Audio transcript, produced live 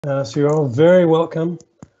So you're all very welcome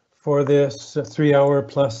for this 3-hour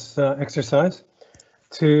plus exercise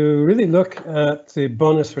to really look at the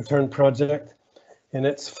bonus return project in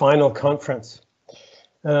its final conference.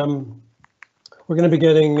 We're going to be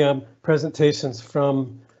getting presentations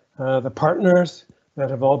from the partners that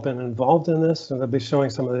have all been involved in this, and they'll be showing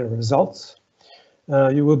some of their results.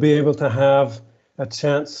 You will be able to have a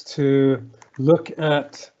chance to look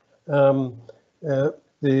at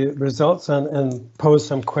the results and pose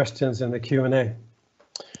some questions in the Q&A.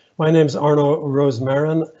 My name is Arno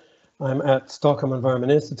Rosmarin. I'm at Stockholm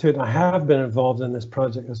Environment Institute. I have been involved in this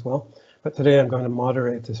project as well, but today I'm going to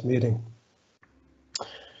moderate this meeting.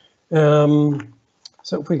 So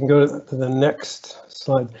if we can go to the next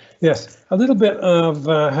slide. Yes, a little bit of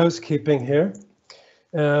housekeeping here.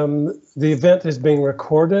 The event is being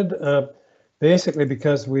recorded basically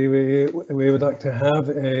because we would like to have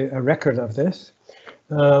a record of this.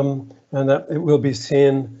 And that it will be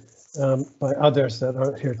seen by others that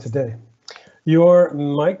aren't here today. Your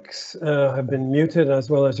mics have been muted as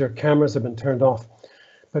well as your cameras have been turned off,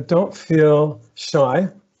 but don't feel shy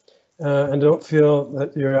and don't feel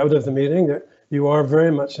that you're out of the meeting. You are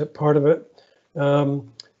very much a part of it.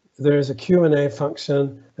 There's a Q&A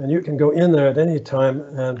function and you can go in there at any time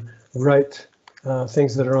and write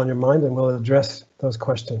things that are on your mind, and we'll address those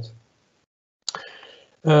questions.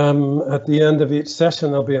 At the end of each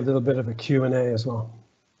session, there'll be a little bit of a Q&A as well.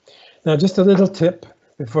 Now, just a little tip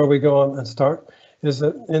before we go on and start is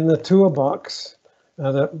that in the toolbox,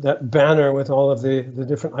 that banner with all of the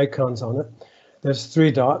different icons on it, there's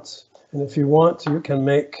 3 dots. And if you want, you can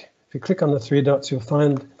if you click on the 3 dots, you'll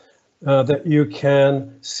find that you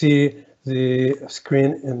can see the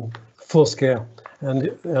screen in full scale.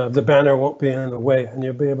 And the banner won't be in the way, and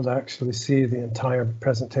you'll be able to actually see the entire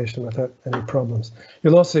presentation without any problems.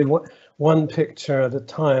 You'll also see one picture at a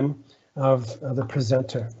time of the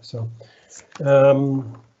presenter. So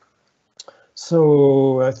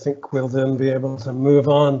I think we'll then be able to move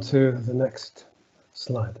on to the next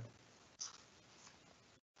slide.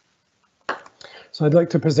 So I'd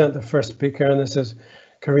like to present the first speaker, and this is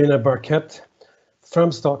Carina Barquette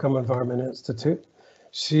from Stockholm Environment Institute.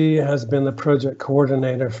 She has been the project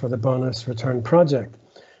coordinator for the bonus return project.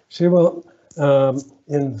 She will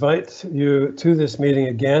invite you to this meeting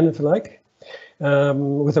again, if you like,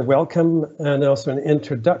 with a welcome and also an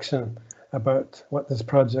introduction about what this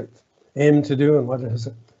project aimed to do and what it has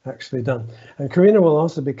actually done. And Carina will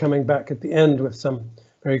also be coming back at the end with some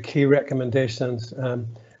very key recommendations and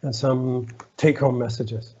some take-home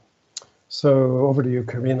messages. So over to you,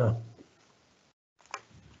 Carina.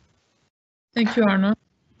 Thank you, Arno.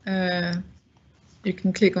 You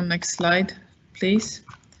can click on next slide, please.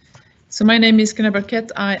 So my name is Carina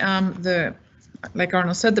Barquette. I am like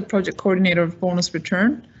Arno said, the project coordinator of bonus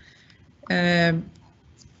return.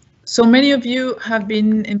 So many of you have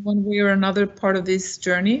been in one way or another part of this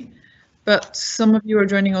journey, but some of you are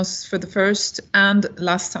joining us for the first and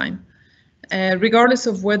last time. Regardless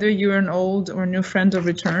of whether you're an old or new friend of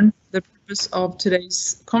return, the purpose of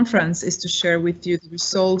today's conference is to share with you the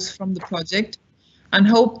results from the project and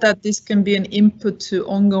hope that this can be an input to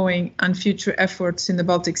ongoing and future efforts in the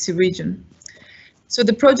Baltic Sea region. So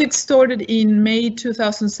the project started in May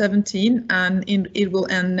 2017 and it will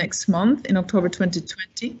end next month in October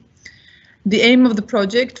 2020. The aim of the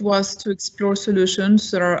project was to explore solutions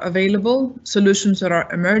that are available, solutions that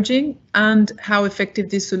are emerging, and how effective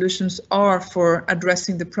these solutions are for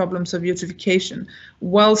addressing the problems of eutrophication,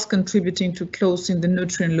 whilst contributing to closing the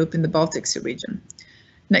nutrient loop in the Baltic Sea region.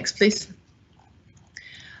 Next, please.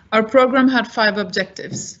 Our program had 5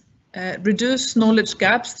 objectives. Reduce knowledge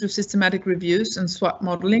gaps through systematic reviews and SWOT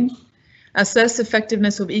modeling, assess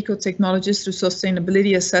effectiveness of ecotechnologies through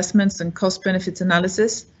sustainability assessments and cost-benefits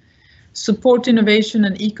analysis, support innovation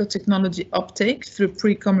and ecotechnology uptake through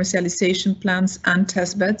pre-commercialization plans and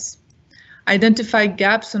testbeds, identify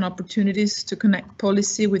gaps and opportunities to connect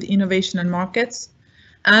policy with innovation and markets,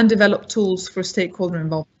 and develop tools for stakeholder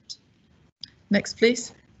involvement. Next,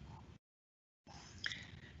 please.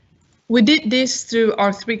 We did this through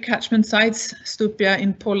our 3 catchment sites, Stupia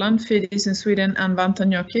in Poland, Fidis in Sweden, and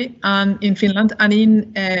Vantanjoki in Finland, and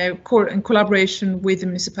in collaboration with the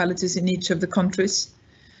municipalities in each of the countries.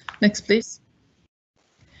 Next, please.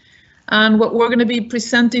 And what we're going to be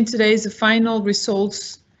presenting today is the final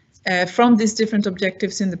results from these different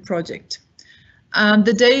objectives in the project. And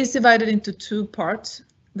the day is divided into 2 parts.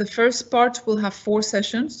 The first part will have 4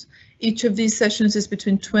 sessions. Each of these sessions is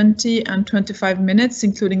between 20 and 25 minutes,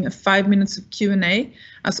 including 5 minutes of Q&A.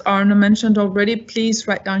 As Arno mentioned already, please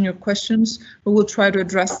write down your questions. We will try to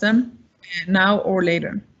address them now or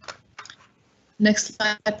later. Next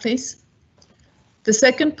slide, please. The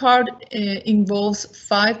second part involves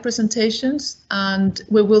 5 presentations, and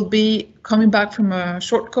we will be coming back from a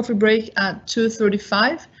short coffee break at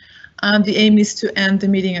 2:35, and the aim is to end the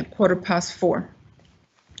meeting at 4:15.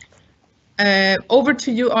 Over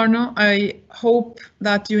to you, Arno. I hope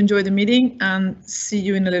that you enjoy the meeting and see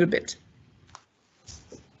you in a little bit.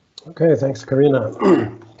 Okay, thanks, Karina.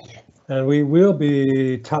 And we will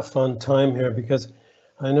be tough on time here because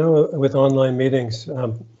I know with online meetings,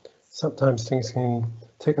 sometimes things can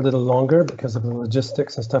take a little longer because of the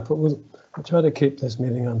logistics and stuff, but we'll try to keep this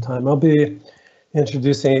meeting on time. I'll be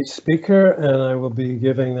introducing each speaker and I will be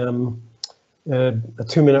giving them a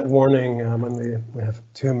 2-minute warning when we have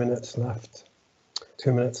 2 minutes left.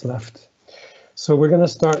 2 minutes left. So we're going to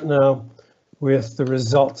start now with the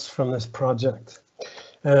results from this project.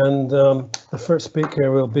 And the first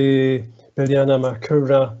speaker will be Biljana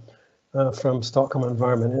Makura from Stockholm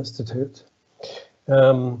Environment Institute.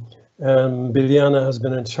 And Biljana has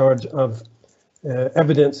been in charge of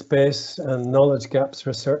evidence-based and knowledge gaps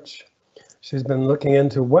research. She's been looking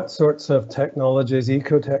into what sorts of technologies,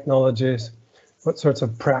 ecotechnologies, what sorts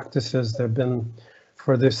of practices there have been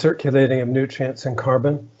for the circulating of nutrients and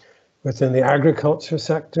carbon within the agriculture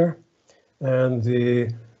sector and the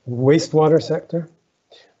wastewater sector,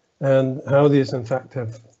 and how these in fact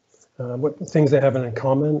have, what things they have in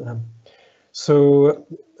common. So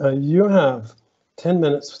you have 10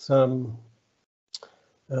 minutes, 20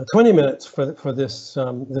 minutes for this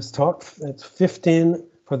this talk. It's 15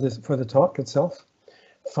 for the talk itself,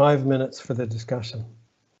 5 minutes for the discussion.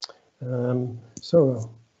 So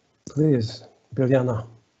please, Biljana.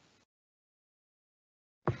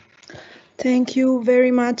 Thank you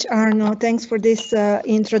very much, Arno. Thanks for this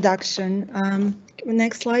introduction.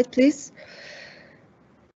 Next slide, please.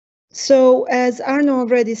 So, as Arno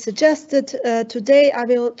already suggested, today I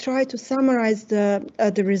will try to summarize the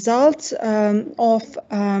results of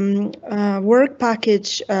work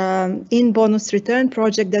package in bonus return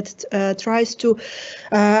project that tries to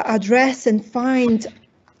address and find,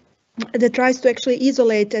 that tries to actually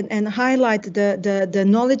isolate and highlight the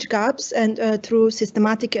knowledge gaps and through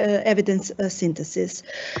systematic evidence synthesis.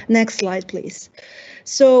 Next slide, please.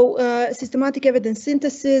 So, systematic evidence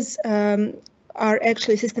synthesis are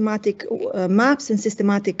actually systematic maps and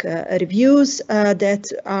systematic reviews that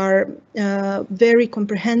are very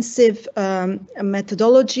comprehensive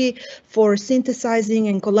methodology for synthesizing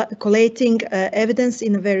and collating evidence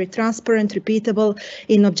in a very transparent, repeatable,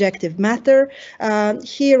 in objective manner.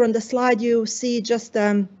 Here on the slide you see just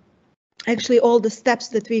actually all the steps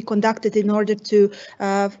that we conducted in order to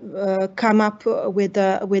come up with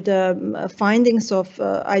findings of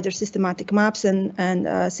either systematic maps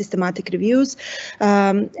and systematic reviews.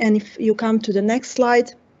 And if you come to the next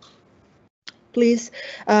slide, please,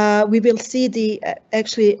 we will see the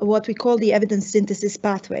actually what we call the evidence synthesis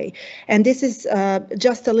pathway. And this is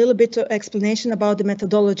just a little bit of explanation about the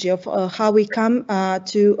methodology of how we come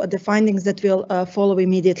to the findings that will follow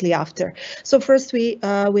immediately after. So first we,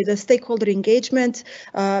 with a stakeholder engagement,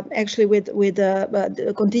 actually with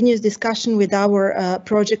the continuous discussion with our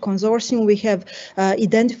project consortium, we have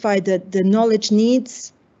identified the knowledge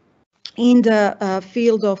needs in the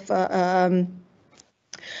field of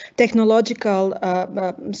technological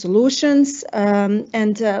solutions,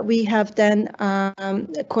 and we have then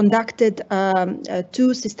conducted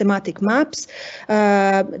 2 systematic maps.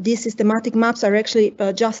 These systematic maps are actually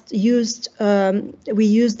just used, we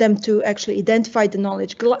use them to actually identify the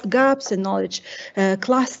knowledge gaps and knowledge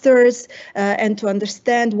clusters, and to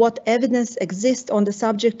understand what evidence exists on the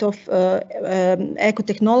subject of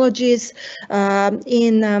ecotechnologies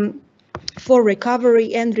for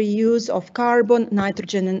recovery and reuse of carbon,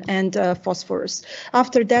 nitrogen, and phosphorus.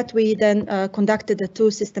 After that, we then conducted the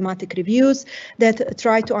 2 systematic reviews that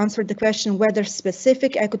try to answer the question whether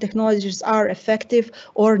specific ecotechnologies are effective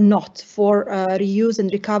or not for reuse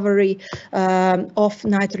and recovery of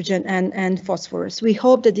nitrogen and phosphorus. We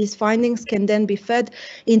hope that these findings can then be fed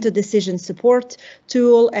into decision support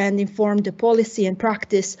tool and inform the policy and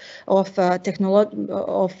practice of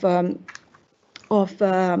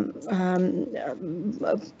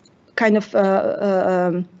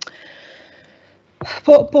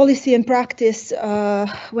policy and practice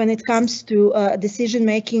when it comes to decision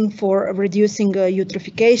making for reducing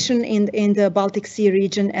eutrophication in the Baltic Sea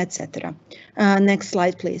region, etc. Next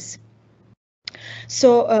slide, please.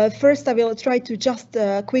 So first I will try to just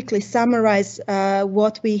quickly summarize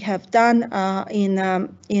what we have done in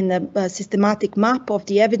a systematic map of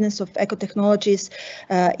the evidence of ecotechnologies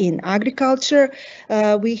in agriculture.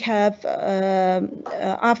 We have,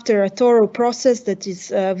 after a thorough process that is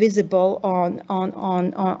visible on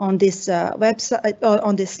this website,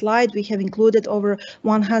 on this slide, we have included over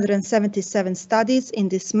 177 studies in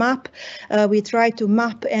this map. We try to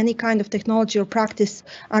map any kind of technology or practice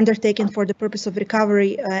undertaken for the purpose of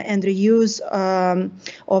recovery and reuse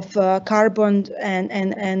of carbon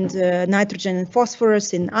and nitrogen and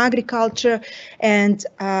phosphorus in agriculture. And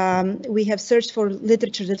we have searched for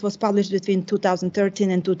literature that was published between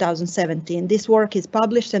 2013 and 2017. This work is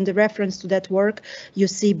published, and the reference to that work you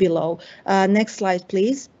see below. Next slide,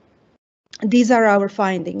 please. These are our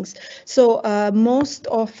findings. So most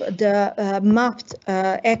of the mapped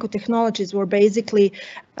ecotechnologies were basically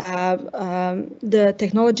the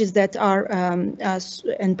technologies that are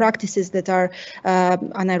and practices that are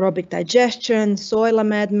anaerobic digestion, soil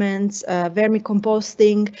amendments,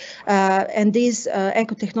 vermicomposting, and these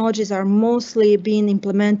ecotechnologies are mostly being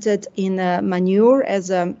implemented in manure as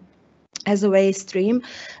a waste stream,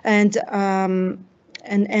 and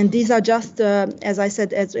these are just, as I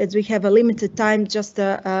said, as we have a limited time, just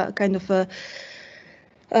a kind of a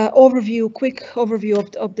quick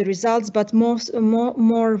overview of the results, but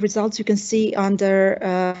more results you can see under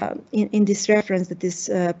in this reference that is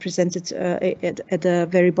presented at the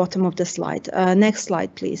very bottom of the slide. Next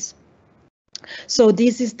slide, please. So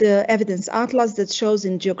this is the evidence atlas that shows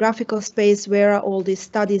in geographical space where are all these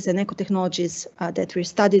studies and ecotechnologies that were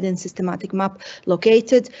studied in systematic map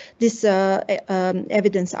located. This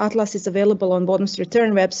evidence atlas is available on Bonus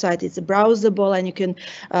Return website. It's browsable, and you can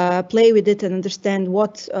play with it and understand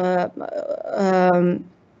what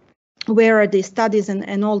where are the studies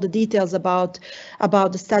and all the details about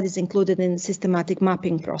the studies included in the systematic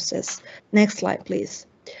mapping process. Next slide, please.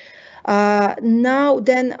 Now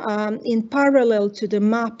then, in parallel to the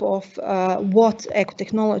map of what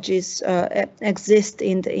ecotechnologies exist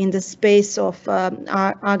in the space of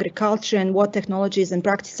agriculture and what technologies and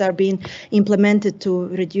practices are being implemented to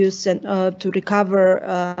reduce and to recover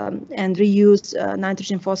and reuse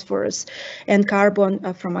nitrogen, phosphorus, and carbon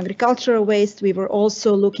from agricultural waste, we were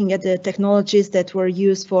also looking at the technologies that were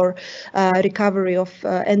used for recovery of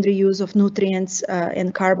and reuse of nutrients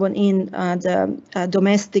and carbon in the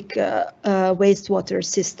domestic wastewater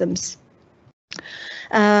systems.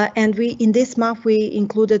 And in this map, we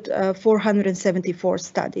included 474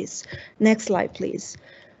 studies. Next slide, please.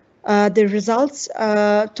 The results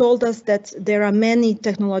told us that there are many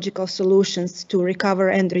technological solutions to recover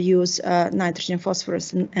and reuse nitrogen,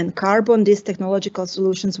 phosphorus, and carbon. These technological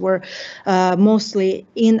solutions were mostly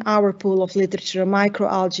in our pool of literature: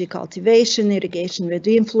 microalgae cultivation, irrigation with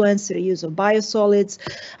influence, reuse of biosolids,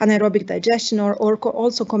 anaerobic digestion, or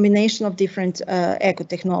also combination of different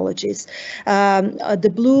ecotechnologies.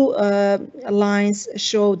 The blue lines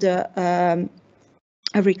show the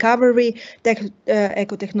recovery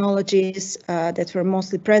ecotechnologies that were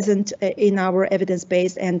mostly present in our evidence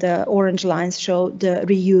base, and the orange lines show the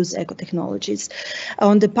reuse ecotechnologies.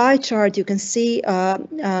 On the pie chart, you can see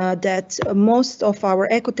that most of our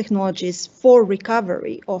ecotechnologies for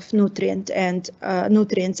recovery of nutrients and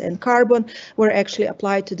carbon were actually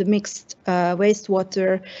applied to the mixed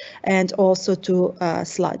wastewater and also to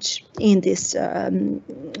sludge in this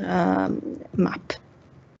map.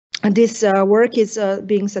 And this work is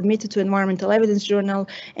being submitted to Environmental Evidence Journal,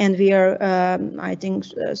 and we are, I think,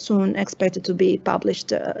 soon expected to be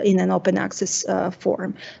published in an open access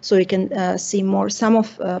form. So you can see more.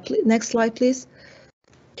 Next slide, please.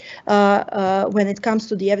 When it comes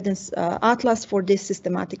to the evidence atlas for this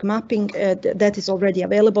systematic mapping, that is already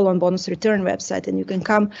available on Bonus Return website, and you can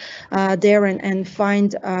come there and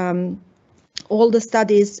find all the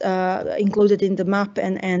studies included in the map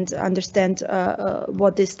and understand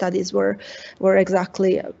what these studies were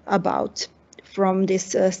exactly about from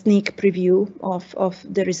this sneak preview of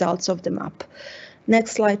the results of the map.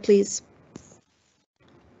 Next slide, please.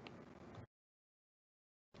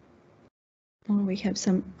 We have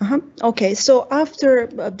some. Okay, so after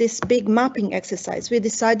this big mapping exercise, we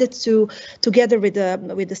decided to, together with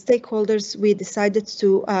the stakeholders, we decided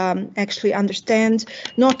to actually understand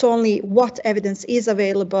not only what evidence is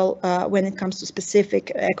available when it comes to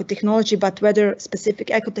specific ecotechnology, but whether specific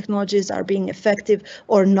ecotechnologies are being effective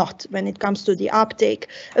or not when it comes to the uptake,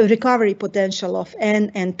 recovery potential of N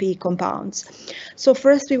and P compounds. So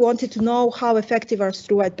first, we wanted to know how effective are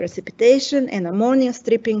struvite precipitation and ammonia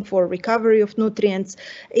stripping for recovery of nutrients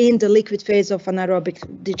in the liquid phase of anaerobic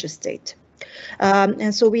digestate.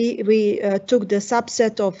 And so we took the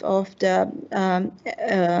subset of the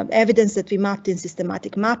evidence that we mapped in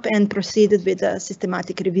systematic map and proceeded with a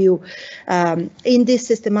systematic review. In this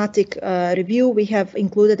systematic review, we have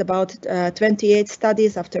included about 28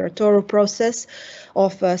 studies after a thorough process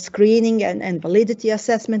of screening and validity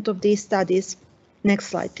assessment of these studies. Next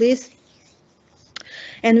slide, please.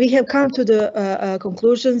 And we have come to the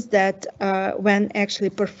conclusions that when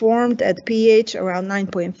actually performed at pH around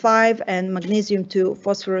 9.5 and magnesium to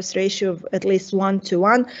phosphorus ratio of at least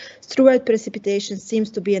 1:1, throughout precipitation seems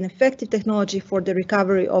to be an effective technology for the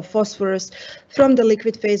recovery of phosphorus from the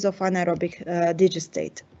liquid phase of anaerobic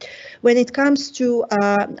digestate. When it comes to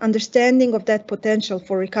understanding of that potential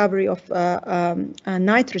for recovery of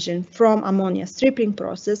nitrogen from ammonia stripping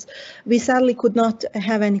process, we sadly could not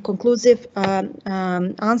have any conclusive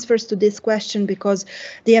answers to this question because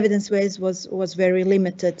the evidence base was very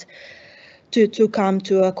limited to come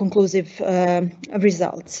to a conclusive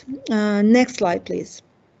results. Next slide, please.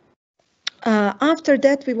 After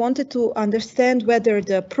that, we wanted to understand whether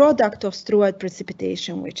the product of struvite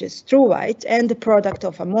precipitation, which is struvite, and the product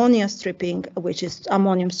of ammonia stripping, which is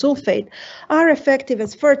ammonium sulfate, are effective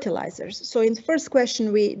as fertilizers. So in the first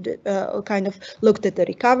question, we kind of looked at the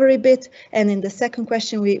recovery bit, and in the second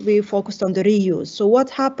question, we focused on the reuse. So what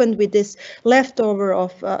happened with this leftover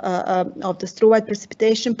of the struvite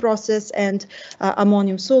precipitation process and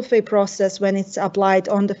ammonium sulfate process when it's applied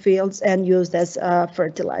on the fields and used as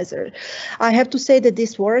fertilizer? I have to say that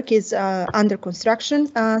this work is under construction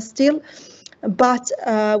still, but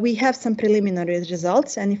we have some preliminary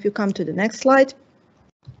results. And if you come to the next slide.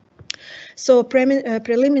 So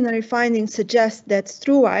preliminary findings suggest that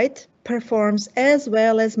struvite performs as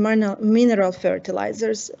well as mineral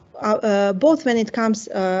fertilizers, both when it comes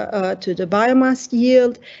to the biomass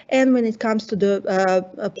yield and when it comes to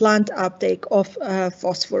the plant uptake of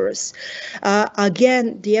phosphorus.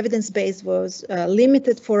 Again, the evidence base was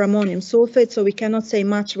limited for ammonium sulfate, so we cannot say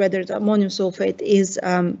much whether the ammonium sulfate is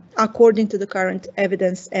according to the current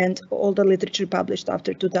evidence and all the literature published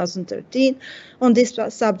after 2013 on this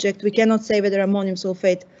subject. We cannot say whether ammonium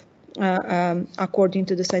sulfate according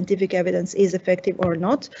to the scientific evidence is effective or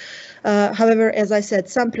not. However, as I said,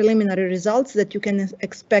 some preliminary results that you can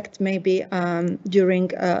expect maybe during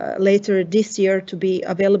later this year to be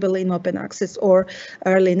available in open access or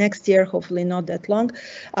early next year, hopefully not that long,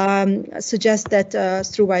 suggest that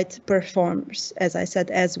struvite performs, as I said,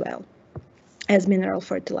 as well as mineral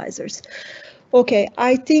fertilizers. Okay,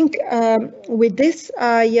 I think with this,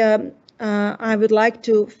 I would like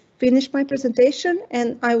to finish my presentation,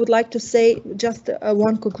 and I would like to say just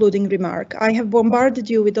one concluding remark. I have bombarded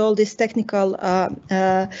you with all this technical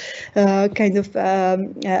kind of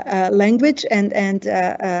language and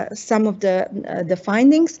some of the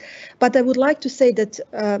findings, but I would like to say that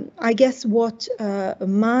I guess what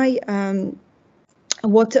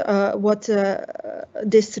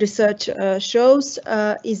this research shows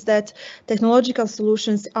is that technological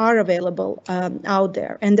solutions are available out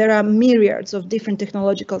there, and there are myriads of different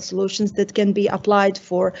technological solutions that can be applied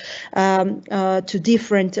for to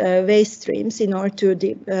different waste streams in order to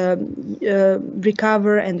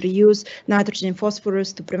recover and reuse nitrogen and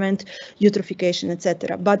phosphorus to prevent eutrophication,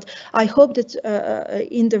 etc. But I hope that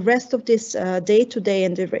in the rest of this day today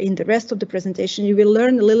and in the rest of the presentation, you will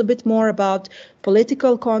learn a little bit more about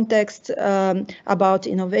political context, about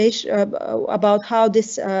innovation, about how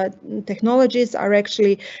these technologies are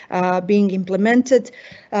actually being implemented,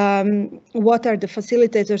 what are the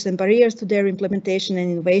facilitators and barriers to their implementation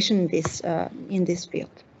and innovation in this field.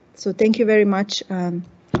 So thank you very much.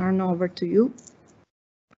 Arno, over to you.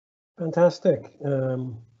 Fantastic.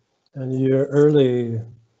 And you're early.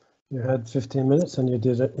 You had 15 minutes and you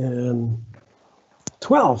did it in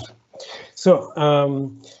 12. So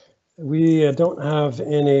we don't have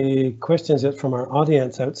any questions yet from our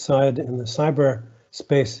audience outside in the cyber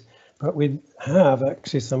space, but we have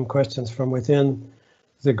actually some questions from within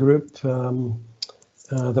the group,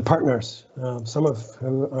 the partners, some of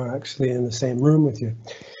who are actually in the same room with you.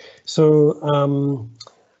 So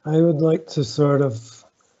I would like to sort of,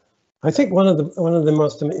 I think one of the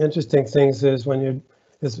most interesting things is when you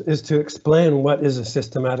is to explain what is a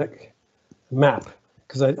systematic map,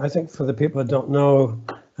 because I think for the people that don't know.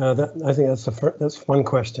 I think that's one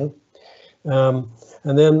question, and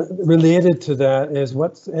then related to that is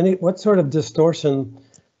what sort of distortion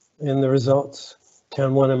in the results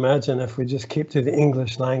can one imagine if we just keep to the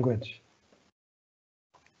English language?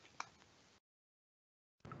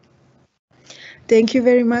 Thank you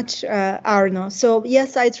very much, Arno. So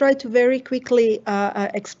yes, I tried to very quickly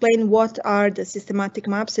explain what are the systematic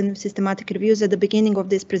maps and systematic reviews at the beginning of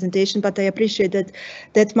this presentation, but I appreciate that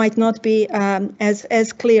that might not be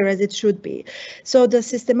as clear as it should be. So the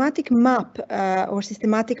systematic map or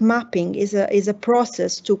systematic mapping is a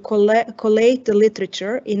process to collate the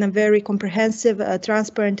literature in a very comprehensive,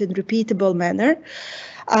 transparent and repeatable manner.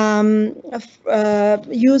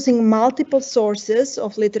 Using multiple sources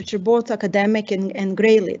of literature, both academic and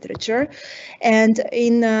grey literature, and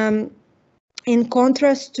in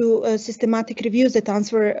contrast to systematic reviews that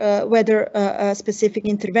answer whether a specific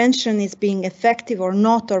intervention is being effective or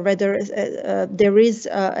not, or whether there is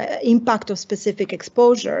impact of specific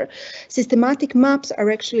exposure, systematic maps are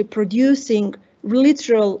actually producing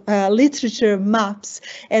literal literature maps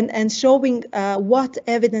and showing what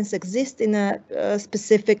evidence exists in a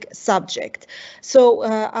specific subject. So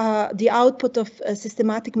the output of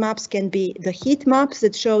systematic maps can be the heat maps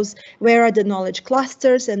that shows where are the knowledge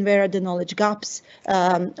clusters and where are the knowledge gaps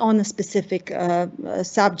on a specific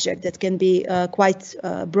subject that can be quite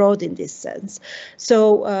broad in this sense.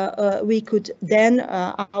 So we could then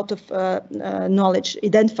out of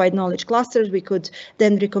identified knowledge clusters, we could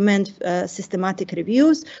then recommend systematic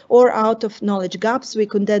reviews, or out of knowledge gaps, we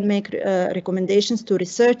could then make recommendations to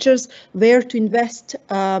researchers where to invest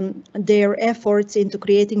their efforts into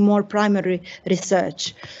creating more primary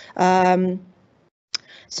research.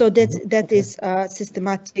 So that is a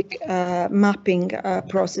systematic mapping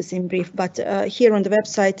process in brief. But here on the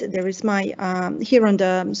website, there is my here on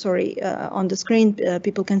the on the screen,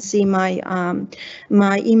 people can see my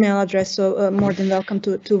my email address. So more than welcome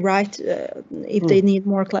to write if they need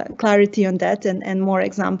more clarity on that and more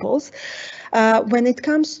examples. When it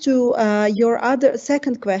comes to your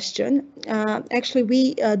second question, actually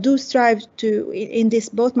we do strive to, in this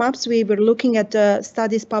both maps, we were looking at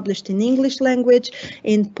studies published in English language,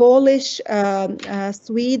 in Polish,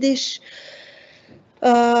 Swedish,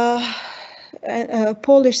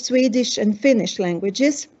 Polish, Swedish and Finnish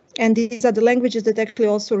languages. And these are the languages that actually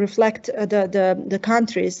also reflect the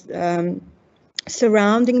countries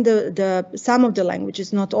surrounding some of the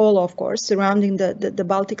languages, not all, of course, surrounding the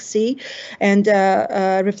Baltic Sea, and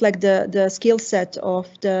reflect the skill set of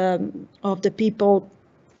the people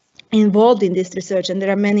involved in this research, and there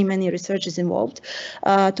are many researchers involved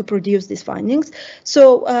to produce these findings.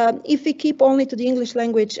 So if we keep only to the English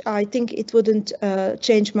language, I think it wouldn't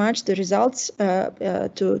change much the results,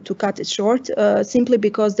 to cut it short, simply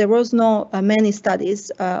because there was no many studies,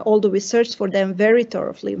 although we searched for them very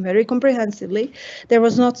thoroughly, very comprehensively. There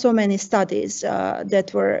was not so many studies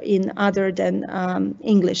that were in other than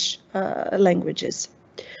English languages.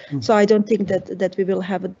 So I don't think that we will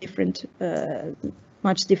have a different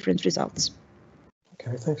much different results.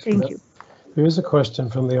 Okay, thanks. Thank you. There is a question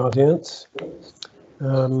from the audience.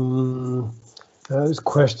 This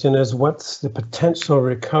question is, what's the potential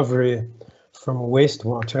recovery from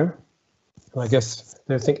wastewater? And I guess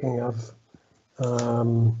they're thinking of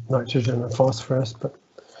nitrogen and phosphorus, but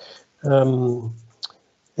in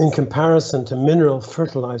comparison to mineral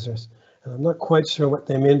fertilizers. And I'm not quite sure what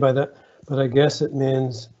they mean by that, but I guess it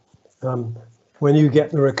means when you get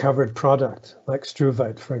the recovered product, like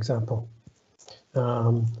struvite, for example,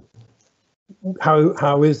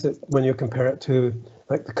 how is it when you compare it to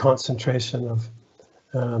like the concentration of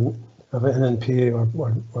NNP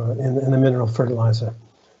or in a mineral fertilizer?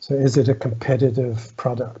 So is it a competitive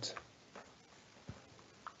product?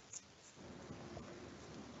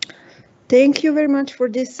 Thank you very much for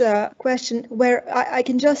this question, where I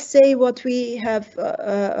can just say what we have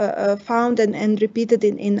found and repeated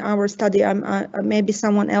in our study. Maybe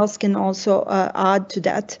someone else can also add to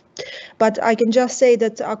that. But I can just say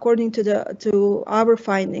that according to our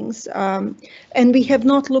findings, and we have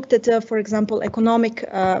not looked at, for example, economic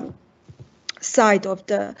side of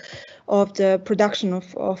the production of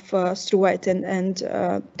struvite, and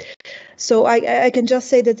so I can just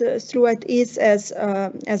say that struvite is,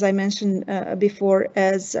 as I mentioned before,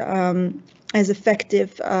 as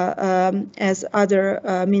effective as other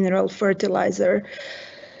mineral fertilizer.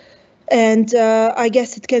 And I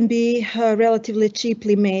guess it can be relatively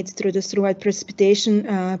cheaply made through the struvite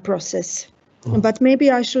precipitation process. But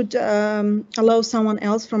maybe I should allow someone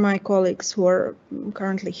else from my colleagues who are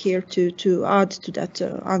currently here to add to that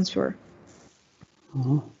answer.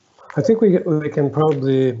 I think we can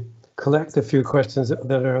probably collect a few questions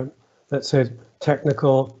that are, let's say,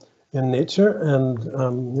 technical in nature, and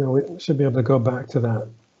we should be able to go back to that,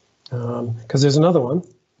 because there's another one,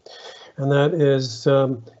 and that is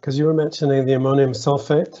because you were mentioning the ammonium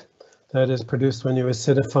sulfate that is produced when you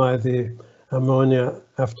acidify the ammonia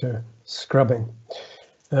after scrubbing.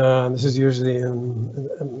 This is usually in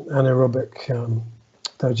anaerobic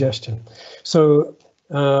digestion. So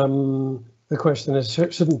the question is,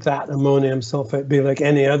 shouldn't that ammonium sulfate be like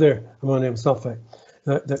any other ammonium sulfate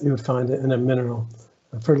that you would find in a mineral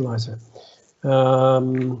fertilizer?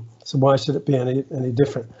 So why should it be any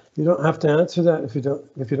different? You don't have to answer that if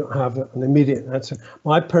you don't have an immediate answer.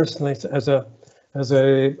 Well, I personally, as a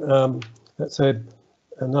let's say,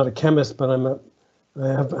 I'm not a chemist, but I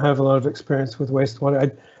have a lot of experience with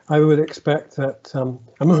wastewater. I would expect that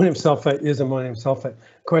ammonium sulfate is ammonium sulfate.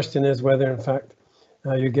 Question is whether, in fact,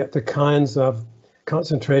 you get the kinds of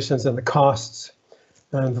concentrations and the costs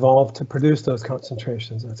involved to produce those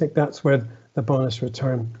concentrations. I think that's where the bonus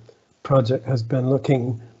return project has been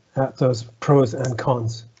looking at those pros and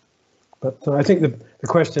cons. But I think the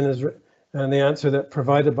question is, and the answer that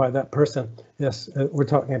provided by that person, yes, we're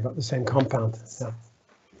talking about the same compound. Yeah.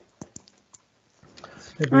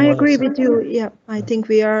 I agree with you. Yeah, I think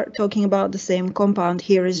we are talking about the same compound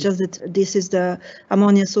here. It's just that this is the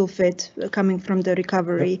ammonia sulfate coming from the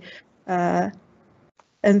recovery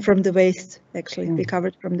and from the waste, actually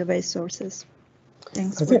recovered from the waste sources.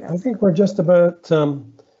 Thanks. I think we're just about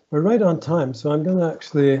we're right on time, so I'm going to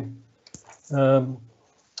actually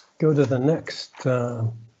go to the next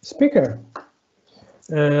speaker.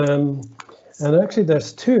 And actually,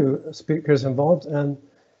 there's two speakers involved, and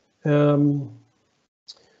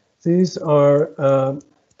these are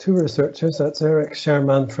two researchers. That's Erik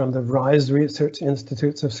Scherman from the RISE Research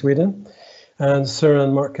Institutes of Sweden and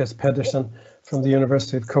Søren Marcus Pedersen from the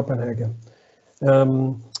University of Copenhagen.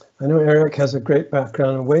 I know Erik has a great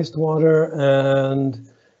background in wastewater, and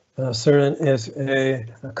Søren is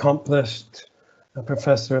an accomplished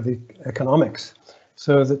professor of economics.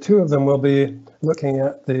 So the two of them will be looking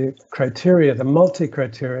at the criteria, the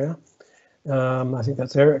multi-criteria. I think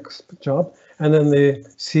that's Erik's job. And then the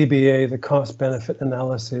CBA, the cost-benefit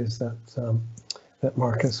analyses that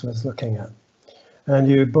Marcus was looking at. And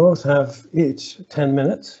you both have each 10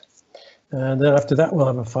 minutes. And then after that, we'll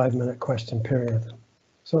have a 5-minute question period.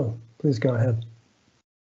 So please go ahead.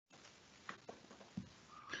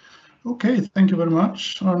 Okay, thank you very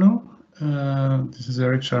much, Arno. This is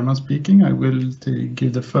Erik Scherman speaking. I will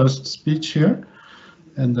give the first speech here,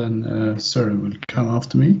 and then Søren will come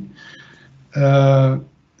after me.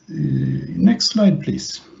 Next slide,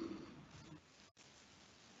 please.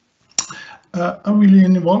 I'm really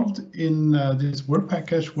involved in this work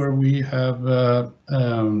package where we have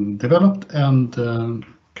developed and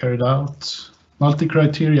carried out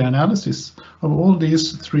multi-criteria analysis of all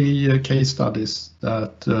these three case studies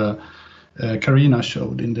that Karina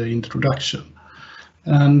showed in the introduction.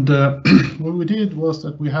 And what we did was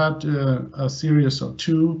that we had a series of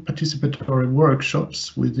 2 participatory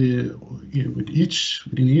workshops within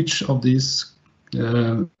each of these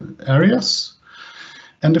areas.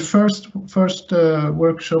 And the first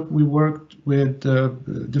workshop, we worked with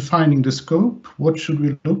defining the scope. What should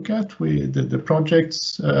we look at? The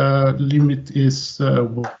project's limit is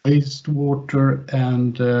wastewater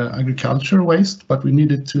and agriculture waste, but we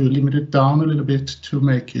needed to limit it down a little bit to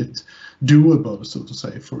make it doable, so to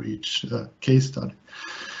say, for each case study.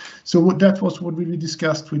 So that was what we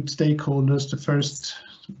discussed with stakeholders the first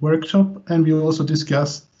workshop, and we also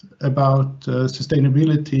discussed about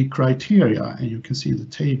sustainability criteria, and you can see the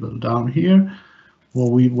table down here where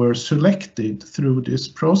we were selected through this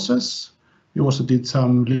process. We also did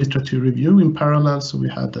some literature review in parallel, so we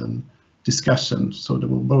had a discussion, so there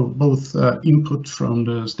were both input from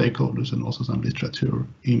the stakeholders and also some literature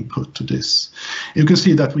input to this. You can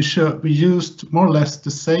see that we used more or less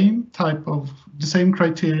the same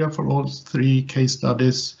criteria for all 3 case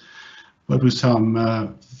studies, but with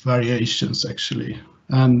some variations actually.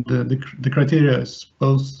 And the criteria is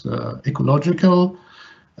both ecological,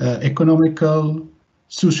 economical,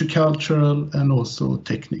 sociocultural, and also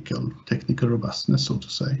technical robustness, so to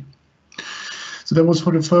say. So that was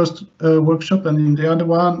for the first workshop, and in the other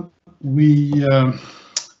one,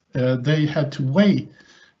 they had to weigh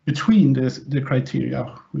between the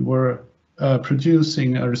criteria. We were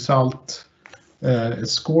producing a result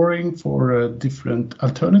scoring for different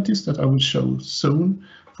alternatives that I will show soon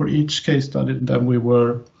for each case study. Then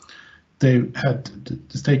the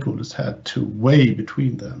stakeholders had to weigh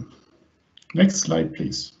between them. Next slide,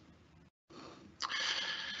 please.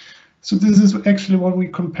 So this is actually what we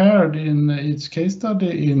compared in each case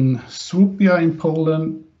study. In Słupia in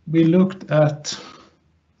Poland, we looked at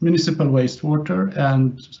municipal wastewater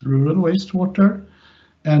and rural wastewater,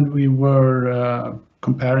 and we were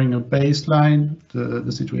comparing a baseline,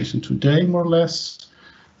 the situation today more or less,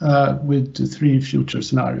 with 3 future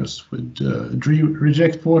scenarios with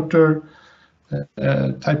reject water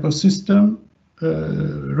type of system,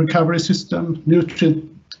 recovery system, nutrient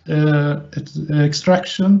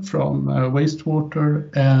extraction from wastewater,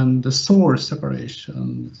 and the source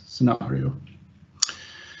separation scenario.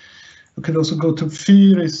 We could also go to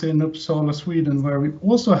Fyris in Uppsala, Sweden, where we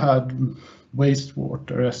also had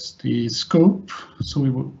wastewater as the scope. So we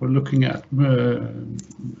were looking at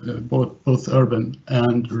both urban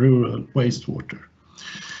and rural wastewater.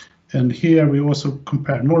 And here we also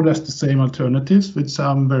compared more or less the same alternatives with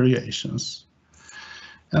some variations.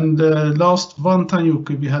 And last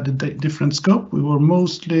Vantaanjoki, we had a different scope. We were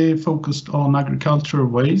mostly focused on agricultural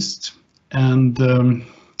waste and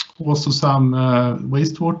also some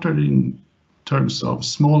wastewater in terms of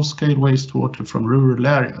small-scale wastewater from rural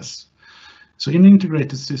areas. So an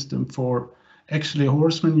integrated system for actually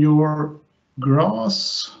horse manure,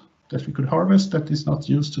 grass that we could harvest that is not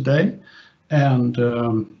used today, and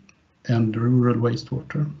rural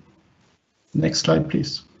wastewater. Next slide,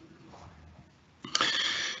 please.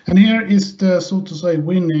 And here is the, so to say,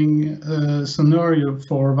 winning scenario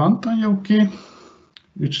for Vantaanjoki,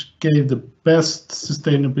 which gave the best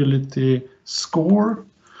sustainability score.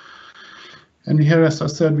 And here, as I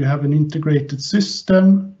said, we have an integrated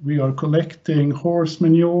system. We are collecting horse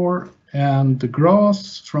manure and the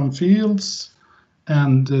grass from fields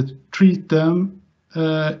and treat them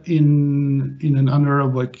in an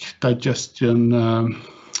anaerobic digestion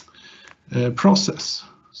process.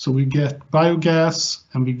 So we get biogas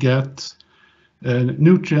and we get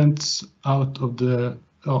nutrients out of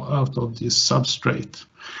this substrate.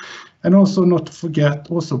 And also not to forget,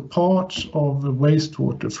 also parts of the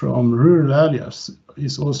wastewater from rural areas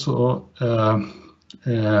is also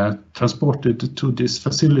transported to this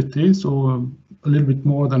facility. So a little bit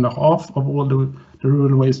more than half of all the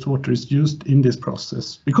rural wastewater is used in this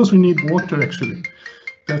process because we need water. Actually,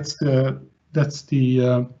 that's the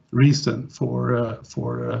reason for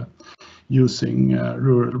using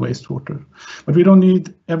rural wastewater. But we don't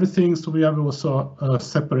need everything, so we have also a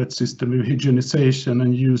separate system with hygienization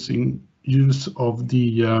and use of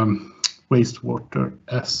the wastewater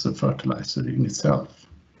as a fertilizer in itself.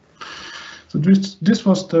 So this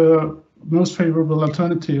was the most favorable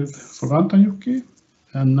alternative for Vantaanjoki.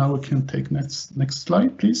 And now we can take next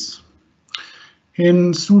slide, please.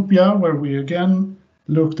 In Sopia, where we again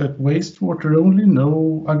looked at wastewater only,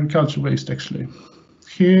 no agricultural waste actually.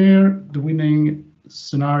 Here, the winning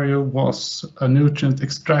scenario was a nutrient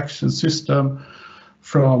extraction system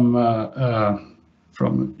from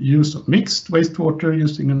use of mixed wastewater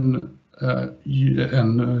using an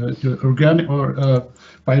organic or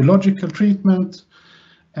biological treatment,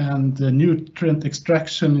 and the nutrient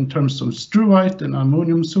extraction in terms of struvite and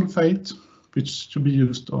ammonium sulfate, which should be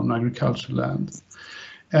used on agricultural land.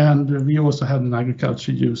 And we also had an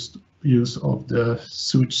agriculture use of the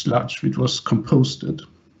sewage sludge, which was composted.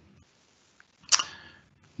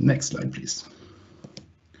 Next slide, please.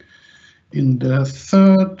 In the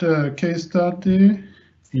third case study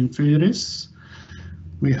in Fyris,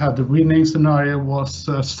 we had the winning scenario was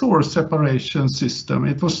a source separation system.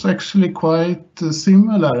 It was actually quite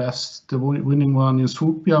similar as the winning one in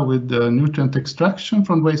Sopia with the nutrient extraction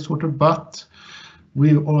from wastewater, but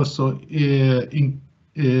we also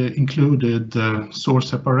included source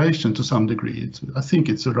separation to some degree. I think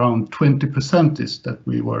it's around 20% is that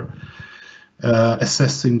we were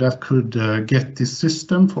assessing that could get this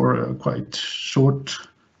system for a quite short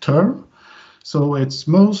term. So it's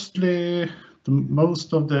mostly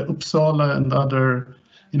most of the Uppsala and other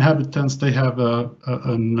inhabitants, they have the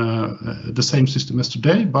same system as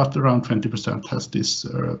today, but around 20% has this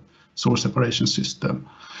source separation system.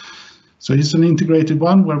 So it's an integrated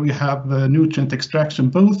one where we have nutrient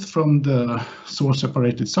extraction both from the source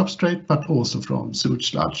separated substrate, but also from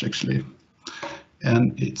sewage sludge actually.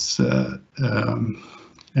 And it's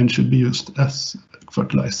and should be used as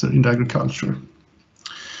fertilizer in agriculture.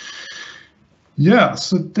 Yeah,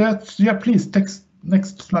 so that's, yeah, please,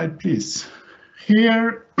 next slide, please.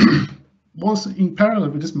 Here was in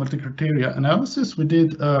parallel with this multi-criteria analysis, we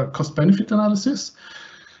did a cost-benefit analysis,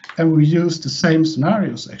 and we used the same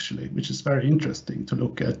scenarios actually, which is very interesting to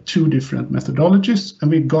look at two different methodologies, and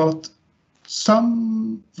we got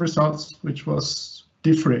some results which was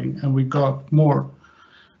differing, and we got more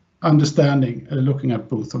understanding looking at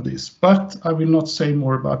both of these. But I will not say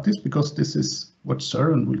more about this because this is what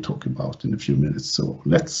Søren will talk about in a few minutes. So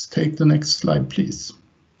let's take the next slide, please.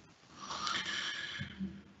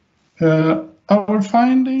 Our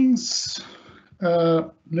findings,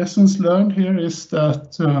 lessons learned here is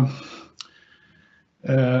that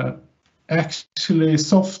actually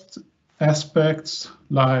soft aspects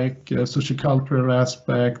like sociocultural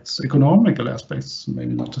aspects, economical aspects,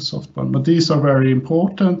 maybe not a soft one, but these are very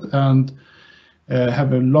important, and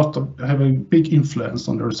have a big influence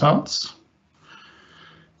on the results.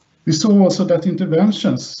 We saw also that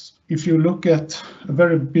interventions, if you look at a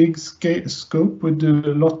very big scope with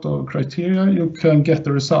a lot of criteria, you can get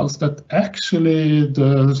the results that actually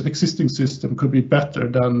the existing system could be better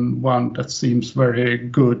than one that seems very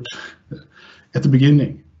good at the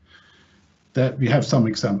beginning. That we have some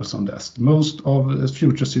examples on this. Most of the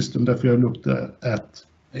future system that we have looked at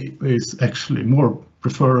is actually more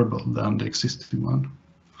preferable than the existing one.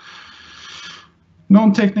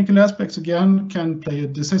 Non-technical aspects again can play a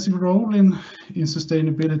decisive role in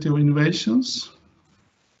sustainability or innovations.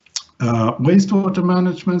 Wastewater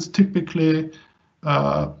management typically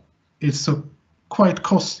it's quite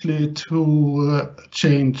costly to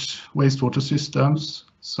change wastewater systems.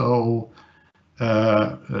 So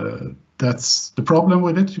that's the problem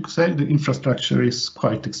with it. You could say the infrastructure is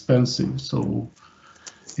quite expensive. So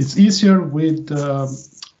it's easier with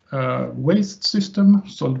solid waste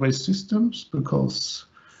systems, because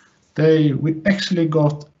we actually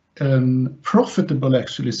got a profitable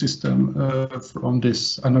system from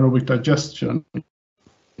this anaerobic digestion in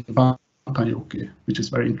Baltic, which is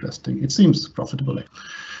very interesting. It seems profitable.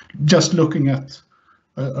 Just looking at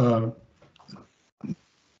a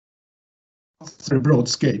broad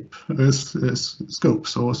scope,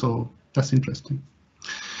 so that's interesting.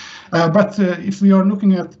 But if we are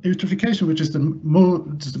looking at eutrophication, which is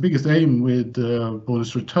the biggest aim with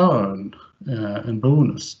bonus return and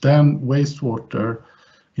bonus, then wastewater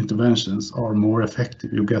interventions are more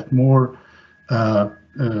effective. You get more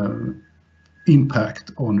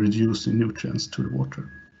impact on reducing nutrients to the water.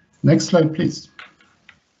 Next slide, please.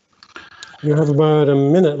 You have about a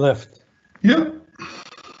minute left. Yeah.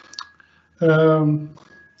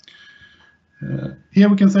 Here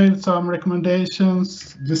we can say some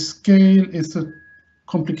recommendations. The scale is a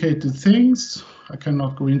complicated things. I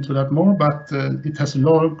cannot go into that more, but it has a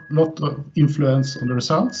lot of influence on the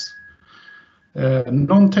results.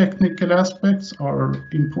 Non-technical aspects are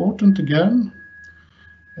important again.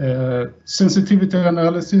 Sensitivity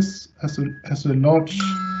analysis has a large,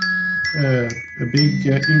 a big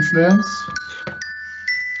influence,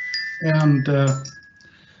 and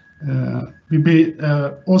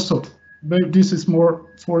also. This is more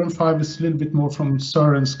 4 and 5 is a little bit more from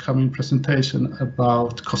Søren's coming presentation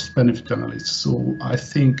about cost-benefit analysis. So I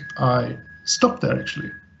think I stop there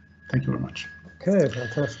actually. Thank you very much. Okay,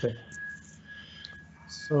 fantastic.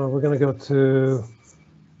 So we're going to go to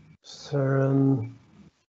Søren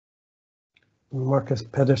Marcus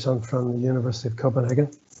Pedersen from the University of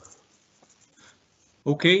Copenhagen.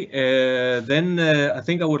 Okay, then I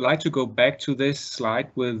think I would like to go back to this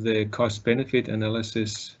slide with the cost-benefit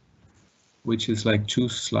analysis, which is like 2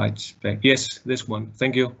 slides back. Yes, this one.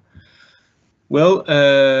 Thank you. Well,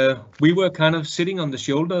 we were kind of sitting on the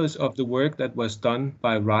shoulders of the work that was done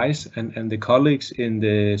by Rice and the colleagues in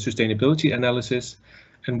the sustainability analysis,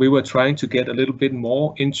 and we were trying to get a little bit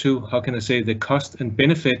more into, how can I say, the cost and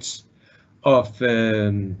benefits of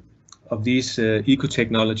these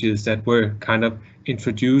ecotechnologies that were kind of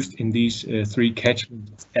introduced in these 3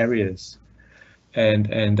 catchment areas.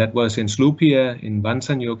 And that was in Slupia, in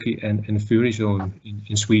Vansanjoki, and Fyrisån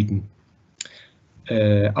in Sweden.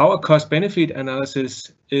 Our cost-benefit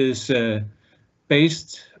analysis is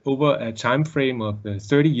based over a time frame of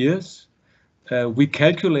 30 years. We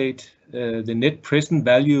calculate the net present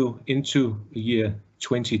value into the year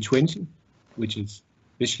 2020, which is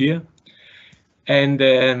this year. And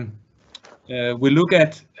we look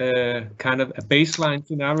at kind of a baseline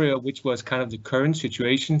scenario, which was kind of the current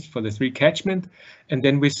situation for the 3 catchment. And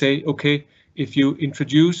then we say, okay, if you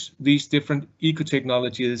introduce these different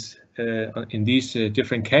ecotechnologies in these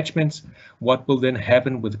different catchments, what will then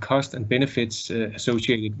happen with the cost and benefits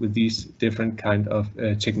associated with these different kind of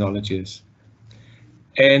technologies?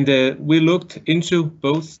 And we looked into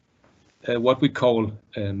both what we call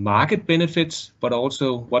market benefits, but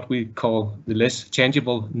also what we call the less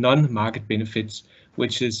tangible non-market benefits,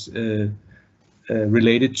 which is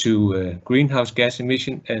related to greenhouse gas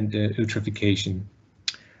emission and eutrophication.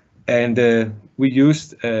 And we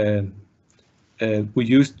used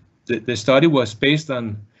the study was based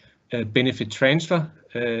on benefit transfer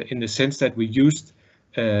in the sense that we used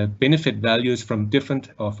benefit values from different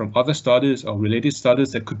or from other studies or related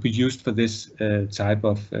studies that could be used for this type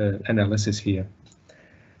of analysis here.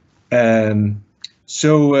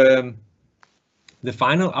 The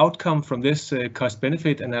final outcome from this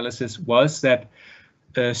cost-benefit analysis was that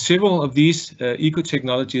several of these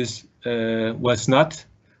ecotechnologies was not,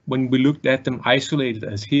 when we looked at them isolated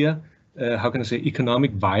as here, how can I say,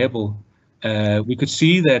 economic viable. We could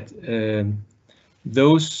see that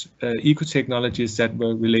those ecotechnologies that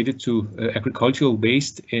were related to agricultural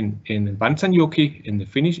waste in Vantaanjoki in the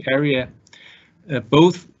Finnish area.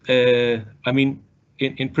 Both, I mean,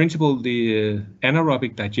 in principle, the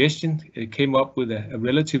anaerobic digestion came up with a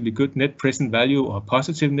relatively good net present value or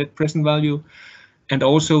positive net present value, and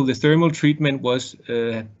also the thermal treatment was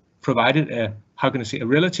provided a, how can I say, a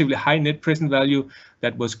relatively high net present value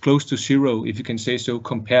that was close to zero, if you can say so,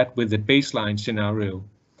 compared with the baseline scenario.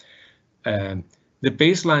 The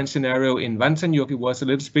baseline scenario in Vantaanjoki was a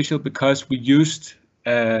little special because we used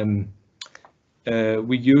how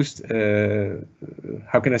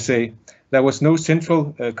can I say, there was no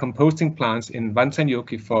central composting plants in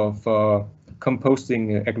Vantaanjoki for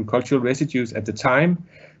composting agricultural residues at the time.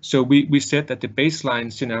 So we said that the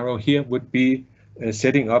baseline scenario here would be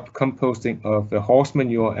setting up composting of horse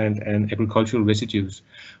manure and agricultural residues.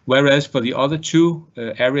 Whereas for the other two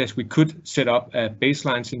areas, we could set up a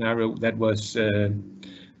baseline scenario that was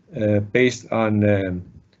based on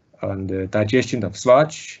the digestion of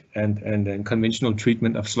sludge and conventional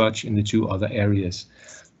treatment of sludge in the two other areas.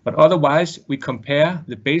 But otherwise, we compare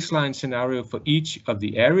the baseline scenario for each of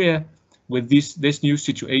the area with this new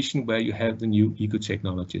situation where you have the new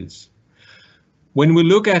ecotechnologies. When we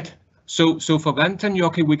look at so for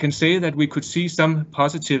Vantaanjoki, we can say that we could see some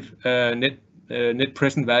positive net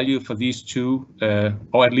present value for these two,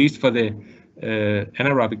 or at least for the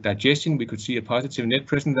anaerobic digestion, we could see a positive net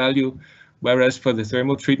present value, whereas for the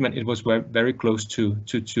thermal treatment, it was very close to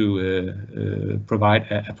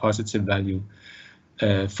provide a positive value.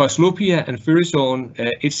 For Slopia and Fyrisåen,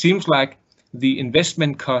 it seems like the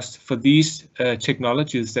investment cost for these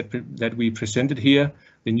technologies that we presented here,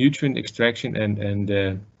 the nutrient extraction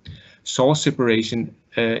and source separation,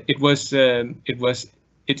 it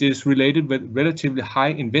is related with relatively high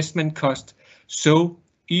investment cost. So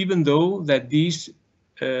even though that these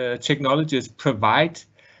technologies provide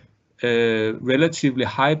relatively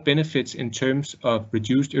high benefits in terms of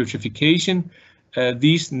reduced eutrophication,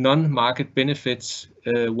 these non-market benefits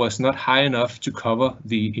was not high enough to cover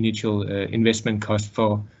the initial investment cost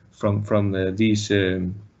from these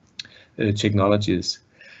technologies.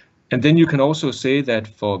 And then you can also say that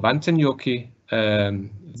for Vantaanjoki,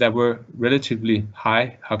 there were relatively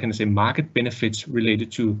high, how can I say, market benefits related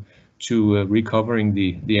to recovering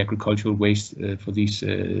the agricultural waste for these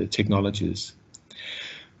technologies.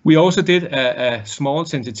 We also did a small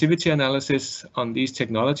sensitivity analysis on these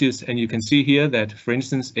technologies, and you can see here that, for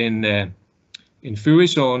instance, in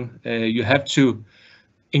Fyrisåen, you have to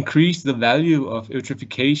increase the value of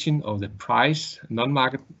eutrophication or the price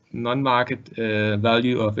non-market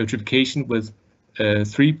value of eutrophication with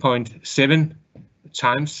 3.7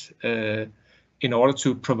 times in order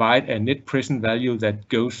to provide a net present value that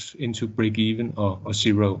goes into break even or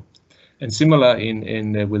zero. And similar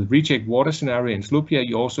with reject water scenario in Slopia,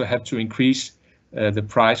 you also have to increase the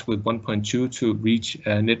price with 1.2 to reach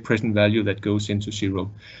a net present value that goes into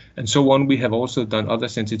zero. And so on, we have also done other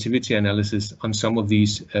sensitivity analysis on some of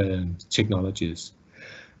these technologies.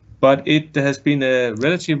 But it has been a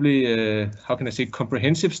relatively, how can I say,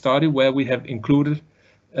 comprehensive study where we have included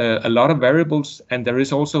a lot of variables, and there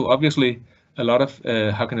is also obviously a lot of,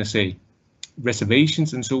 how can I say,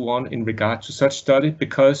 reservations and so on in regard to such study,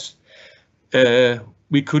 because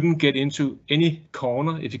we couldn't get into any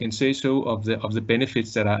corner, if you can say so, of the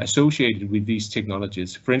benefits that are associated with these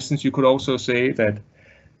technologies. For instance, you could also say that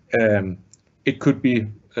it could be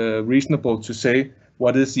reasonable to say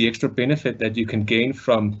what is the extra benefit that you can gain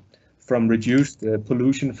from reduced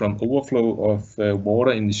pollution from overflow of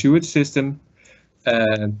water in the sewage system.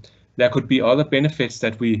 There could be other benefits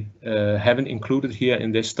that we haven't included here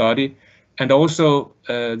in this study, and also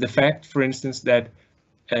the fact, for instance, that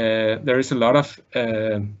there is a lot of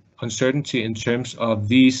uncertainty in terms of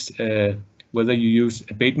these, whether you use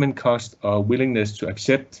abatement cost or willingness to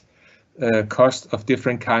accept cost of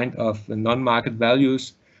different kind of non-market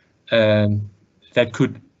values that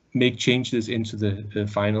could make changes into the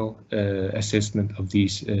final assessment of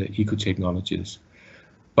these ecotechnologies.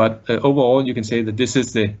 But overall, you can say that this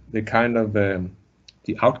is the kind of the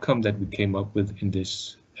outcome that we came up with in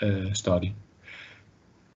this study.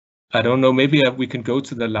 I don't know, maybe we can go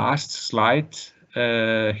to the last slide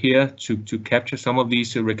here to capture some of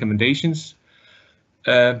these recommendations.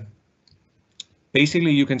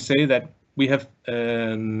 Basically, you can say that we have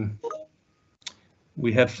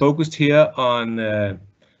focused here on a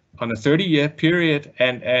 30-year period,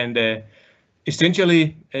 and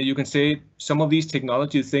essentially you can say some of these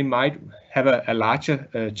technologies, they might have a larger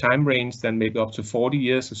time range than maybe up to 40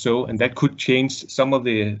 years or so, and that could change some of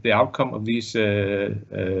the outcome of these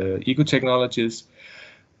ecotechnologies.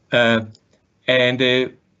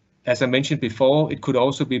 And as I mentioned before, it could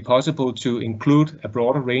also be possible to include a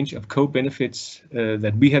broader range of co-benefits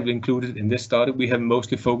that we have included in this study. We have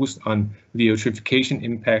mostly focused on the eutrophication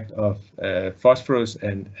impact of phosphorus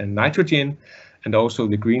and nitrogen, and also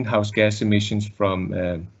the greenhouse gas emissions from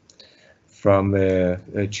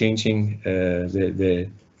changing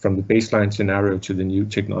from the baseline scenario to the new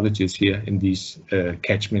technologies here in these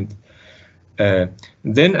catchment.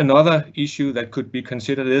 Then another issue that could be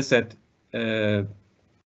considered is that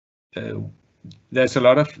there's a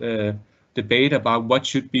lot of debate about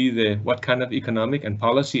what kind of economic and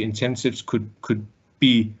policy incentives could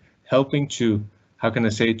be helping to, how can I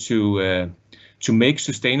say, to make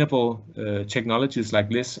sustainable technologies like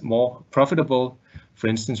this more profitable. For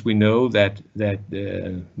instance, we know that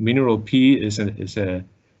mineral P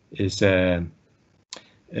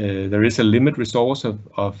there is a limit resource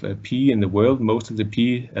of P in the world. Most of the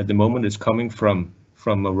P at the moment is coming from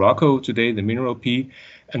Morocco today, the mineral P.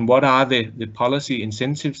 And what are the policy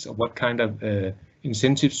incentives, or what kind of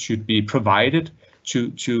incentives should be provided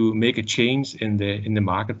to make a change in the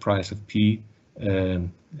market price of P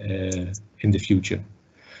in the future?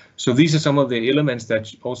 So these are some of the elements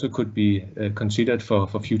that also could be considered for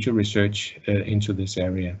future research into this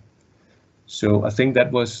area. So I think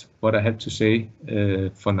that was what I had to say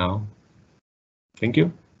for now. Thank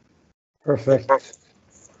you. Perfect.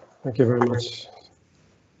 Thank you very much.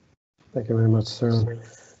 Thank you very much, sir.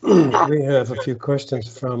 We have a few questions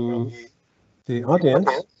from the audience.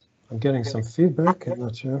 I'm getting some feedback. I'm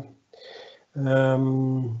not sure.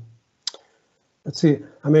 Let's see.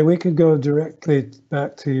 I mean, we could go directly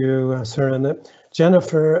back to you, Søren.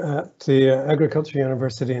 Jennifer at the Agriculture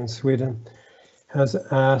University in Sweden has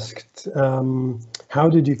asked, how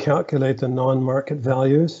did you calculate the non-market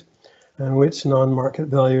values, and which non-market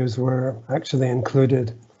values were actually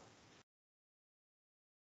included?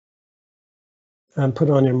 And put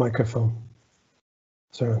on your microphone,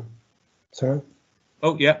 Søren. Søren?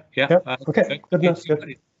 Oh, yeah. Okay, good enough.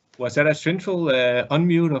 Good. Was that a central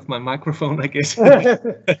unmute of my microphone, I guess?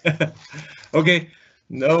 Okay.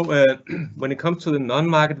 No, when it comes to the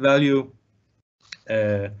non-market value,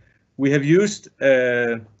 we have used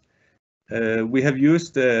the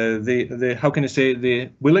how can I say, the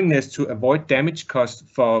willingness to avoid damage cost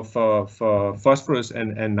for phosphorus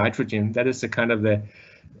and nitrogen. That is the kind of the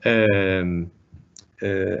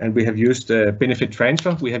and we have used benefit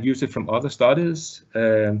transfer. We have used it from other studies,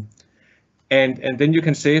 and then you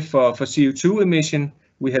can say for CO2 emission,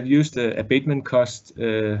 we have used the abatement cost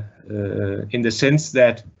in the sense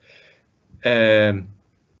that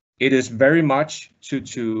it is very much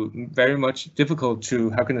difficult to,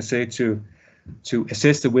 how can I say, to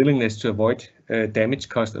assess the willingness to avoid damage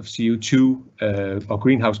cost of CO2 or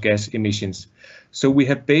greenhouse gas emissions. So we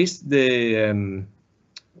have based the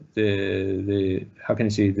how can I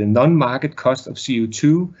say, the non-market cost of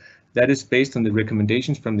CO2. That is based on the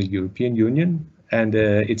recommendations from the European Union, and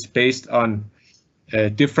it's based on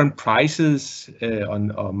different prices,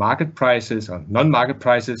 on market prices, or non-market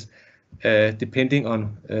prices, depending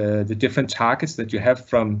on the different targets that you have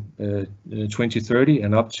from 2030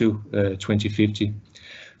 and up to 2050.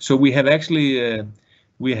 So we have actually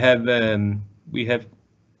we have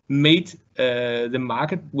made the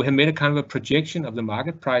market. We have made a kind of a projection of the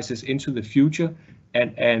market prices into the future,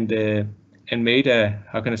 and made a,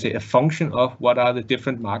 how can I say, a function of what are the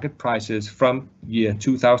different market prices from year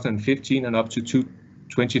 2015 and up to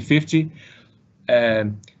 2050,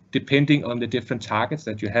 depending on the different targets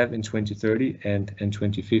that you have in 2030 and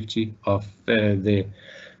 2050 of the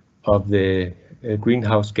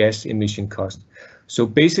greenhouse gas emission cost. So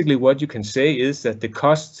basically what you can say is that the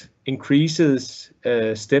cost increases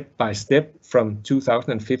step by step from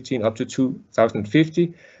 2015 up to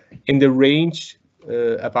 2050 in the range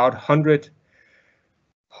about 100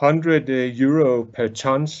 euro per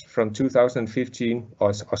tons from 2015,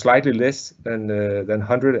 or slightly less than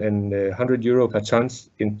 100 euro per tons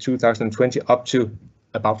in 2020, up to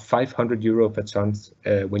about 500 euro per tons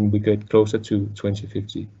when we get closer to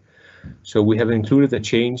 2050. So we have included a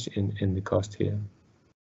change in the cost here.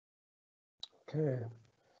 Okay.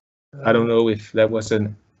 I don't know if that was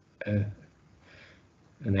an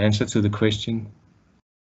answer to the question.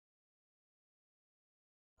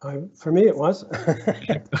 For me, it was.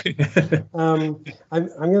 I'm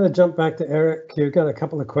going to jump back to Eric. You've got a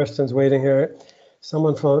couple of questions waiting here.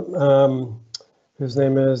 Someone from whose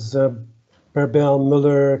name is Barbel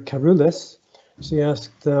Muller-Carulis. She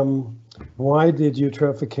asked, why did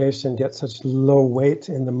eutrophication get such low weight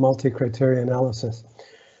in the multi-criteria analysis?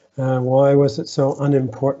 Why was it so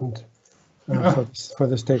unimportant for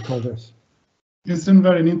the stakeholders? It's a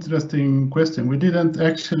very interesting question. We didn't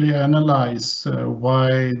actually analyze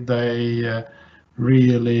why they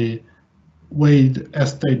really weighed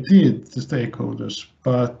as they did the stakeholders,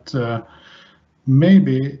 but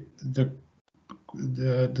maybe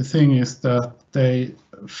the thing is that they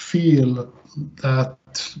feel that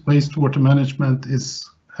wastewater management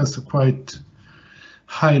has a quite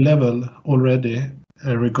high level already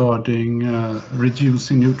regarding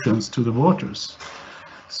reducing nutrients to the waters.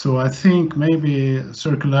 So I think maybe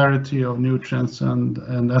circularity of nutrients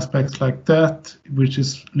and aspects like that, which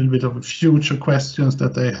is a little bit of future questions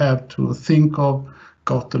that they have to think of,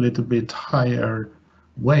 got a little bit higher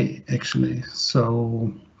way actually.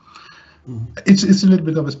 So it's a little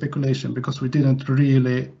bit of a speculation because we didn't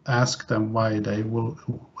really ask them why they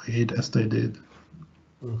weighed as they did.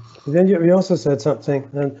 Then you also said something,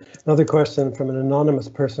 and another question from an anonymous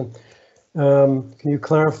person. Can you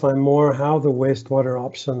clarify more how the wastewater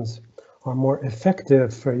options are more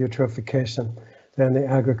effective for eutrophication than the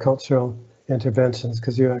agricultural interventions?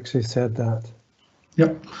 Because you actually said that.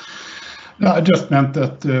 Yep. No, I just meant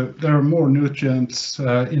that there are more nutrients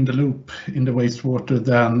in the loop in the wastewater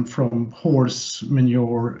than from horse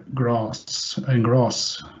manure, grass.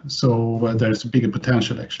 So there's a bigger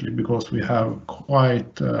potential actually, because we have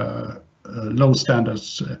quite low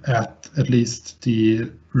standards at least the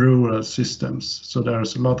rural systems. So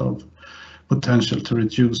there's a lot of potential to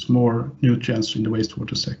reduce more nutrients in the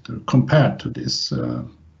wastewater sector compared to this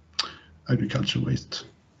agriculture waste.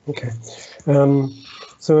 Okay.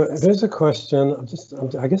 So there's a question.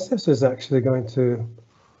 I guess this is actually going to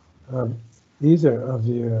either of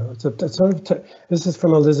you. This is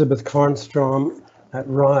from Elizabeth Karnstrom at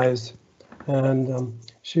RISE, and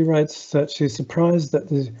she writes that she's surprised that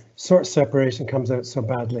the source separation comes out so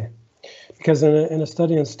badly, because in a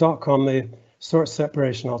study in Stockholm, the source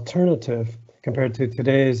separation alternative compared to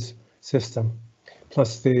today's system,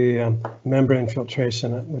 plus the membrane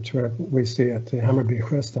filtration, which we see at the Hammarby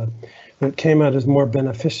Sjöstad, that came out as more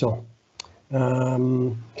beneficial,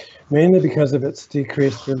 mainly because of its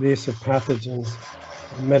decreased release of pathogens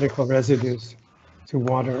and medical residues to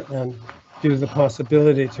water and due to the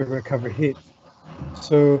possibility to recover heat.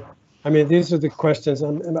 So, I mean, these are the questions,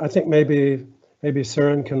 and I think maybe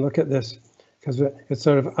Søren can look at this, because it's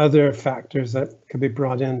sort of other factors that could be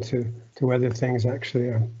brought into whether things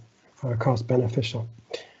actually are cost beneficial.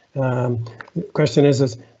 The question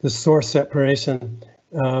is the source separation,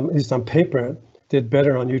 at least on paper, did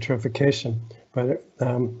better on eutrophication, but it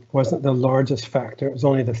wasn't the largest factor. It was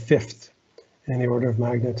only the 5th in the order of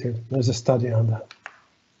magnitude. There's a study on that.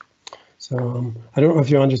 So I don't know if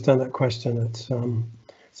you understand that question. It's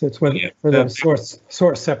whether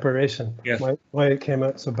source separation, why it came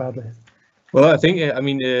out so badly. Well, I think,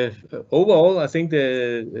 overall, I think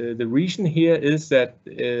the reason here is that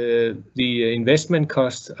the investment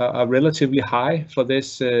costs are relatively high for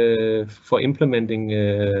this, for implementing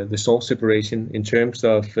the source separation in terms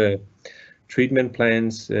of treatment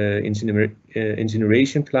plants,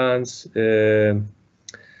 incineration plants. There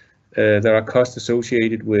are costs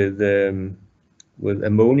associated with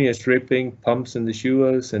ammonia stripping, pumps in the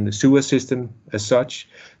sewers, and the sewer system as such.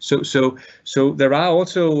 So there are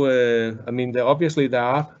also, obviously there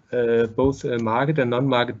are both market and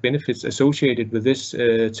non-market benefits associated with this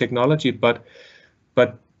technology, but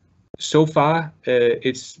so far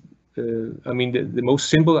it's, the most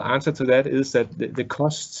simple answer to that is that the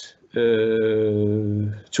costs,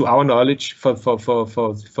 to our knowledge, for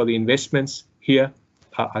the investments here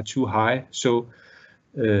are too high. So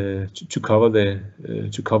to cover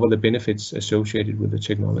the benefits associated with the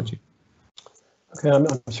technology. Okay, I'm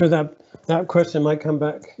sure that question might come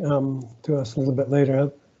back to us a little bit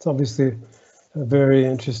later. It's obviously a very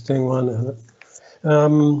interesting one.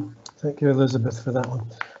 Thank you, Elizabeth, for that one.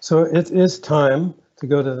 So it is time to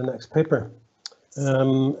go to the next paper.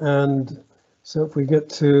 And so if we get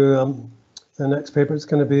to the next paper, it's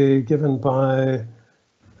going to be given by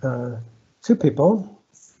 2 people.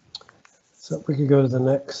 So if we could go to the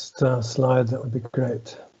next slide, that would be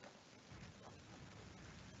great.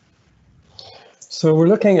 So we're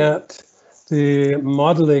looking at the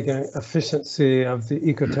modeling and efficiency of the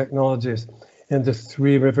ecotechnologies in the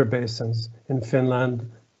 3 river basins in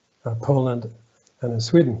Finland, Poland, and in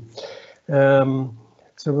Sweden.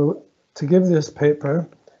 So to give this paper,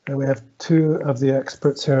 and we have 2 of the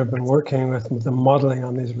experts here who have been working with the modeling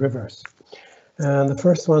on these rivers. And the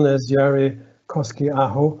first one is Jari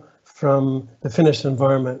Koski-Aho from the Finnish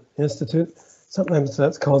Environment Institute. Sometimes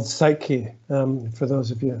that's called Psyche, for those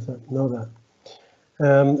of you that know that.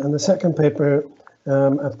 And the second paper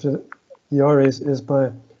after Jari's is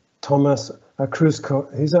by Thomas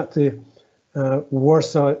Krusko. He's at the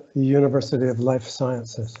Warsaw University of Life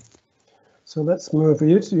Sciences. So let's move.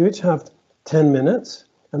 You each have 10 minutes,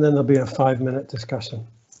 and then there'll be a 5-minute discussion.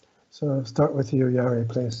 So I'll start with you, Jari,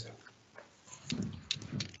 please.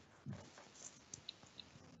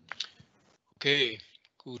 Okay,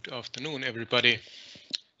 good afternoon, everybody.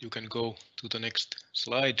 You can go to the next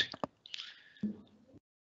slide.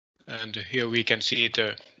 And here we can see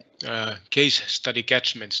the case study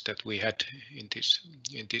catchments that we had in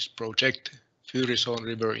this project. Fyrisån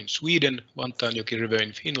River in Sweden, Vantaanjoki River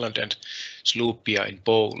in Finland, and Slupia in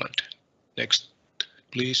Poland. Next,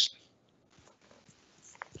 please.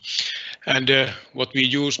 And what we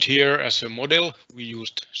used here as a model, we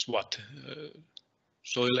used SWAT,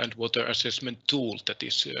 Soil and Water Assessment Tool, that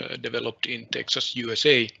is developed in Texas,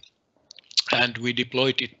 USA. And we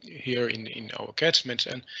deployed it here in our catchments.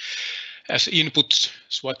 And as inputs,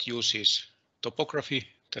 SWAT uses topography,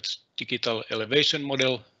 that's digital elevation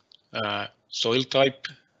model, soil type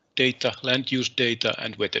data, land use data,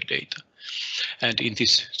 and weather data. And in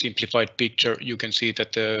this simplified picture, you can see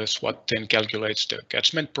that the SWAT then calculates the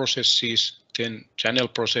catchment processes, then channel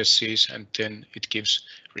processes, and then it gives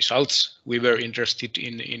results. We were interested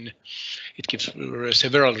in it gives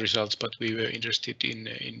several results, but we were interested in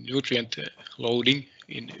nutrient loading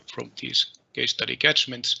from these case study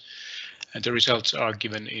catchments. And the results are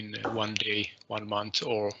given in 1 day, 1 month,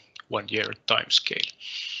 or 1 year time scale.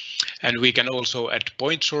 And we can also add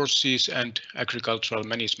point sources and agricultural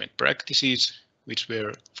management practices, which were,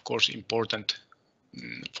 of course, important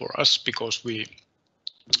for us because we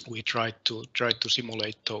tried to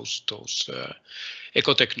simulate those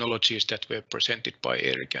ecotechnologies that were presented by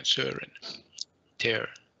Erik and Søren there.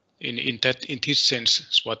 In this sense,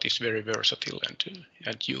 SWAT is very versatile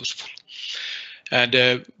and useful.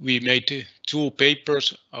 And we made 2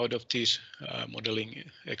 papers out of these modeling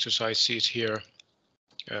exercises here.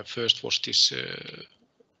 First was this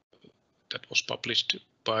that was published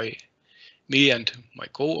by me and my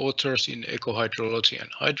co-authors in ecohydrology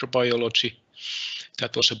and hydrobiology.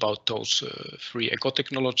 That was about those 3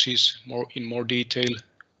 ecotechnologies in more detail.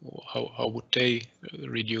 How would they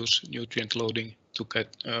reduce nutrient loading to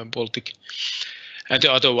get Baltic? And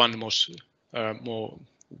the other one was more,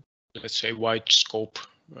 let's say, wide scope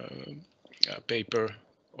paper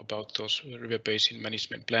about those river basin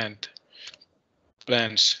management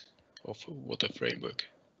plans of water framework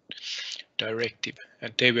directive,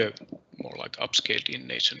 and they were more like upscaled in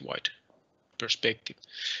nationwide perspective.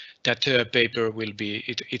 That paper will be,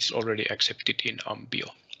 it's already accepted in Ambio.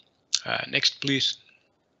 Next, please.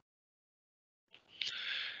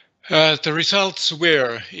 The results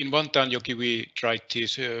were in Vantaanjoki we tried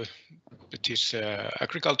this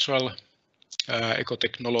agricultural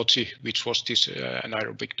ecotechnology, which was this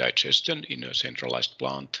anaerobic digestion in a centralized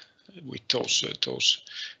plant with those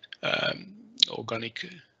organic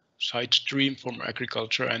side stream from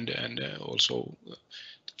agriculture and also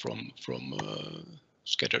from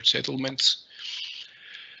scattered settlements.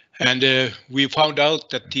 And we found out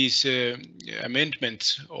that these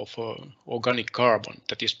amendments of organic carbon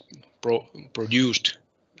that is produced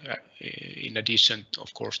in addition,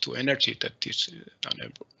 of course, to energy that this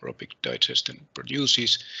anaerobic digestion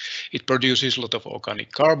produces, it produces a lot of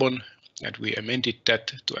organic carbon, and we amended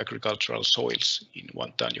that to agricultural soils in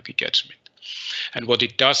Vantaanjoki catchment. And what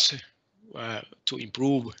it does to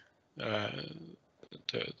improve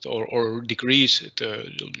or decrease the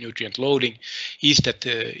nutrient loading is that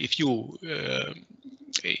if you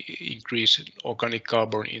increase organic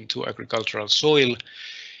carbon into agricultural soil,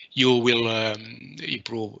 you will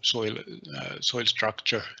improve soil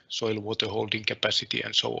structure, soil water holding capacity,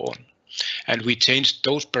 and so on. And we changed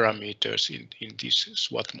those parameters in this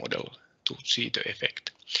SWAT model to see the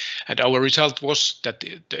effect. And our result was that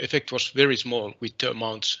the effect was very small with the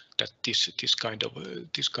amounts that this kind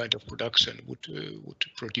of production would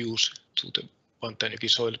produce to the Vantaanjoki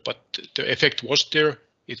soil. But the effect was there.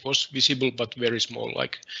 It was visible, but very small,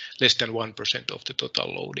 like less than 1% of the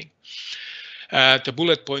total loading. The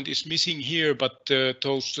bullet point is missing here, but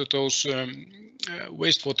those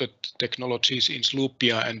wastewater technologies in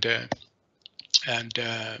Slupia and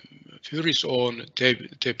Fyrisån,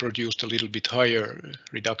 they produced a little bit higher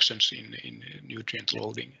reductions in nutrient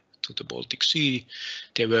loading to the Baltic Sea.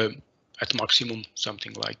 They were at maximum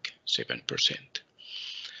something like 7%.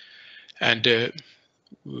 And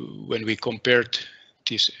when we compared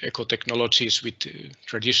these ecotechnologies with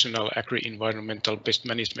traditional agri-environmental pest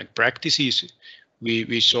management practices,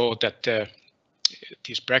 we saw that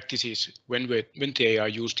these practices, when they are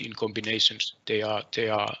used in combinations, they are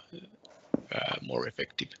more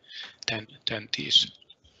effective than these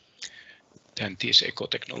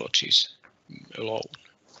ecotechnologies alone.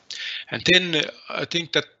 And then I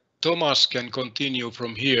think that Thomas can continue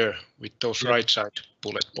from here with those right side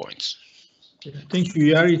bullet points. Thank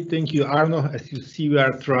you, Jari. Thank you, Arno. As you see, we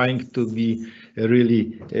are trying to be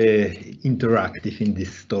really interactive in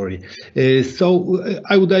this story. So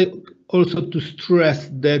I would like also to stress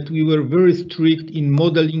that we were very strict in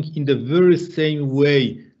modeling in the very same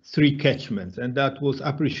way 3 catchments, and that was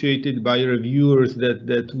appreciated by reviewers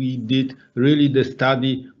that we did really the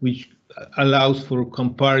study which allows for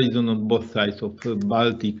comparison on both sides of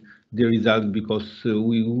Baltic, the result, because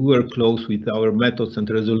we were close with our methods and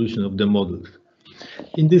resolution of the models.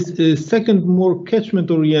 In this second, more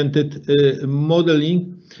catchment-oriented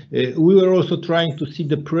modeling, we were also trying to see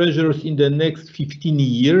the pressures in the next 15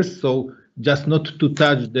 years, so just not to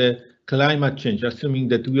touch the climate change, assuming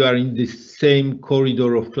that we are in the same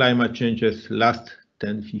corridor of climate change as last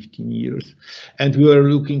 10-15 years. And we were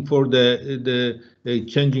looking for the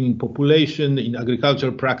changing in population, in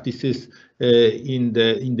agricultural practices, in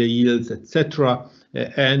the yields, etc.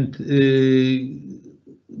 And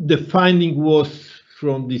the finding was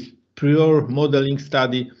from this prior modeling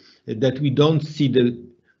study that we don't see the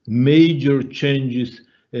major changes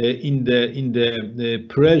in the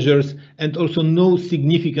pressures, and also no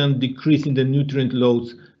significant decrease in the nutrient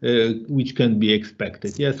loads which can be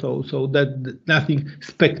expected. Yeah, so that nothing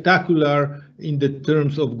spectacular in the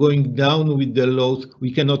terms of going down with the loads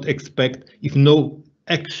we cannot expect if no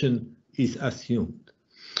action is assumed.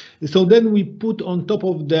 So then we put on top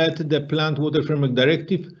of that the Plant Water Framework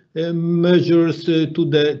Directive measures to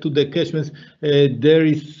the catchments. There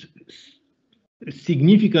is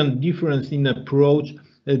significant difference in approach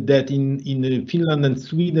that in Finland and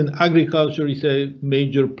Sweden, agriculture is a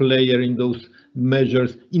major player in those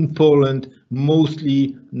measures. In Poland,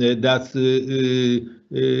 mostly that's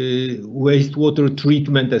wastewater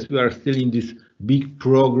treatment, as we are still in this big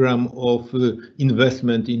program of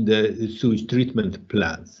investment in the sewage treatment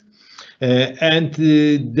plants. And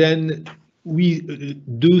then we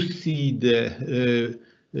do see the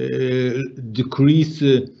decrease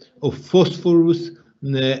of phosphorus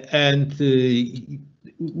and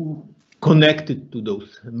connected to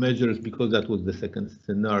those measures, because that was the second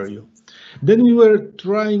scenario. Then we were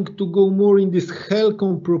trying to go more in this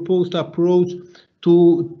HELCOM proposed approach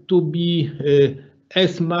to be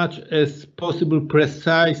as much as possible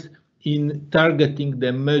precise in targeting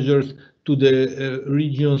the measures to the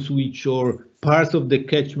regions which are parts of the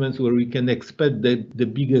catchments where we can expect the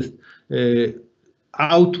biggest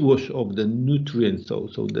outwash of the nutrients, so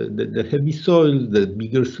the heavy soils, the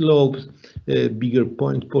bigger slopes, bigger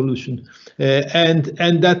point pollution, and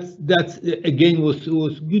that's again was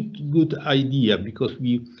good idea, because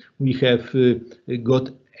we have got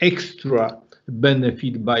extra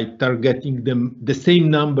benefit by targeting them the same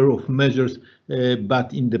number of measures,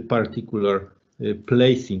 but in the particular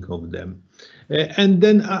placing of them. And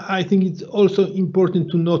then I think it's also important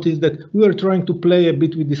to notice that we are trying to play a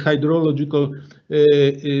bit with these hydrological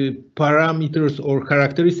parameters or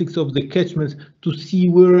characteristics of the catchments to see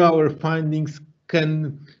where our findings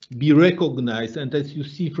can be recognized. And as you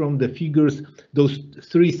see from the figures, those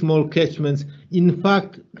 3 small catchments, in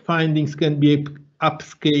fact, findings can be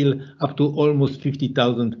upscale up to almost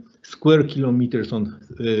 50,000 square kilometers on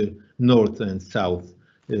north and south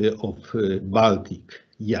of Baltic.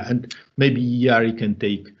 Yeah, and maybe Jari can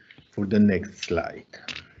take for the next slide.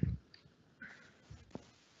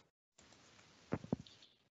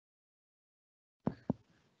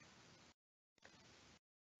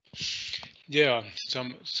 Yeah,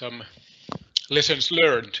 some lessons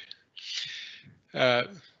learned.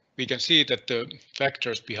 We can see that the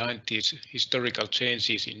factors behind these historical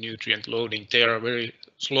changes in nutrient loading, they are very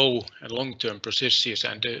slow and long-term processes,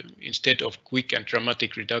 and instead of quick and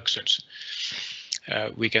dramatic reductions,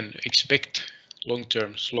 we can expect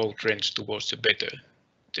long-term slow trends towards the better.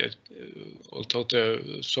 Although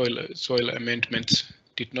the soil amendments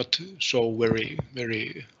did not show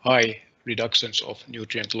very high reductions of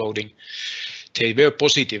nutrient loading, they were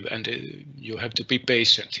positive, and you have to be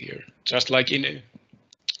patient here. Just like in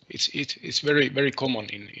it's very common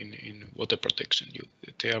in water protection.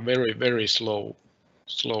 They are very slow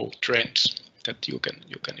trends that you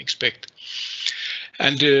can expect.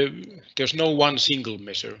 And there's no one single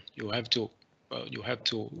measure. You have to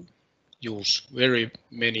use very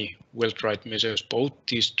many well-tried measures, both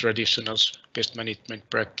these traditional pest management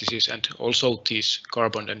practices and also these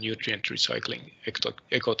carbon and nutrient recycling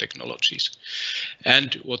ecotechnologies.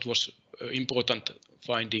 And what was important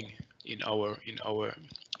finding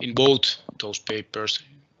in both those papers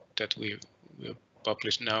that we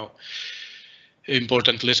published now,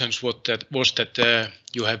 important lessons was that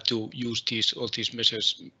you have to use all these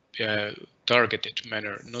measures targeted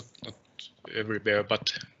manner, not everywhere,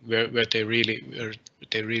 but where they really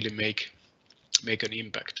make an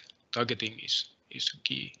impact. Targeting is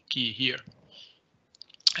key here.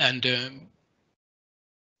 And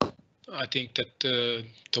I think that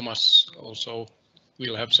Thomas also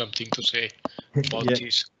will have something to say about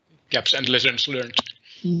these gaps and lessons learned.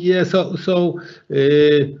 Yeah, so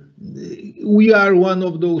we are one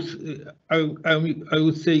of those, I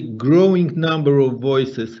would say, growing number of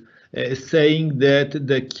voices saying that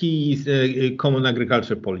the key is a common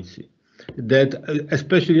agriculture policy, that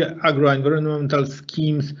especially agro-environmental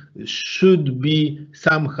schemes should be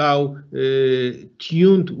somehow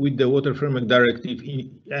tuned with the Water Framework Directive,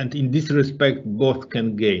 and in this respect both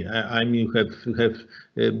can gain. I mean, have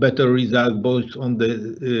better results both on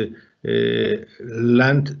the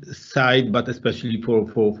land side, but especially for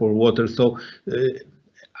water. So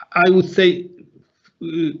I would say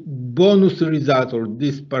bonus result, or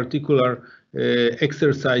this particular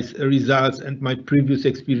exercise results, and my previous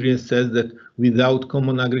experience says that without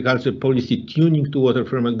common agriculture policy tuning to Water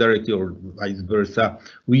Framework Directive or vice versa,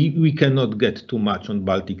 we cannot get too much on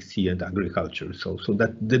Baltic Sea and agriculture. So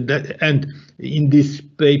that and in this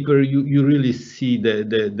paper you really see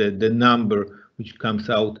the number which comes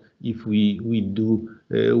out if we do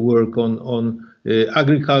work on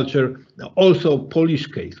agriculture. Also Polish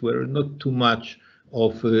case, where not too much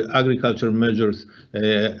of agriculture measures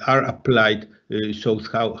are applied, shows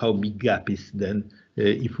how big gap is then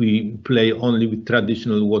if we play only with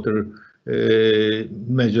traditional water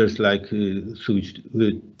measures like sewage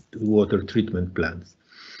water treatment plants.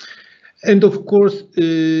 And of course,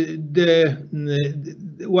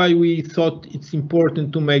 why we thought it's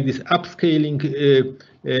important to make this upscaling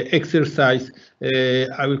exercise,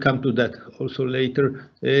 I will come to that also later,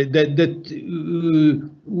 that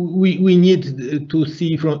we need to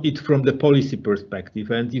see from the policy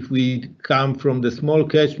perspective. And if we come from the small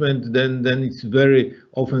catchment, then it's very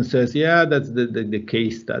often says, yeah, that's the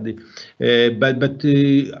case study. But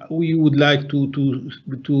we would like to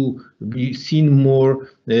be seen more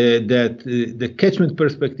that the catchment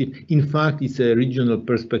perspective, in fact, is a regional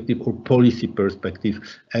perspective or policy perspective,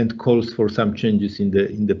 and calls for some changes in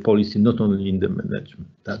the policy, not only in the management.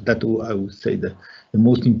 That I would say the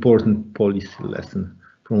most important policy lesson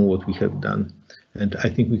from what we have done. And I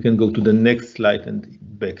think we can go to the next slide and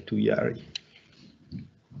back to Jari.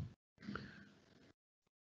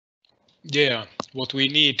 Yeah, what we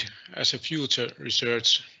need as a future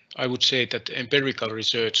research, I would say that empirical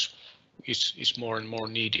research is more and more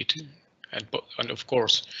needed, and of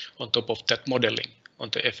course on top of that, modeling on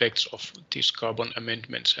the effects of these carbon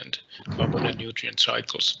amendments and carbon and nutrient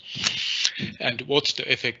cycles, and what's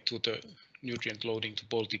the effect to the nutrient loading to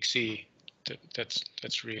Baltic Sea.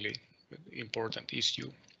 That's really important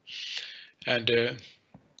issue. And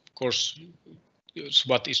of course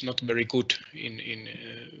SWAT is not very good in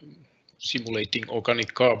simulating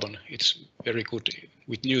organic carbon. It's very good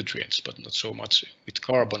with nutrients, but not so much with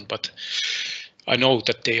carbon. But I know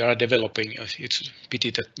that they are developing. It's a pity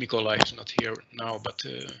that Nikolai is not here now, but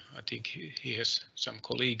I think he has some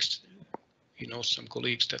colleagues. He knows some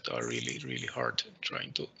colleagues that are really hard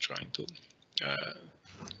trying to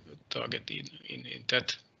target in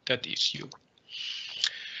that issue.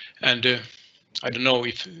 And I don't know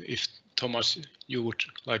if Thomas, you would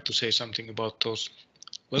like to say something about those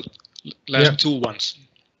last two ones.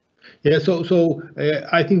 Yeah, so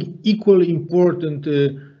I think equally important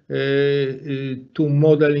to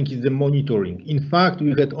modeling is the monitoring. In fact,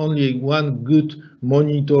 we had only one good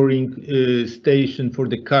monitoring station for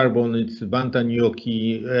the carbon. It's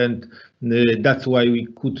Vantanjoki, and that's why we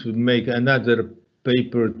could make another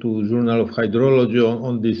paper to Journal of Hydrology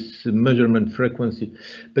on this measurement frequency.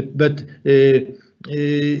 But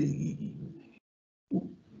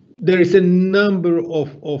there is a number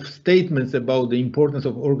of statements about the importance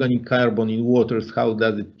of organic carbon in waters. How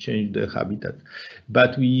does it change the habitat?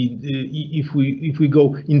 But if we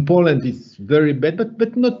go in Poland, it's very bad,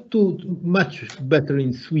 but not too much better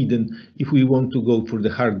in Sweden if we want to go for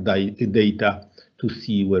the hard data to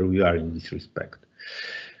see where we are in this respect.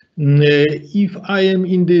 If I am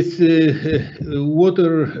in this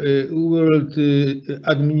water world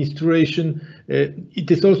administration,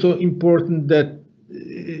 it is also important that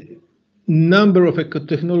number of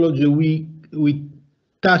ecotechnology we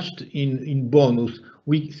touched in bonus,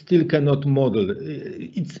 we still cannot model.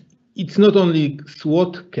 It's not only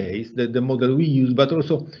SWOT case, that the model we use, but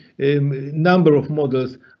also number of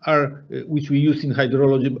models are which we use in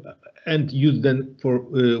hydrology and use them for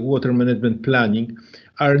water management planning,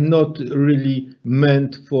 are not really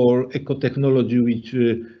meant for ecotechnology which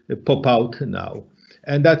pop out now.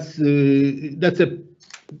 And that's to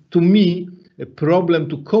me problem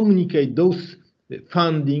to communicate those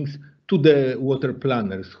fundings to the water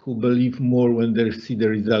planners who believe more when they see the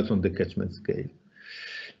results on the catchment scale.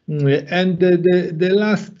 And the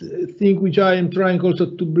last thing which I am trying also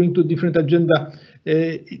to bring to different agenda,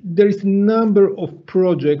 there is a number of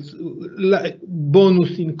projects, like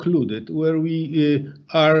bonus included, where we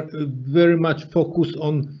are very much focused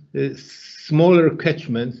on smaller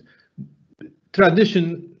catchments.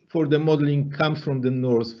 Tradition for the modeling comes from the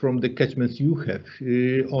north, from the catchments you have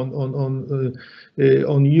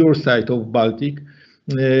on your side of Baltic,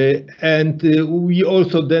 and we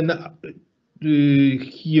also then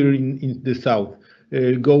here in the south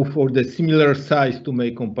go for the similar size to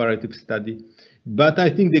make comparative study. But I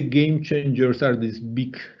think the game changers are these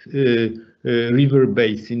big river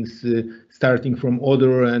basins, starting from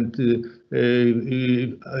Odor and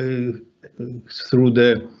through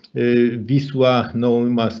the Wisła,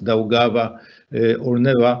 known as Daugava or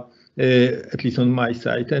Neva, at least on my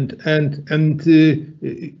side, and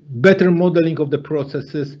better modeling of the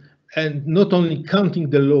processes, and not only counting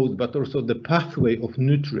the load but also the pathway of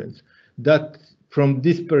nutrients. That, from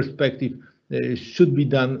this perspective, should be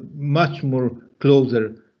done much more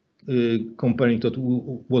closer, comparing to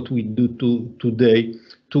what we do today,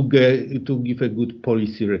 to give a good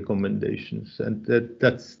policy recommendations. And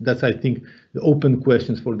that's I think the open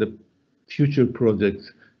questions for the future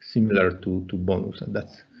projects similar to bonus. And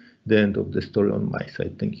that's the end of the story on my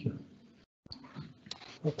side. Thank you.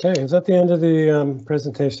 Okay, is that the end of the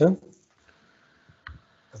presentation?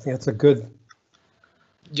 I think that's a good.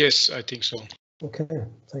 Yes, I think so. Okay,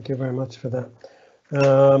 thank you very much for that.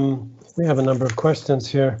 We have a number of questions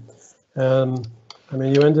here. I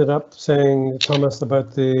mean, you ended up saying, Thomas,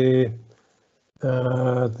 about the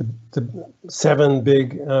 7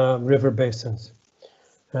 big river basins.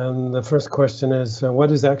 And the first question is,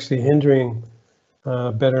 what is actually hindering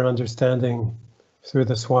better understanding through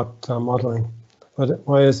the SWOT modeling?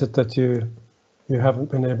 Why is it that you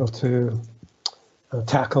haven't been able to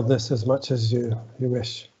tackle this as much as you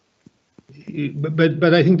wish?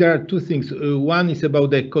 But I think there are two things. One is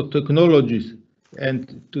about the ecotechnologies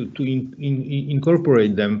and to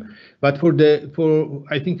incorporate them. But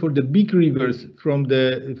I think for the big rivers from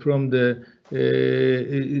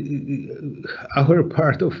our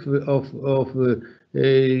part of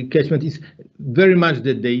catchment is very much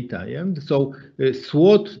the data. Yeah? So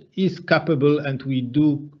SWOT is capable, and we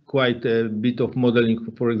do quite a bit of modeling,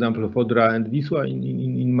 for example, of Odra and Wisła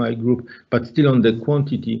in my group, but still on the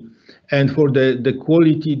quantity. And for the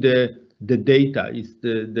quality, the data is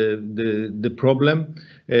the problem.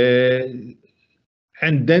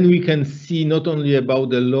 And then we can see not only about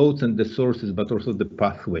the loads and the sources, but also the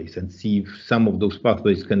pathways, and see if some of those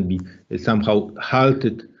pathways can be somehow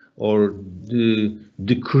halted or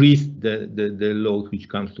decreased the load which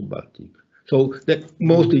comes to Baltic. So that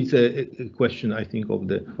mostly is a question, I think, of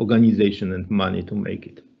the organization and money to make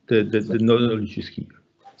it. The knowledge is here.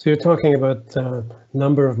 So you're talking about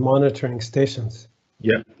number of monitoring stations.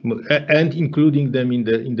 Yeah, and including them in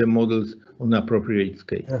the models on appropriate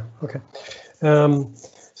scale. Yeah, okay.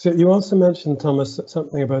 So you also mentioned, Thomas,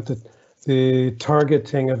 something about the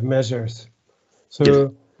targeting of measures. So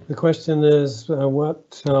yes. The question is,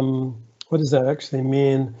 what does that actually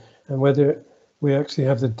mean, and whether we actually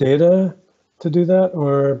have the data to do that,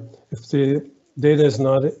 or if the data is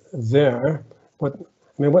not there,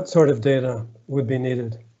 what sort of data would be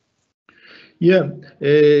needed? Yeah,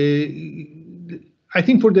 I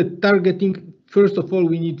think for the targeting, first of all,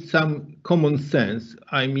 we need some common sense.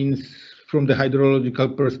 I mean, from the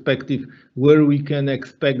hydrological perspective, where we can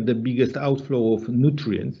expect the biggest outflow of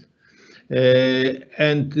nutrients.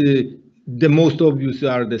 And the most obvious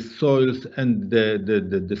are the soils and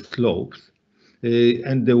the slopes,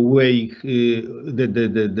 and the way the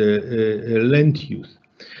land use.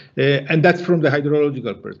 And that's from the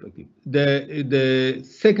hydrological perspective. The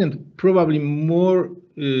second, probably more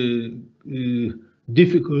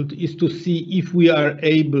difficult, is to see if we are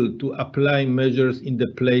able to apply measures in the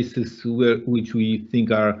places which we think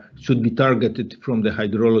should be targeted from the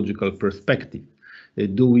hydrological perspective.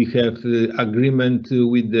 Do we have agreement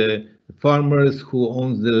with the farmers who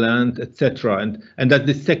owns the land, etc.? And that's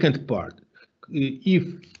the second part. If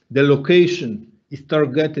the location is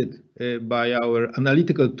targeted by our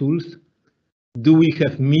analytical tools, do we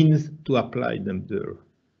have means to apply them there?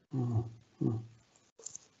 Mm-hmm.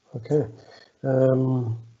 Okay.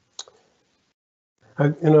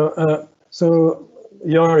 So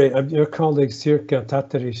Jari, your colleague Sirka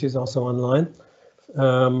Tatteri, she's also online,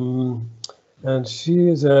 and she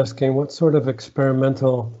is asking what sort of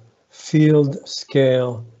experimental field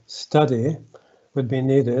scale study would be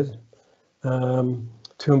needed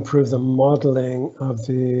to to improve the modeling of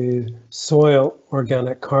the soil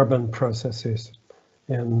organic carbon processes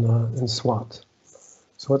in SWAT.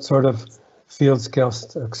 So what sort of field scale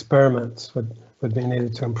experiments would be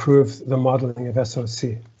needed to improve the modeling of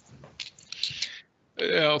SOC?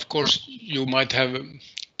 Of course, you might have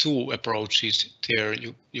two approaches there.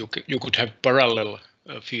 You could have parallel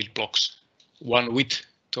field blocks, one with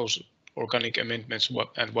those organic amendments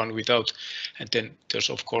and one without, and then there's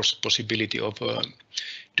of course possibility of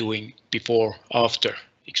doing before-after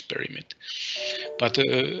experiment. But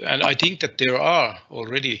and I think that there are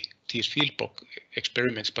already these field block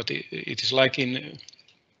experiments, but it is like in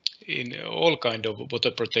all kind of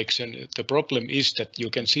water protection. The problem is that you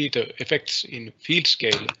can see the effects in field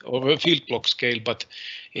scale or field block scale, but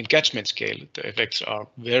in catchment scale, the effects are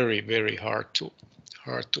very, very hard to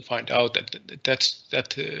find out.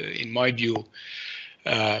 That in my view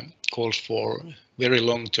calls for very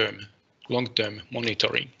long-term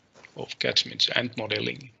monitoring of catchments and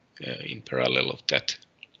modeling in parallel of that.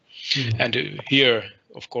 And here,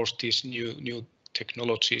 of course, these new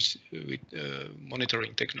technologies with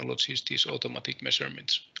monitoring technologies, these automatic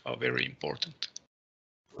measurements are very important.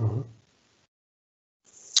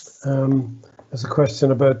 There's a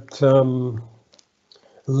question about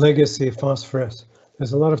legacy phosphorus.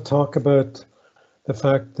 There's a lot of talk about the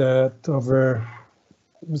fact that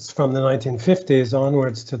from the 1950s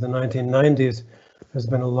onwards to the 1990s, there's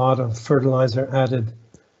been a lot of fertilizer added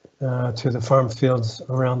to the farm fields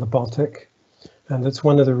around the Baltic. And it's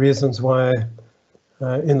one of the reasons why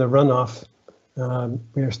in the runoff,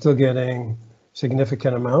 we are still getting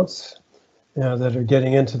significant amounts that are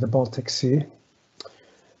getting into the Baltic Sea.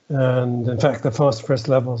 And in fact, the phosphorus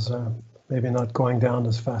levels are maybe not going down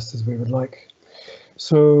as fast as we would like.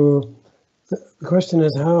 So the question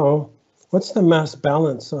is what's the mass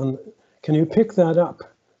balance on, can you pick that up?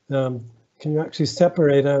 Can you actually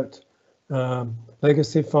separate out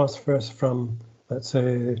legacy phosphorus from, let's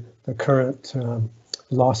say, the current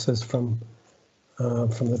losses from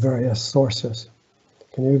the various sources?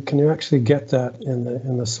 Can you actually get that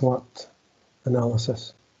in the SWOT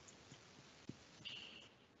analysis?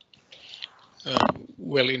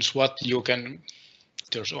 Well, in SWOT you can.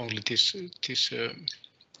 There's only this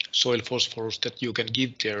soil phosphorus that you can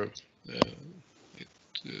give there.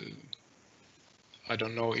 I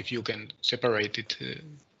don't know if you can separate it.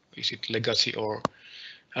 Is it legacy or?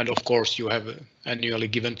 And of course you have annually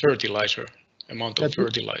given fertilizer amount of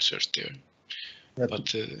fertilizers there.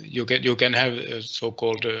 But you can have a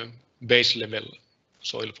so-called base level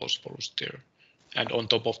soil phosphorus there, and on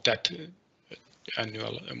top of that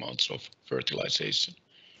annual amounts of fertilization.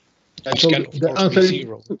 Which can of course be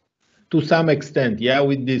zero. To some extent, yeah.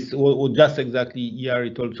 With this, or just exactly,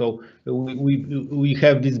 Jari told. So we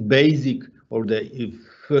have this basic or the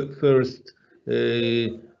first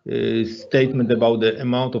statement about the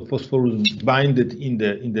amount of phosphorus binded in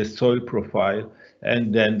the soil profile,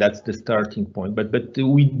 and then that's the starting point. But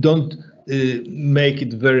we don't make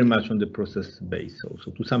it very much on the process base,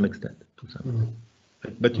 also to some extent.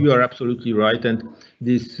 But you are absolutely right, and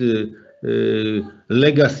this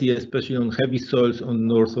legacy, especially on heavy soils on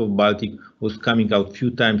north of Baltic, was coming out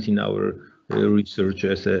few times in our research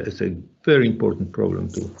as a very important problem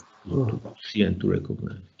to see and to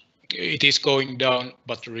recognize. It is going down,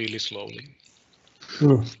 but really slowly.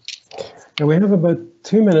 And we have about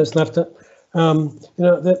 2 minutes left.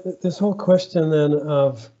 This whole question then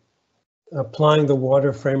of applying the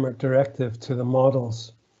Water Framework Directive to the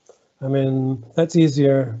models. I mean, that's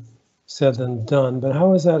easier said than done, but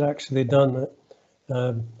how is that actually done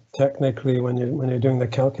technically when you're doing the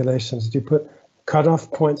calculations? Do you put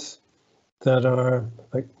cutoff points that are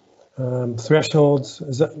like thresholds?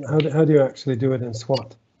 Is that how do you actually do it in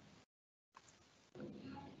SWOT?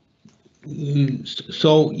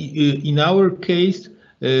 So in our case,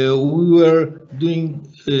 we were doing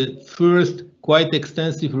first quite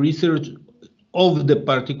extensive research of the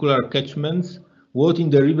particular catchments, what in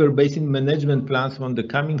the river basin management plans on the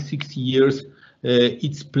coming 6 years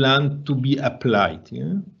it's planned to be applied.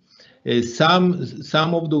 Yeah?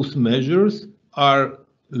 Some of those measures are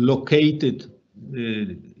located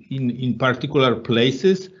in particular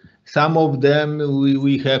places. Some of them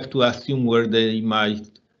we have to assume where they might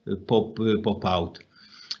pop out.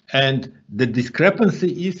 And the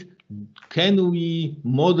discrepancy is, can we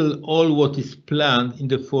model all what is planned in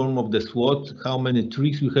the form of the SWOT, how many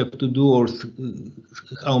tricks we have to do, or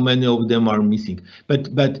how many of them are missing? But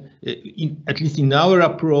at least in our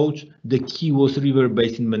approach, the key was river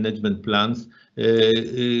basin management plans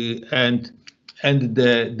and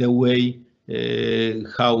the way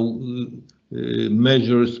how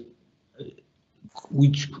measures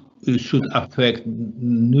which should affect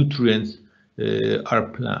nutrients are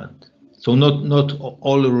planned. So not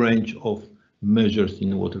all range of measures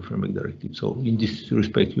in water framework directive. So in this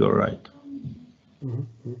respect, you are right.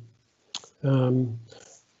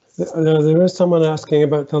 There is someone asking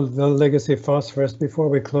about the legacy phosphorus before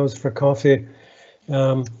we close for coffee.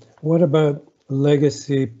 What about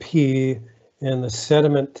legacy P in the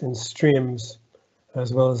sediment in streams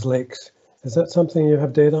as well as lakes? Is that something you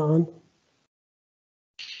have data on?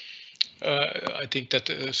 I think that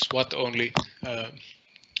SWAT only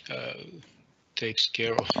takes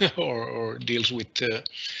care of or deals with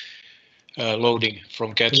loading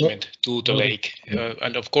from catchment to the lake.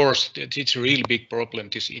 And of course, it's a really big problem,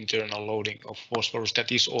 this internal loading of phosphorus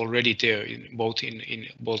that is already there both in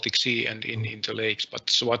Baltic Sea and in the lakes, but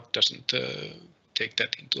SWAT doesn't take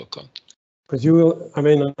that into account. But you will, I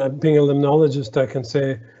mean, being a limnologist, I can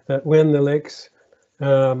say that when the lakes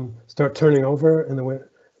start turning over in the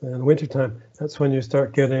wintertime, that's when you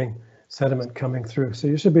start getting sediment coming through. So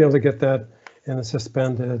you should be able to get that in the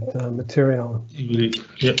suspended material.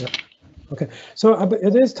 Yeah. Okay, so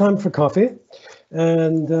it is time for coffee,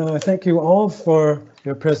 and I thank you all for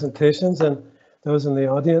your presentations and those in the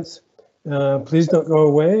audience. Please don't go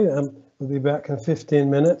away. We'll be back in 15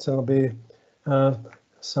 minutes, and there'll be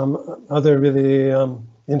some other really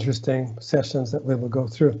interesting sessions that we will go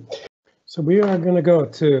through. So we are going to go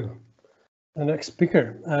to the next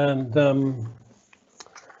speaker, and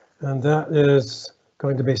that is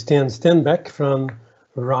going to be Sten Stenbeck from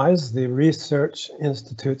RISE, the Research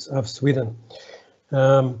Institutes of Sweden.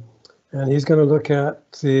 And he's going to look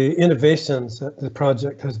at the innovations that the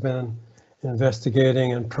project has been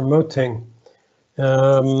investigating and promoting.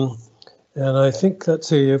 And I think, let's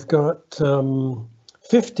see, you've got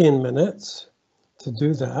 15 minutes to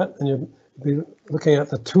do that, and you'll be looking at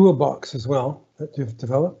the toolbox as well that you've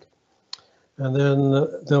developed. And then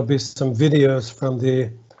there'll be some videos from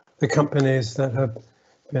the companies that have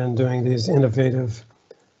been doing these innovative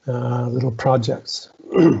little projects.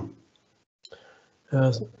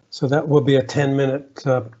 So that will be a 10-minute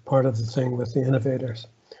part of the thing with the innovators.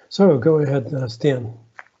 So go ahead, Sten.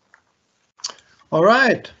 All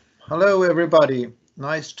right. Hello, everybody.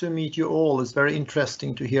 Nice to meet you all. It's very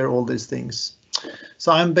interesting to hear all these things.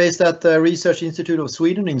 So I'm based at the Research Institute of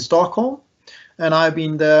Sweden in Stockholm, and I've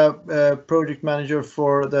been the project manager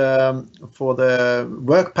for the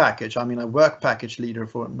work package. I'm a work package leader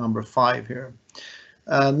for number 5 here.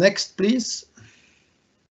 Next, please.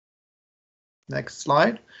 Next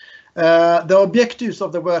slide. The objectives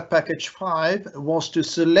of the work package 5 was to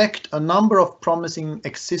select a number of promising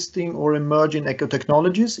existing or emerging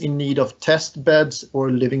ecotechnologies in need of test beds or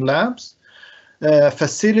living labs,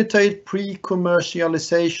 facilitate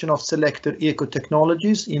pre-commercialization of selected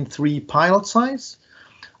ecotechnologies in 3 pilot sites,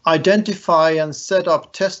 identify and set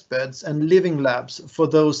up test beds and living labs for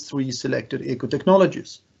those 3 selected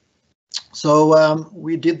ecotechnologies. So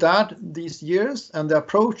we did that these years, and the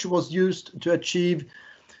approach was used to achieve.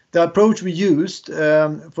 The approach we used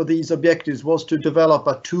for these objectives was to develop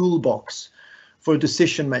a toolbox for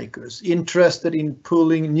decision makers interested in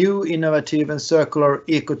pulling new innovative and circular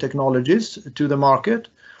ecotechnologies to the market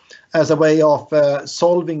as a way of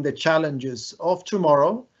solving the challenges of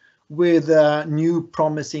tomorrow with new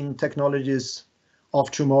promising technologies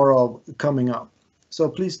of tomorrow coming up. So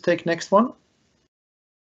please take next one.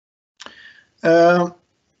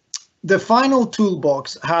 The final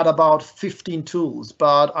toolbox had about 15 tools,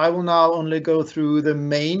 but I will now only go through the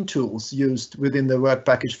main tools used within the work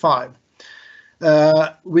package 5,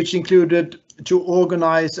 which included to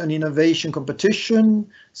organize an innovation competition,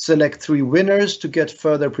 select 3 winners to get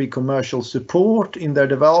further pre-commercial support in their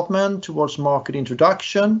development towards market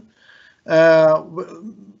introduction,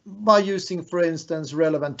 by using, for instance,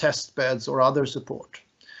 relevant test beds or other support.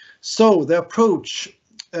 So the approach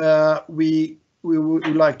we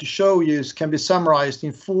would like to show you can be summarized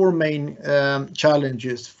in 4 main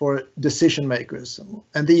challenges for decision makers.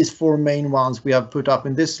 And these 4 main ones we have put up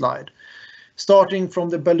in this slide. Starting from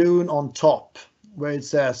the balloon on top, where it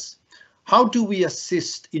says, how do we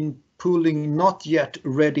assist in pulling not yet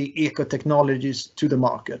ready ecotechnologies to the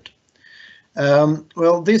market?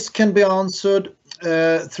 Well, this can be answered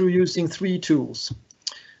through using 3 tools.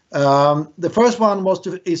 The first one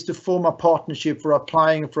is to form a partnership for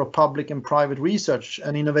applying for a public and private research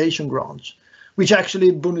and innovation grants, which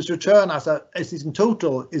actually Bundesreturn as in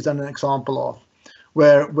total is an example of,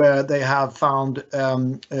 where they have found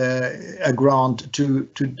a grant to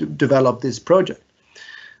develop this project.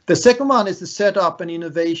 The second one is to set up an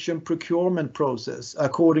innovation procurement process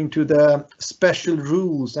according to the special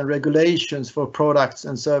rules and regulations for products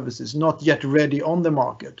and services not yet ready on the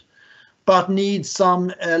market, but needs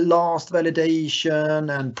some last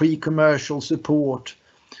validation and pre-commercial support.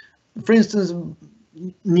 For instance,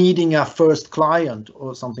 needing a first client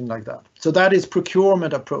or something like that. So that is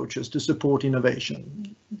procurement approaches to support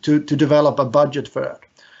innovation, to develop a budget for it.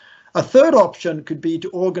 A third option could be to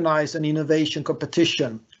organize an innovation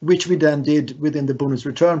competition, which we then did within the bonus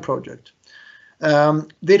return project.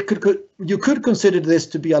 You could consider this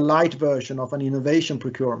to be a light version of an innovation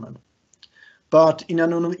procurement. But in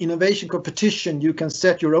an innovation competition, you can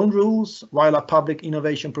set your own rules, while a public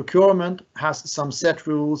innovation procurement has some set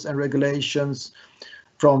rules and regulations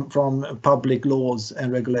from public laws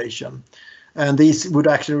and regulation. And these would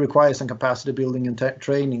actually require some capacity building and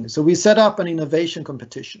training. So we set up an innovation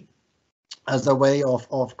competition as a way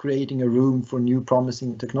of creating a room for new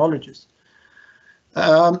promising technologies.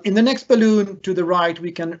 In the next balloon to the right,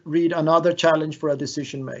 we can read another challenge for a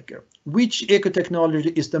decision maker. Which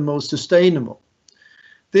eco-technology is the most sustainable?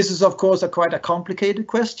 This is, of course, quite a complicated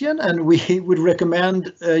question, and we would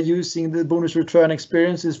recommend using the bonus return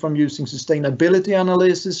experiences from using sustainability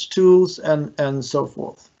analysis tools and so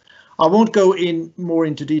forth. I won't go more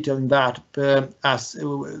into detail in that, as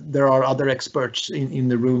there are other experts in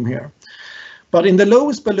the room here. But in the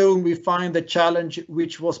lowest balloon, we find the challenge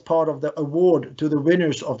which was part of the award to the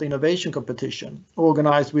winners of the innovation competition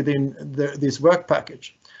organized within this work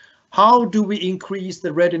package. How do we increase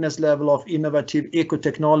the readiness level of innovative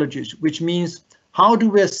eco-technologies, which means how do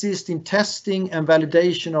we assist in testing and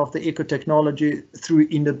validation of the eco-technology through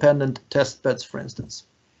independent test beds, for instance?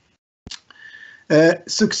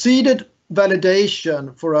 Succeeded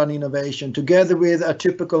validation for an innovation together with a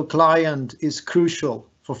typical client is crucial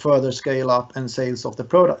for further scale up and sales of the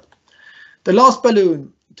product. The last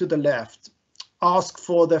balloon to the left asks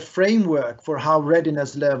for the framework for how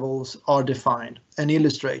readiness levels are defined and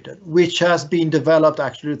illustrated, which has been developed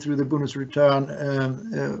actually through the bonus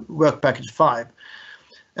return work package 5.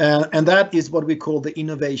 And that is what we call the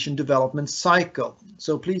innovation development cycle.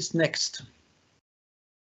 So please, next.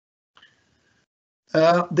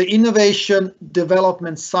 The innovation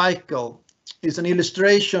development cycle is an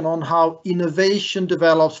illustration on how innovation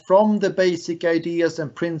develops from the basic ideas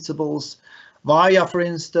and principles via, for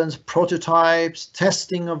instance, prototypes,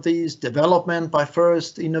 testing of these, development by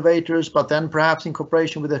first innovators, but then perhaps in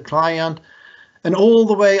cooperation with a client, and all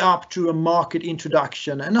the way up to a market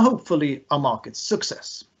introduction and hopefully a market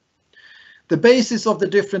success. The basis of the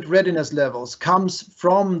different readiness levels comes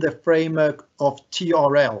from the framework of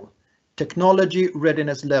TRL, Technology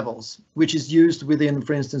Readiness Levels, which is used within,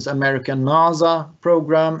 for instance, American NASA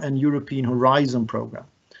program and European Horizon program.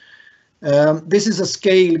 This is a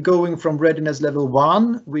scale going from readiness level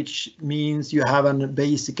 1, which means you have a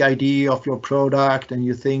basic idea of your product and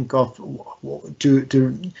you think of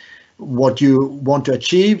what you want to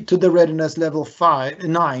achieve, to the readiness level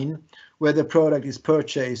 9, where the product is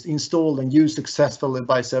purchased, installed and used successfully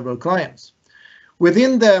by several clients.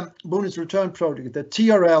 Within the bonus return project, the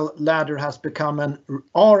TRL ladder has become an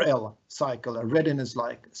RL cycle, a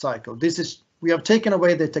readiness-like cycle. We have taken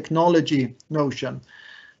away the technology notion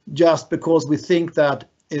just because we think that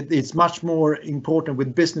it's much more important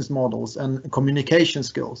with business models and communication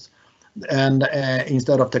skills and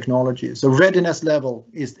instead of technology. So readiness level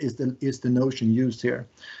is the notion used here.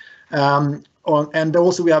 And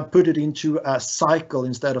also we have put it into a cycle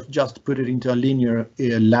instead of just put it into a linear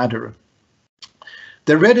ladder.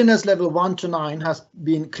 The readiness level 1 to 9 has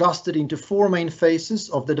been clustered into 4 main phases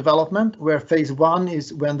of the development, where phase 1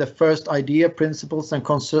 is when the first idea, principles and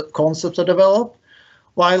concepts are developed,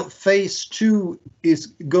 while phase 2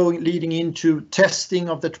 is leading into testing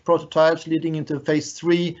of the prototypes, leading into phase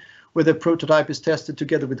 3, where the prototype is tested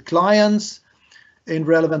together with clients in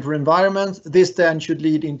relevant environments. This then should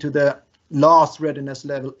lead into the last readiness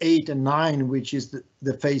level 8 and 9, which is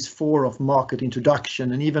the phase 4 of market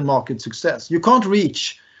introduction and even market success. You can't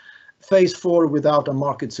reach phase 4 without a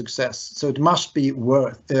market success, so it must be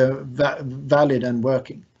valid and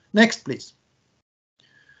working. Next, please.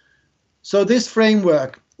 So this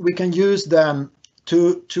framework we can use then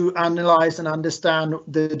to analyze and understand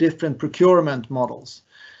the different procurement models.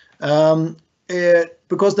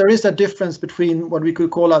 Because there is a difference between what we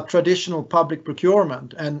could call a traditional public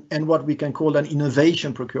procurement and what we can call an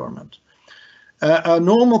innovation procurement. A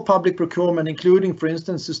normal public procurement, including, for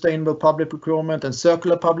instance, sustainable public procurement and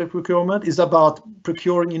circular public procurement, is about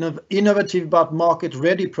procuring innovative but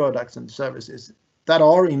market-ready products and services that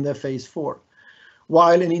are in the phase 4.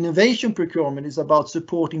 While an innovation procurement is about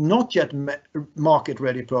supporting not yet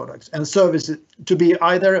market-ready products and services to be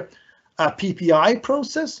either a PPI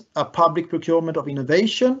process, a public procurement of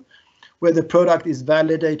innovation, where the product is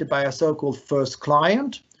validated by a so-called first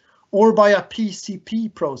client, or by a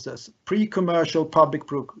PCP process, pre-commercial public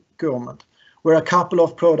procurement, where a couple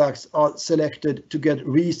of products are selected to get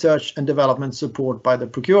research and development support by the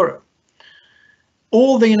procurer.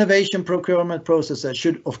 All the innovation procurement processes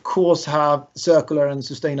should, of course, have circular and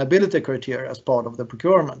sustainability criteria as part of the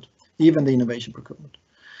procurement, even the innovation procurement.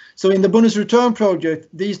 So in the bonus return project,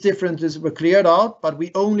 these differences were cleared out, but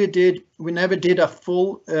we never did a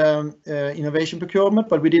full innovation procurement,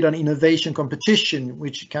 but we did an innovation competition,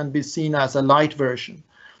 which can be seen as a light version.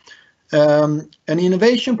 An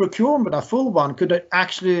innovation procurement, a full one, could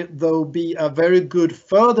actually, though, be a very good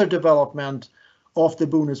further development of the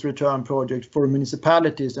bonus return project for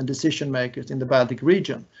municipalities and decision makers in the Baltic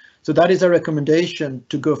region. So that is a recommendation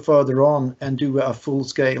to go further on and do a full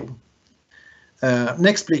scale.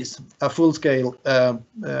 Next, please, a full-scale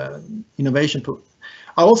innovation program.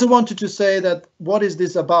 I also wanted to say that what is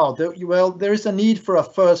this about? Well, there is a need for a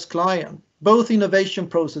first client. Both innovation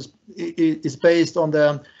process is based on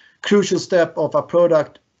the crucial step of a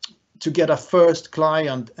product to get a first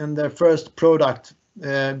client and their first product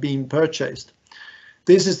being purchased.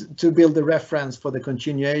 This is to build a reference for the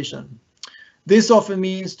continuation. This often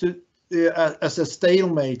means as a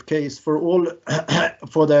stalemate case for all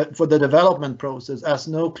for the development process, as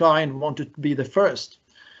no client wanted to be the first.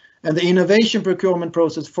 And the innovation procurement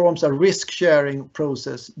process forms a risk-sharing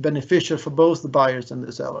process beneficial for both the buyers and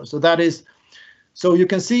the sellers. So that is, so you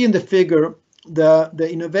can see in the figure the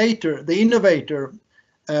innovator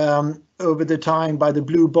over the time by the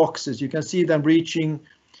blue boxes. You can see them reaching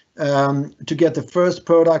to get the first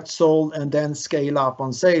product sold and then scale up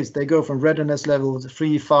on sales. They go from readiness level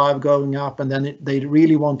 3, 5 going up, and then they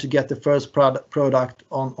really want to get the first product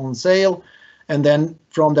on sale. And then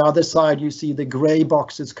from the other side, you see the gray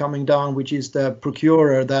boxes coming down, which is the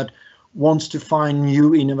procurer that wants to find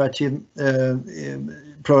new innovative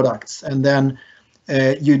products. And then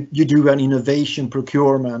you do an innovation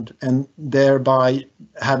procurement and thereby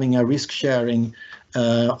having a risk sharing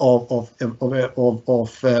of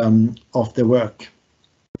the work.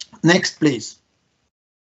 Next, please.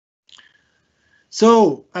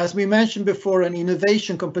 So, as we mentioned before, an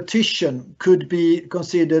innovation competition could be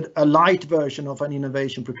considered a light version of an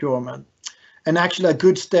innovation procurement, and actually a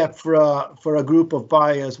good step for a group of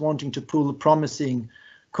buyers wanting to pull promising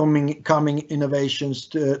coming innovations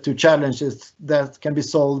to challenges that can be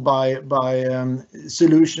solved by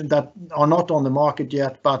solutions that are not on the market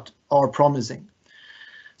yet but are promising.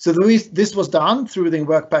 So this was done through the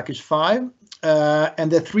Work Package 5,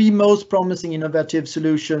 and the 3 most promising innovative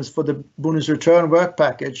solutions for the bonus return Work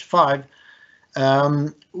Package 5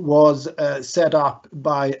 was set up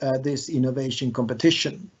by this innovation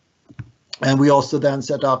competition. And we also then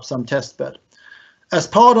set up some testbed. As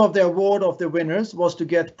part of the award of the winners was to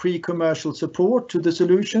get pre-commercial support to the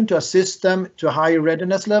solution to assist them to higher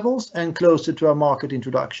readiness levels and closer to a market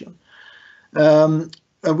introduction. And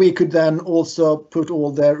we could then also put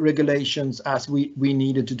all the regulations as we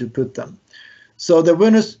needed to put them. So the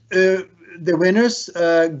winners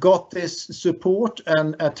got this support,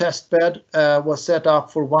 and a test bed was set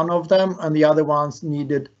up for one of them, and the other ones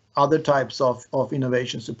needed other types of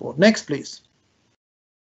innovation support. Next, please.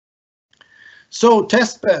 So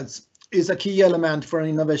test beds is a key element for an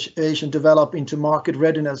innovation develop into market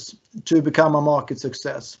readiness to become a market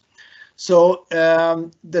success. So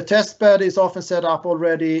the test bed is often set up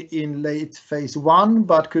already in late phase 1,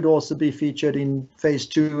 but could also be featured in phase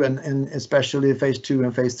 2 and especially phase 2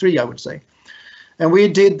 and phase 3, I would say. And we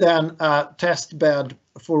did then a test bed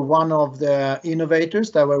for one of the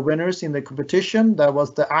innovators that were winners in the competition. That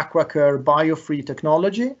was the AquaCare bio-free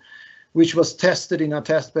technology, which was tested in a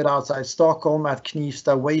test bed outside Stockholm at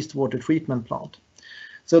Knivsta wastewater treatment plant.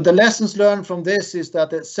 So the lessons learned from this is that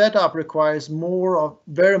the setup requires more of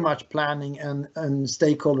very much planning and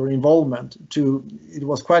stakeholder involvement. It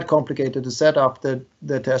was quite complicated to set up the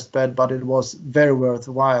test bed, but it was very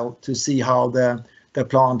worthwhile to see how the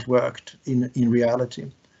plant worked in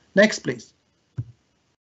reality. Next, please.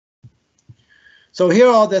 So here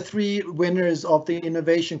are the 3 winners of the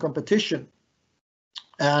innovation competition.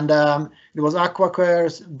 And it was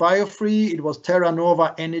AquaCare's Biofree, it was Terra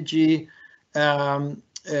Nova Energy plant,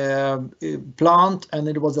 and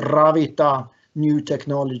it was Ravita new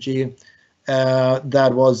technology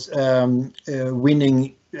that was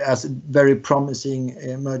winning as very promising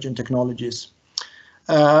emerging technologies.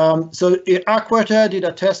 So AquaCare did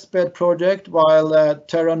a testbed project, while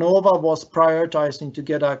Terra Nova was prioritizing to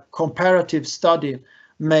get a comparative study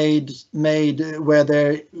made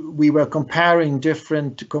where we were comparing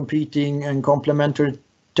different competing and complementary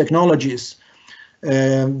technologies,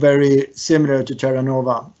 very similar to Terra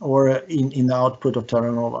Nova, or in the output of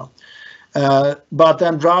Terra Nova. But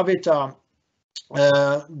then Ravita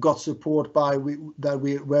got support by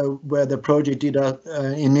where the project did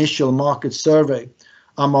an initial market survey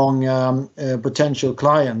among potential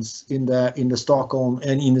clients in the Stockholm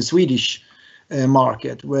and in the Swedish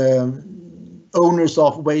market, where owners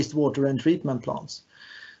of wastewater and treatment plants.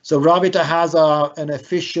 So Ravita has an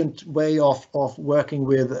efficient way of working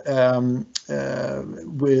with the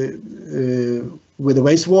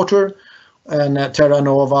wastewater, and Terra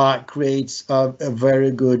Nova creates a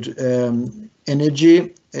very good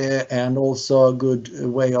energy and also a good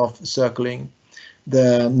way of circling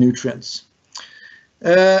the nutrients.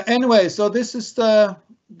 Anyway, so this is that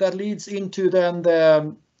leads into then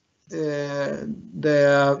the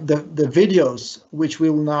videos, which we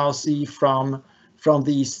will now see from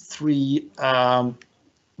these three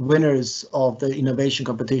winners of the innovation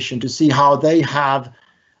competition, to see how they have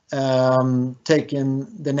taken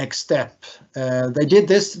the next step. They did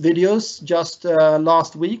this videos just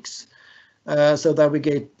last weeks, so that we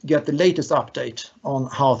get the latest update on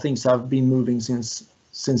how things have been moving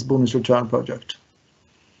since bonus return project.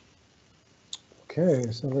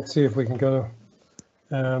 Okay, so let's see if we can go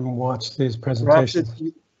watch these presentations.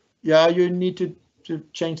 Perhaps yeah, you need to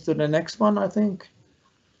change to the next one, I think.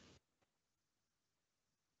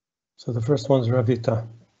 So the first one's Ravita.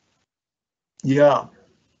 Yeah.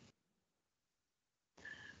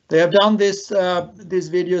 They have done these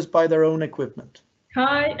videos by their own equipment.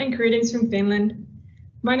 Hi and greetings from Finland.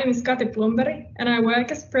 My name is Kati Plumberg and I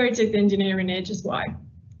work as project engineer in HSY.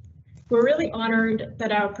 We're really honored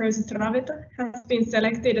that our project Ravita has been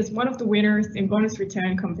selected as one of the winners in bonus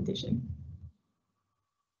return competition.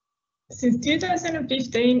 Since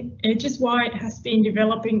 2015, HSY has been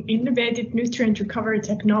developing innovative nutrient recovery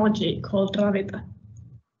technology called Ravita.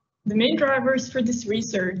 The main drivers for this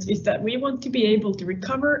research is that we want to be able to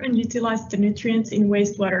recover and utilize the nutrients in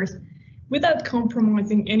wastewaters without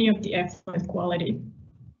compromising any of the effluent quality.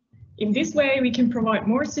 In this way, we can provide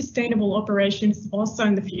more sustainable operations also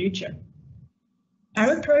in the future.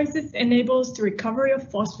 Our process enables the recovery of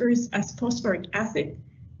phosphorus as phosphoric acid,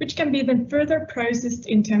 which can be then further processed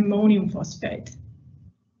into ammonium phosphate.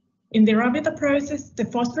 In the Ravita process, the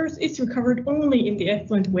phosphorus is recovered only in the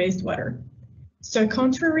effluent wastewater. So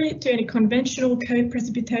contrary to any conventional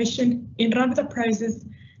co-precipitation, in Ravita process,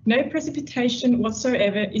 no precipitation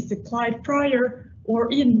whatsoever is applied prior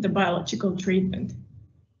or in the biological treatment.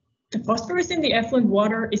 The phosphorus in the effluent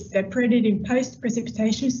water is separated in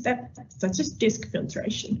post-precipitation steps, such as disk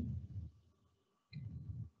filtration.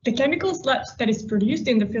 The chemical sludge that is produced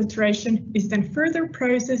in the filtration is then further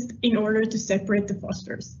processed in order to separate the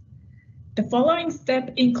phosphorus. The following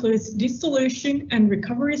step includes dissolution and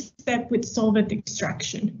recovery step with solvent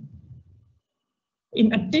extraction.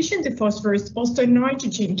 In addition to phosphorus, also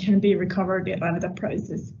nitrogen can be recovered in the Ravita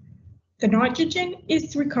process. The nitrogen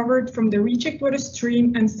is recovered from the reject water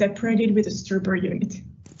stream and separated with a Sturber unit.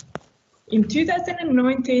 In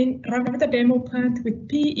 2019, Ravita demo plant with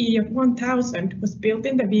PE of 1000 was built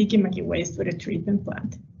in the Viikimäki wastewater treatment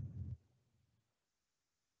plant.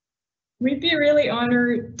 We'd be really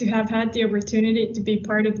honored to have had the opportunity to be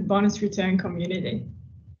part of the bonus return community.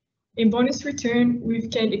 In bonus return,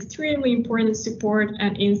 we've gained extremely important support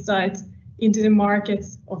and insights into the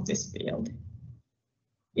markets of this field.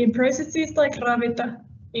 In processes like Ravita,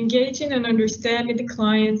 engaging and understanding the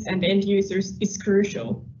clients and end users is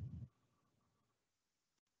crucial.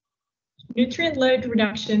 Nutrient load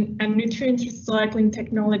reduction and nutrient recycling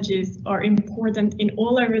technologies are important in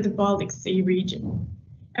all over the Baltic Sea region.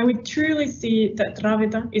 And we truly see that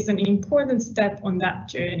Ravita is an important step on that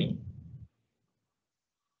journey.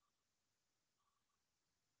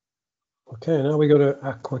 Okay, now we go to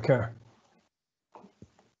AquaCare.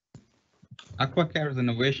 AquaCare's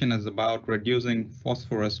innovation is about reducing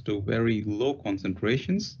phosphorus to very low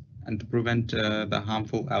concentrations and to prevent the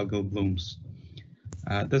harmful algal blooms.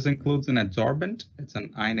 This includes an adsorbent. It's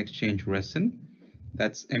an ion exchange resin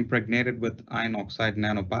that's impregnated with iron oxide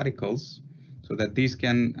nanoparticles so that these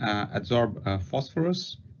can absorb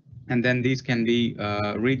phosphorus, and then these can be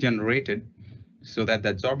regenerated so that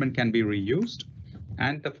the adsorbent can be reused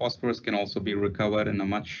and the phosphorus can also be recovered in a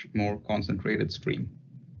much more concentrated stream.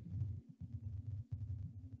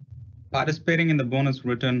 Participating in the bonus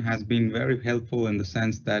return has been very helpful in the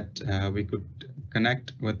sense that we could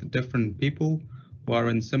connect with different people who are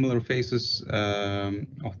in similar phases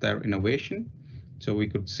of their innovation. So we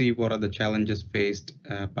could see what are the challenges faced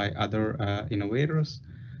by other innovators.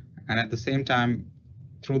 And at the same time,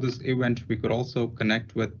 through this event, we could also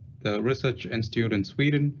connect with the research institute in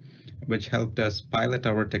Sweden, which helped us pilot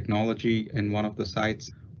our technology in one of the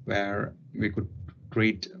sites where we could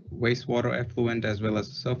treat wastewater effluent as well as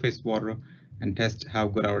surface water and test how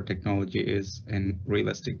good our technology is in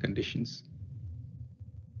realistic conditions.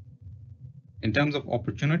 In terms of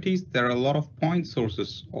opportunities, there are a lot of point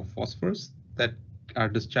sources of phosphorus that are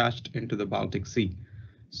discharged into the Baltic Sea.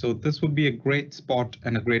 So this would be a great spot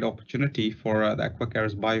and a great opportunity for the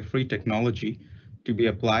Aquacare's biofree technology to be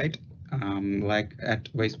applied, like at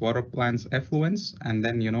wastewater plants effluents, and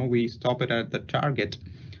then we stop it at the target,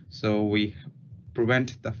 so we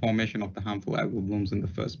prevent the formation of the harmful algal blooms in the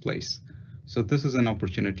first place. So this is an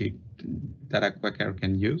opportunity that Aquacare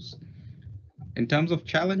can use. In terms of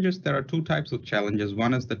challenges, there are two types of challenges.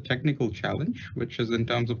 One is the technical challenge, which is in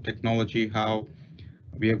terms of technology, how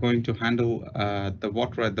we are going to handle the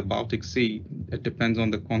water at the Baltic Sea. It depends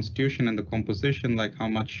on the constitution and the composition, like how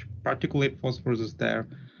much particulate phosphorus is there,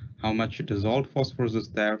 how much dissolved phosphorus is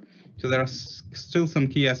there. So there are still some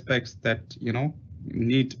key aspects that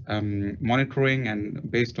need monitoring,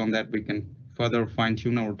 and based on that we can further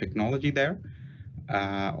fine-tune our technology there.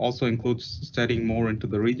 Also includes studying more into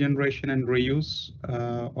the regeneration and reuse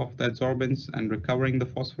of the adsorbents and recovering the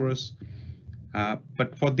phosphorus.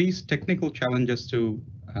 But for these technical challenges to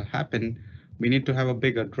happen, we need to have a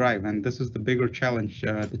bigger drive, and this is the bigger challenge,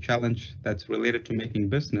 the challenge that's related to making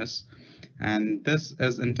business. And this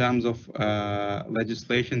is in terms of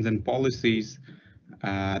legislations and policies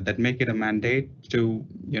that make it a mandate to,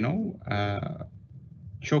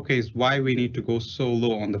 showcase why we need to go so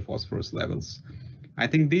low on the phosphorus levels. I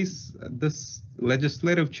think this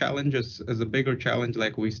legislative challenge is a bigger challenge.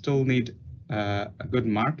 Like, we still need a good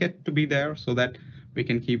market to be there so that we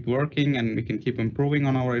can keep working and we can keep improving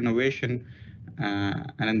on our innovation,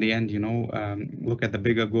 and in the end, look at the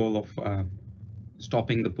bigger goal of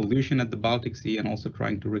stopping the pollution at the Baltic Sea and also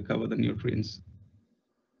trying to recover the nutrients.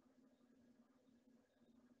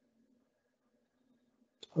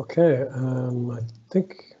 Okay, I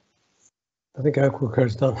think Aquacare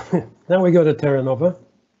is done. Now we go to Terra Nova.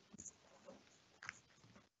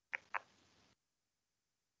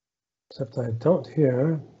 Except I don't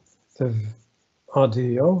hear the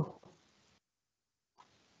audio.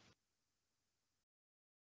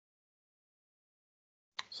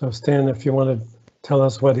 So Stan, if you want to tell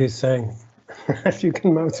us what he's saying, if you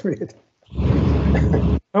can mouth read.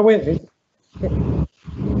 Oh wait.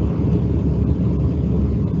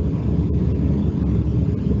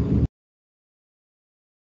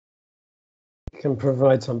 Can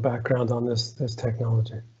provide some background on this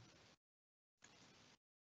technology.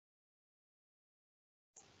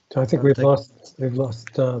 So I think we've lost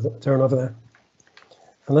the turn over there.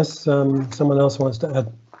 Unless someone else wants to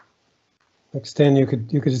add. Like Stan, you could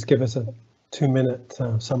just give us a 2-minute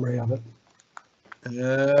summary of it.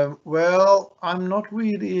 Well, I'm not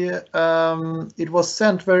really. It was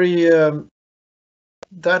sent very.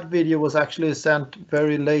 That video was actually sent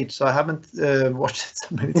very late, so I haven't watched it so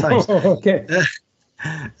many times. Okay.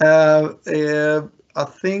 I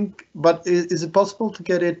think, but is it possible to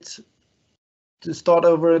get it to start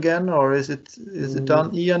over again, or is it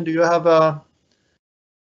done? Ian, do you have a,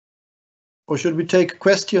 or should we take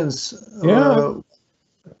questions? Yeah.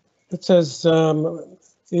 It says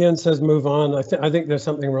Ian says move on. I think there's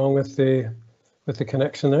something wrong with the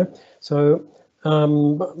connection there. So.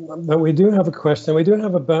 But we do have a question. We do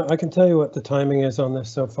have about, I can tell you what the timing is on this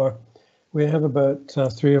so far. We have about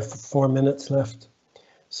 3 or 4 minutes left.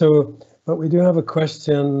 So, but we do have a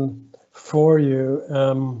question for you.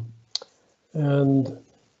 And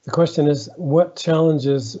the question is, what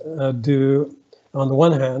challenges do, on the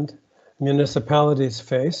one hand, municipalities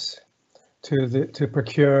face to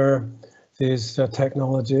procure these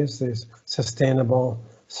technologies, these sustainable,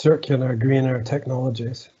 circular, greener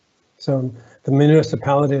technologies? So the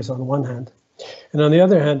municipalities on one hand, and on the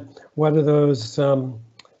other hand, what are those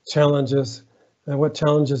challenges? What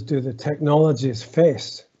challenges do the technologies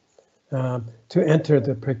face to enter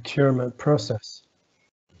the procurement process?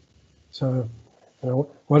 So,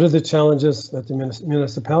 what are the challenges that the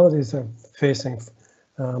municipalities are facing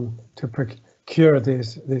to procure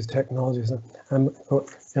these technologies? And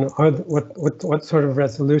what sort of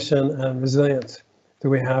resolution and resilience do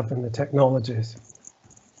we have in the technologies?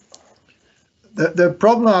 The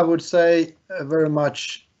problem, I would say, very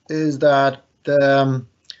much is that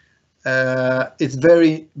it's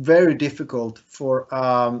very, very difficult for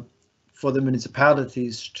the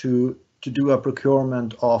municipalities to do a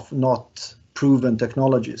procurement of not proven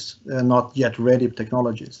technologies, not yet ready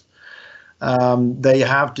technologies. They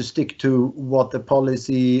have to stick to what the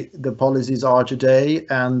policies are today,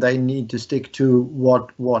 and they need to stick to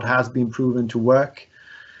what has been proven to work.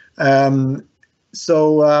 And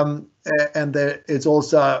it's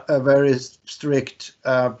also a very strict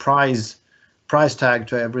price price tag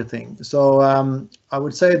to everything. So I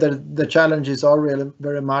would say that the challenges are really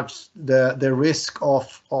very much the risk of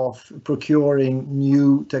procuring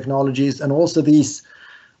new technologies, and also these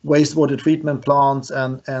wastewater treatment plants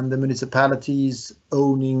and the municipalities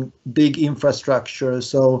owning big infrastructure.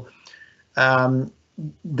 So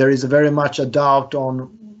there is very much a doubt on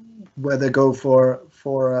whether go for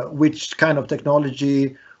which kind of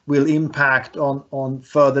technology will impact on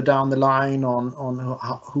further down the line on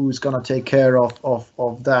who's going to take care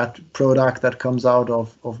of that product that comes out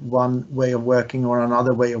of one way of working or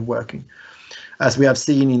another way of working, as we have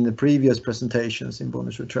seen in the previous presentations in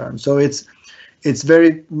bonus return. So it's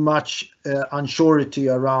very much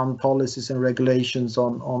unsurety around policies and regulations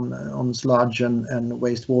on sludge and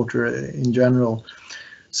wastewater in general.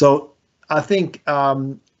 So I think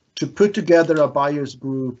to put together a buyers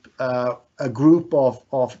group, a group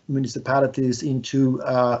of municipalities into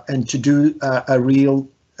and to do a real,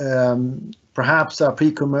 perhaps a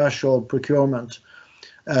pre-commercial procurement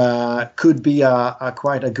could be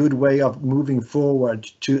quite a good way of moving forward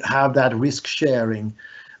to have that risk sharing.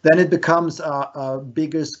 Then it becomes a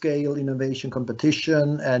bigger scale innovation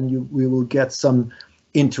competition, and we will get some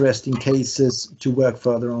interesting cases to work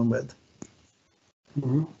further on with.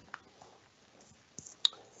 Mm-hmm.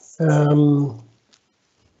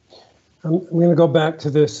 I'm going to go back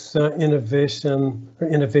to this innovation or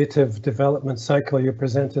innovative development cycle you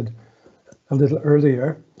presented a little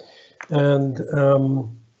earlier, and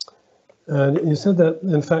you said that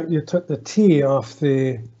in fact you took the T off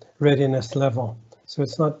the readiness level. So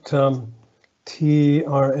it's not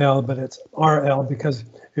TRL, but it's RL, because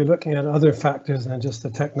you're looking at other factors than just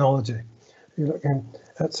the technology. You're looking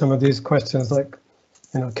at some of these questions like,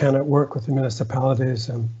 can it work with the municipalities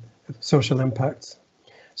and social impacts?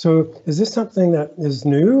 So is this something that is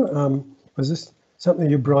new? Was this something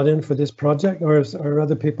you brought in for this project, or are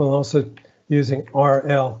other people also using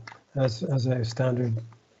RL as a standard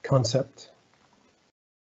concept?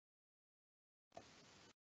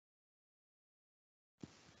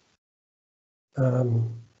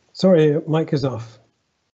 Sorry, mic is off,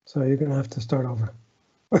 so you're going to have to start over.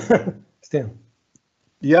 Stan.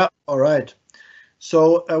 Yeah, all right.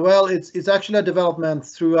 So, well, it's actually a development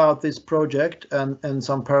throughout this project and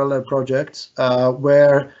some parallel projects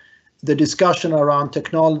where the discussion around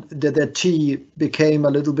technology, the T became a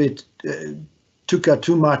little bit, took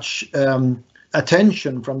too much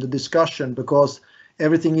attention from the discussion, because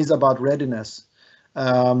everything is about readiness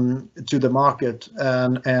to the market,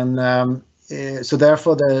 and so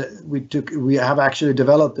therefore we have actually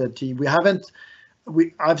developed the T.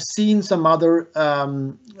 I've seen some other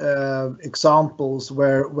examples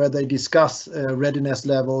where they discuss readiness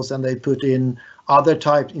levels, and they put in other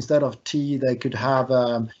types. Instead of T, they could have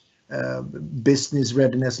business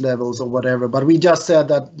readiness levels or whatever. But we just said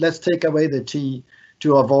that let's take away the T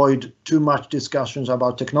to avoid too much discussions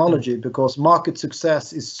about technology, because market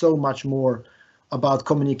success is so much more about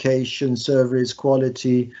communication, service,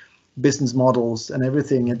 quality, business models, and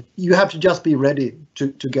everything. And you have to just be ready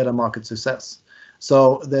to get a market success.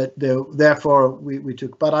 So therefore we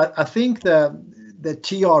took, but I think the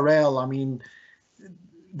TRL, I mean,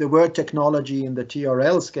 the word technology in the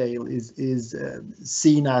TRL scale is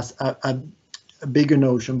seen as a bigger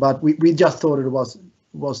notion, but we just thought it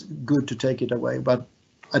was good to take it away. But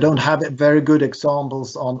I don't have very good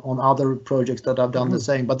examples on other projects that have done the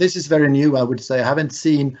same. But this is very new, I would say. I haven't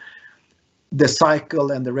seen the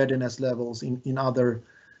cycle and the readiness levels in other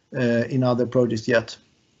projects yet.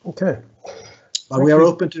 Okay. But we are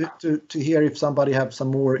open to hear if somebody have some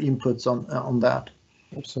more inputs on that.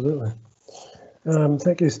 Absolutely.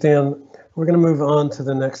 Thank you, Stan. We're going to move on to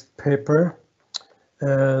the next paper,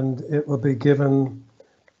 and it will be given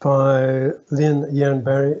by Lynn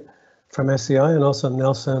Jernberg from SEI and also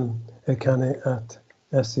Nelson Ekane at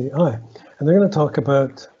SEI. And they're going to talk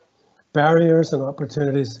about barriers and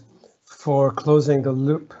opportunities for closing the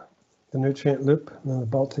loop, the nutrient loop in the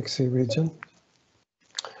Baltic Sea region.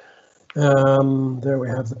 There we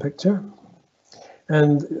have the picture.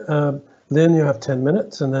 And Lynn, you have 10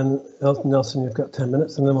 minutes, and then Nelson, you've got 10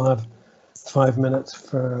 minutes, and then we'll have 5 minutes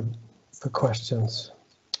for questions.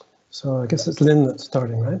 So I guess it's Lynn that's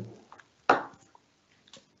starting, right?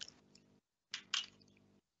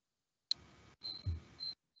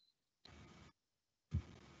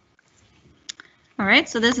 All right,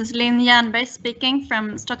 so this is Lynn Jernberg speaking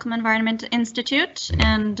from Stockholm Environment Institute,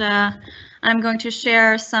 and I'm going to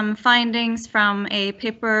share some findings from a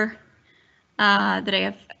paper that I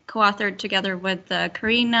have co-authored together with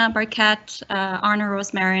Karina Barquette, Arno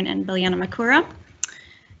Rosmarin, and Biljana Makura.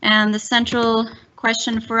 And the central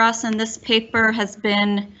question for us in this paper has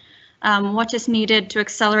been what is needed to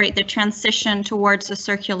accelerate the transition towards a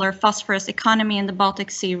circular phosphorus economy in the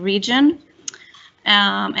Baltic Sea region.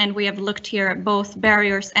 And we have looked here at both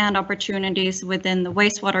barriers and opportunities within the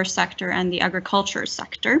wastewater sector and the agriculture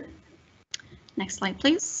sector. Next slide,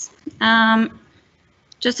 please.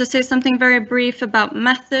 Just to say something very brief about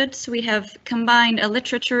methods, we have combined a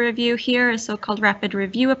literature review here, a so-called rapid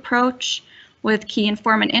review approach, with key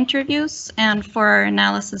informant interviews, and for our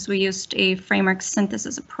analysis we used a framework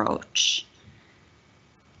synthesis approach.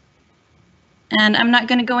 And I'm not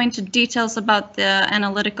going to go into details about the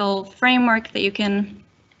analytical framework that you can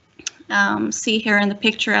see here in the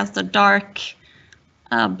picture as the dark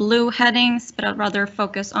blue headings, but I'd rather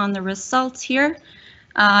focus on the results here.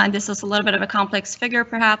 And this is a little bit of a complex figure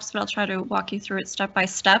perhaps, but I'll try to walk you through it step by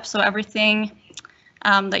step. So everything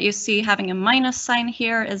that you see having a minus sign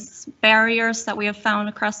here is barriers that we have found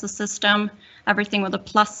across the system. Everything with a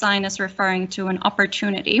plus sign is referring to an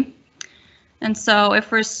opportunity. And so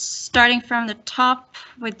if we're starting from the top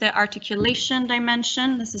with the articulation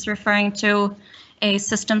dimension, this is referring to a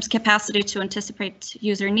system's capacity to anticipate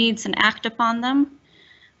user needs and act upon them.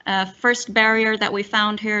 First barrier that we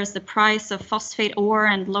found here is the price of phosphate ore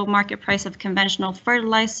and low market price of conventional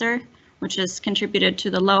fertilizer, which has contributed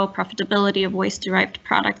to the low profitability of waste-derived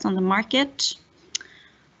products on the market.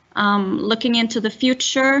 Looking into the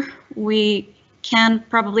future, we can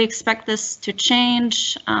probably expect this to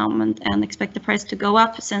change and expect the price to go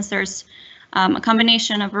up, since there's a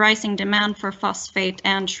combination of rising demand for phosphate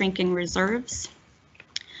and shrinking reserves.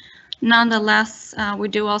 Nonetheless, we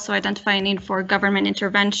do also identify a need for government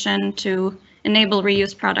intervention to enable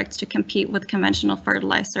reused products to compete with conventional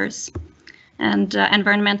fertilizers. And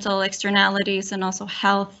environmental externalities and also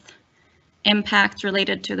health impacts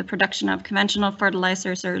related to the production of conventional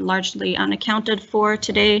fertilizers are largely unaccounted for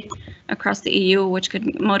today across the EU, which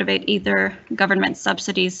could motivate either government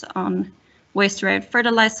subsidies on waste-derived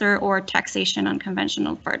fertilizer or taxation on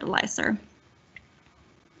conventional fertilizer.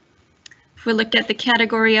 If we look at the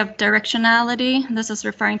category of directionality, this is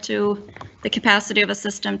referring to the capacity of a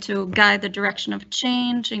system to guide the direction of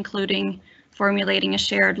change, including formulating a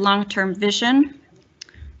shared long-term vision.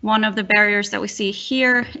 One of the barriers that we see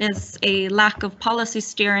here is a lack of policy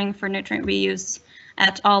steering for nutrient reuse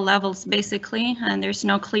at all levels, basically, and there's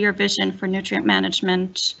no clear vision for nutrient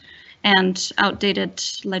management and outdated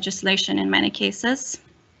legislation in many cases.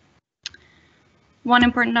 One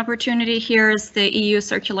important opportunity here is the EU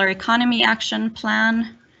Circular Economy Action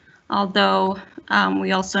Plan, although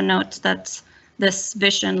we also note that this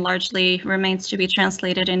vision largely remains to be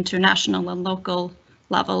translated into national and local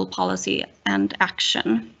level policy and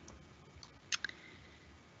action.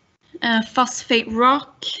 Phosphate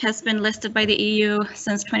rock has been listed by the EU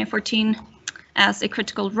since 2014 as a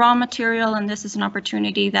critical raw material, and this is an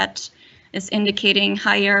opportunity that is indicating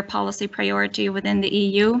higher policy priority within the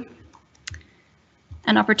EU.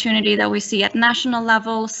 An opportunity that we see at national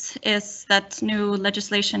levels is that new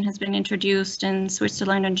legislation has been introduced in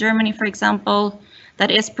Switzerland and Germany, for example, that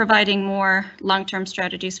is providing more long-term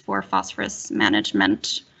strategies for phosphorus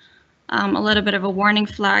management. A little bit of a warning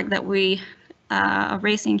flag that we are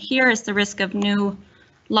raising here is the risk of new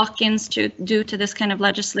lock-ins due to this kind of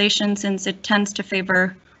legislation, since it tends to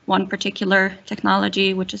favor one particular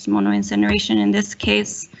technology, which is mono-incineration in this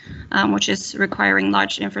case, which is requiring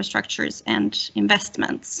large infrastructures and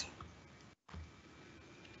investments.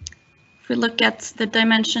 If we look at the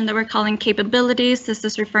dimension that we're calling capabilities, this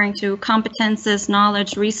is referring to competences,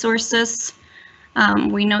 knowledge, resources.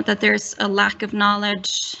 We note that there's a lack of knowledge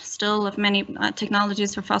still of many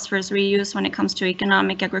technologies for phosphorus reuse when it comes to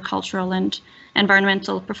economic, agricultural, and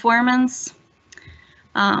environmental performance.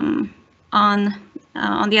 On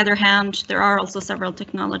the other hand, there are also several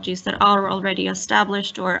technologies that are already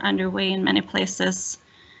established or underway in many places,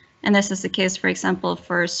 and this is the case, for example,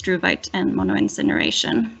 for struvite and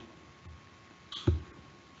mono-incineration.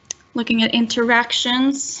 Looking at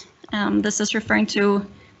interactions, this is referring to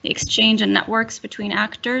the exchange and networks between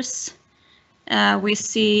actors. We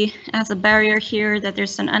see as a barrier here that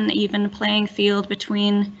there's an uneven playing field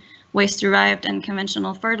between waste-derived and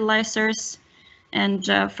conventional fertilizers. And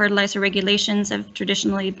fertilizer regulations have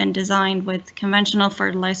traditionally been designed with conventional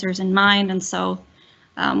fertilizers in mind, and so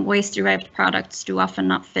waste-derived products do often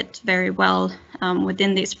not fit very well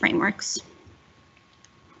within these frameworks.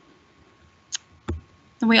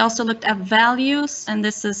 And we also looked at values, and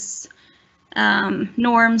this is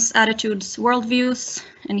norms, attitudes, worldviews.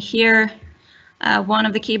 And here, one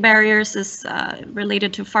of the key barriers is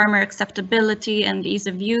related to farmer acceptability and ease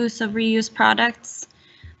of use of reused products.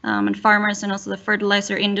 And farmers and also the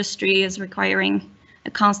fertilizer industry is requiring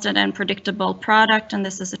a constant and predictable product, and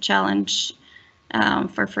this is a challenge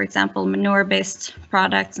for example, manure-based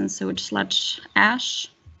products and sewage sludge ash.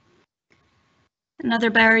 Another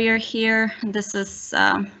barrier here, and this is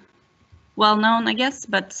well known, I guess,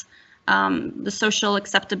 but the social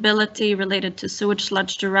acceptability related to sewage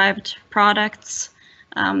sludge derived products.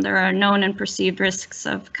 There are known and perceived risks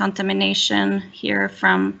of contamination here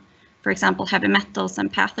from, for example, heavy metals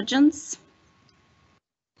and pathogens.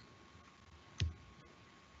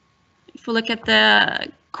 If we look at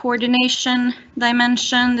the coordination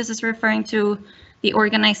dimension, this is referring to the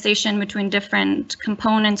organization between different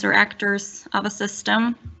components or actors of a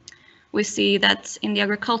system. We see that in the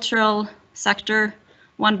agricultural sector,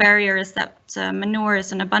 one barrier is that manure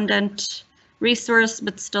is an abundant resource,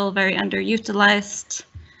 but still very underutilized.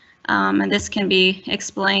 And this can be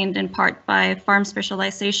explained in part by farm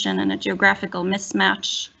specialization and a geographical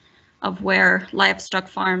mismatch of where livestock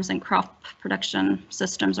farms and crop production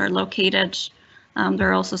systems are located. There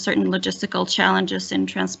are also certain logistical challenges in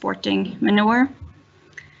transporting manure.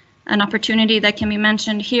 An opportunity that can be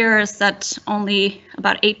mentioned here is that only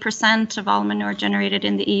about 8% of all manure generated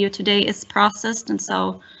in the EU today is processed, and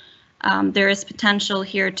so there is potential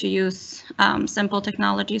here to use simple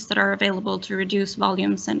technologies that are available to reduce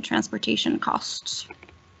volumes and transportation costs.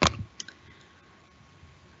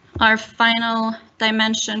 Our final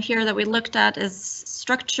dimension here that we looked at is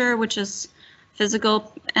structure, which is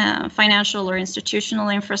physical, financial, or institutional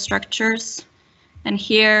infrastructures. And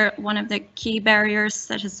here, one of the key barriers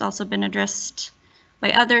that has also been addressed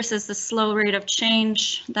by others is the slow rate of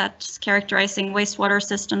change that's characterizing wastewater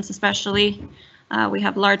systems especially. We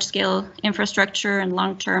have large-scale infrastructure and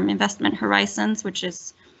long-term investment horizons, which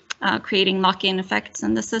is creating lock-in effects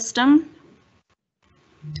in the system.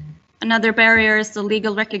 Another barrier is the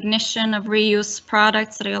legal recognition of reuse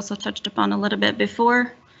products that I also touched upon a little bit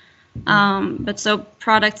before. But so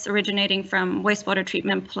products originating from wastewater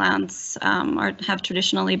treatment plants have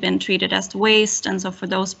traditionally been treated as waste, and so for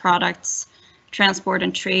those products, transport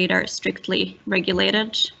and trade are strictly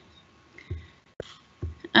regulated.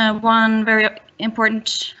 One very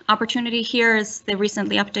important opportunity here is the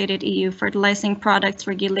recently updated EU fertilizing products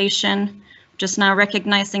regulation, which is now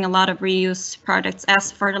recognizing a lot of reuse products as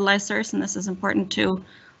fertilizers, and this is important to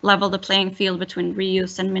level the playing field between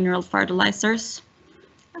reuse and mineral fertilizers.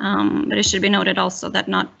 But it should be noted also that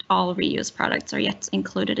not all reuse products are yet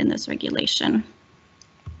included in this regulation.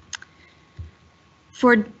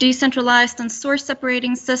 For decentralized and source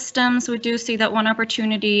separating systems, we do see that one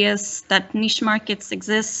opportunity is that niche markets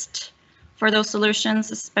exist for those solutions,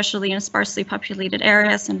 especially in sparsely populated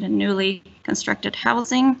areas and in newly constructed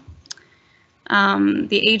housing.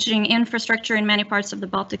 The aging infrastructure in many parts of the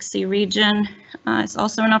Baltic Sea region is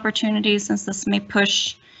also an opportunity, since this may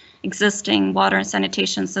push existing water and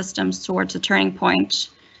sanitation systems towards a turning point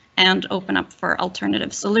and open up for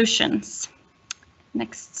alternative solutions.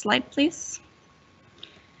 Next slide, please.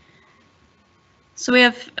 So we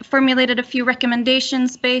have formulated a few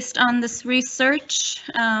recommendations based on this research.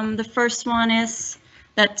 The first one is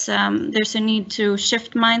that there's a need to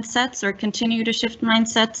shift mindsets, or continue to shift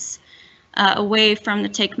mindsets away from the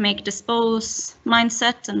take, make, dispose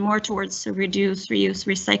mindset and more towards the reduce, reuse,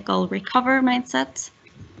 recycle, recover mindset.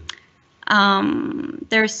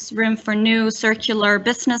 There's room for new circular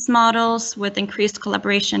business models with increased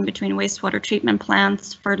collaboration between wastewater treatment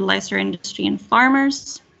plants, fertilizer industry, and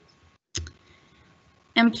farmers.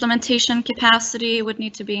 Implementation capacity would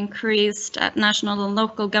need to be increased at national and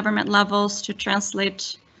local government levels to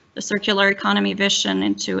translate the circular economy vision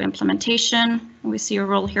into implementation. We see a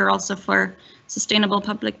role here also for sustainable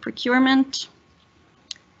public procurement.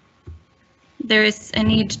 There is a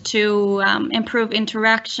need to improve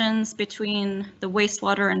interactions between the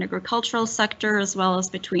wastewater and agricultural sector, as well as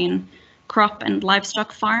between crop and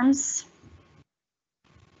livestock farms.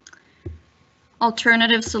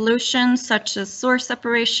 Alternative solutions such as source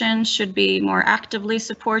separation should be more actively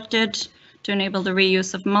supported to enable the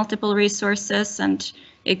reuse of multiple resources, and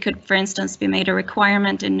it could, for instance, be made a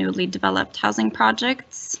requirement in newly developed housing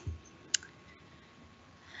projects.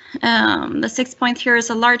 The sixth point here is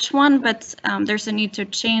a large one, but there's a need to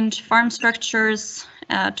change farm structures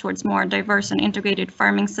towards more diverse and integrated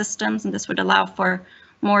farming systems, and this would allow for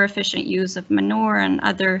more efficient use of manure and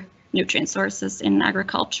other nutrient sources in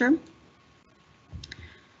agriculture.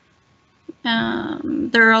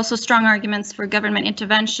 There are also strong arguments for government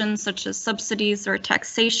interventions such as subsidies or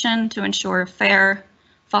taxation to ensure a fair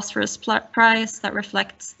phosphorus price that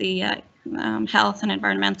reflects the health and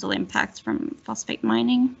environmental impacts from phosphate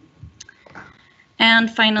mining.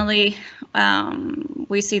 And finally,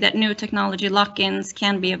 we see that new technology lock-ins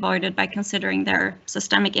can be avoided by considering their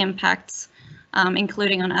systemic impacts,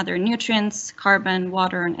 including on other nutrients, carbon,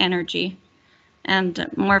 water, and energy. and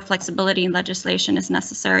more flexibility in legislation is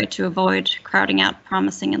necessary to avoid crowding out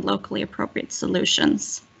promising and locally appropriate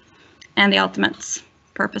solutions. And the ultimate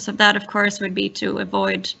purpose of that, of course, would be to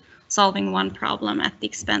avoid solving one problem at the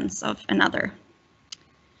expense of another.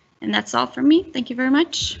 And that's all from me. Thank you very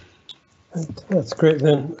much. That's great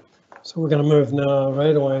then. So we're going to move now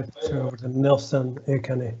right away to Nelson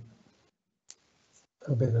Ekani.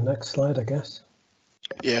 That'll be the next slide, I guess.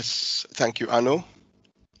 Yes, thank you, Arno.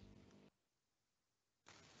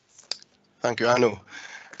 Thank you, Arno.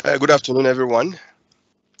 Good afternoon, everyone.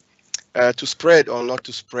 To spread or not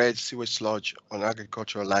to spread sewage sludge on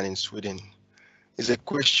agricultural land in Sweden is a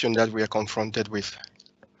question that we are confronted with.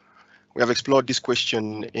 We have explored this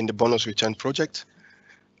question in the bonus return project,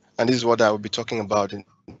 and this is what I will be talking about in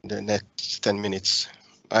the next 10 minutes.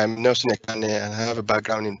 I'm Nelson Ekane and I have a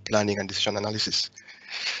background in planning and decision analysis.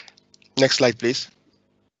 Next slide, please.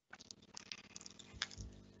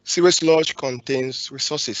 Sewage sludge contains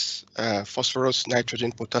resources, phosphorus,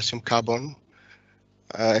 nitrogen, potassium, carbon,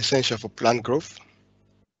 essential for plant growth.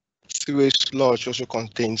 Sewage sludge also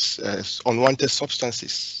contains unwanted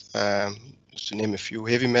substances, to name a few: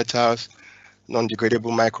 heavy metals,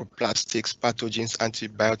 non-degradable microplastics, pathogens,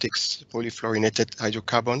 antibiotics, polyfluorinated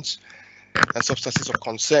hydrocarbons, and substances of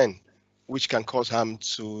concern, which can cause harm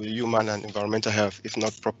to human and environmental health if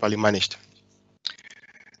not properly managed.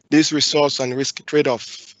 This resource and risk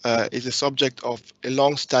trade-off is the subject of a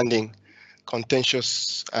long-standing,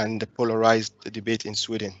 contentious and polarized debate in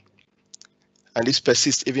Sweden. And this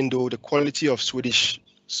persists even though the quality of Swedish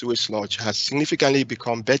sewage sludge has significantly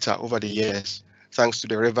become better over the years, thanks to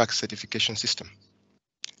the REVAC certification system.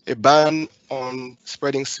 A ban on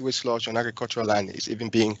spreading sewage sludge on agricultural land is even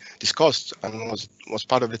being discussed and was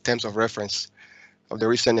part of the terms of reference of the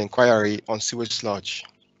recent inquiry on sewage sludge.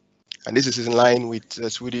 And this is in line with the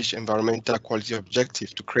Swedish environmental quality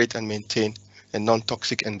objective to create and maintain a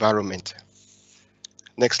non-toxic environment.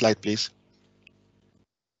 Next slide, please.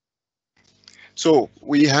 So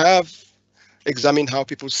we have examined how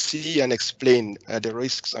people see and explain the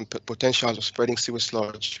risks and potentials of spreading sewage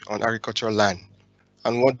sludge on agricultural land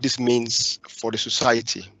and what this means for the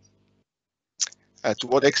society. To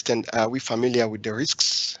what extent are we familiar with the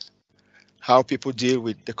risks? How people deal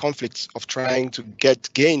with the conflicts of trying to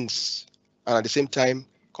get gains and at the same time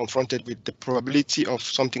confronted with the probability of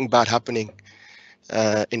something bad happening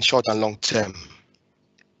in short and long term.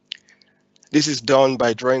 This is done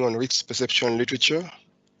by drawing on risk perception literature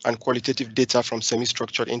and qualitative data from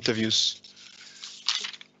semi-structured interviews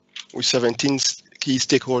with 17 key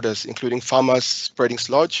stakeholders, including farmers spreading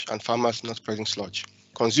sludge and farmers not spreading sludge.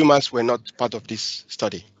 Consumers were not part of this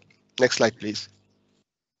study. Next slide, please.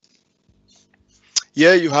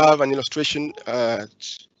 Here you have an illustration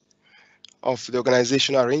of the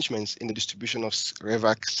organizational arrangements in the distribution of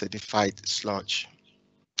REVAC certified sludge.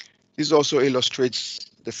 This also illustrates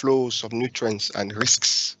the flows of nutrients and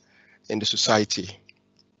risks in the society.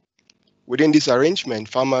 Within this arrangement,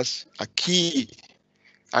 farmers are key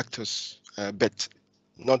actors, but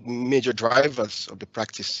not major drivers of the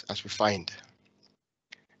practice, as we find.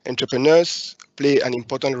 Entrepreneurs play an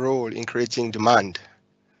important role in creating demand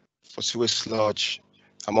for sewage sludge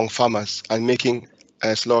among farmers and making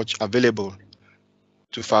sludge available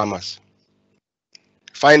to farmers.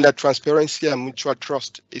 Find that transparency and mutual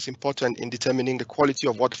trust is important in determining the quality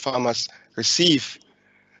of what farmers receive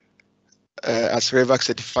as REVAC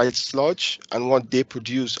certified sludge and what they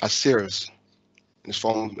produce as cereals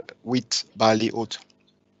from wheat, barley, oat.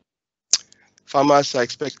 Farmers are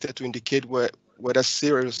expected to indicate whether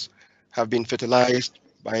cereals have been fertilized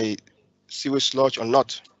by sewage sludge or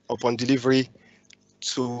not upon delivery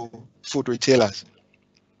to food retailers.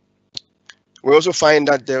 We also find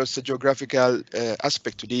that there's a geographical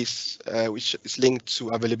aspect to this, which is linked to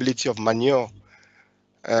availability of manure.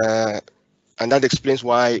 And that explains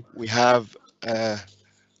why we have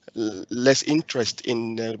less interest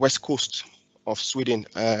in the west coast of Sweden,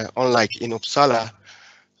 unlike in Uppsala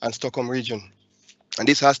and Stockholm region. And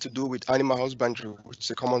this has to do with animal husbandry, which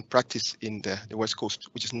is a common practice in the west coast,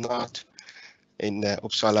 which is not in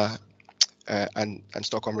Uppsala and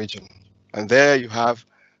Stockholm region. And there you have,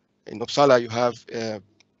 in Uppsala, you have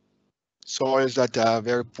soils that are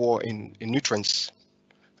very poor in nutrients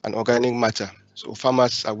and organic matter. So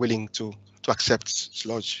farmers are willing to accept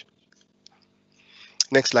sludge.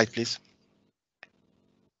 Next slide, please.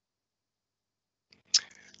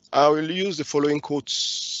 I will use the following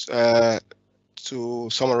quotes to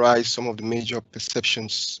summarize some of the major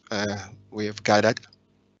perceptions we have gathered.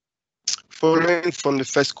 Following from the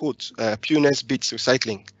first quote, pureness beats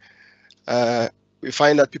recycling. We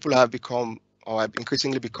find that people have become, or are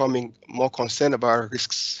increasingly becoming, more concerned about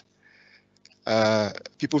risks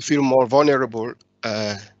people feel more vulnerable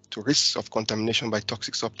to risks of contamination by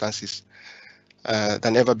toxic substances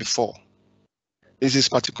than ever before. This is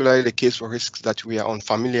particularly the case for risks that we are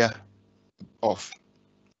unfamiliar of.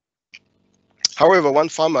 However, one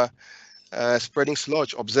farmer spreading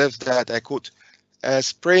sludge observes that, I quote,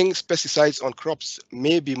 spraying pesticides on crops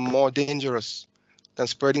may be more dangerous than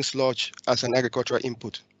spreading sludge as an agricultural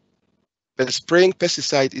input. But spraying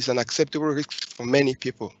pesticide is an acceptable risk for many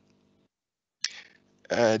people.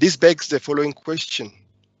 This begs the following question.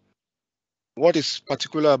 What is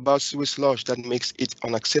particular about sewage sludge that makes it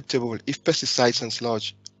unacceptable if pesticides and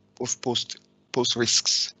sludge both pose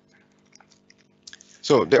risks?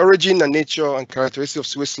 So the origin and nature and characteristics of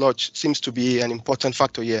sewage sludge seems to be an important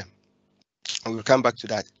factor here. And we'll come back to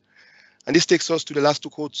that. And this takes us to the last two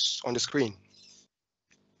quotes on the screen,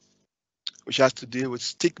 which has to deal with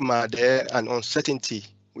stigma there and uncertainty,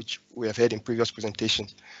 which we have heard in previous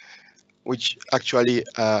presentations, which actually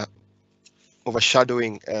are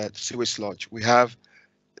overshadowing sewage sludge. We have,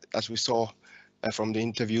 as we saw from the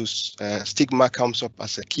interviews, stigma comes up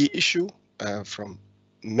as a key issue from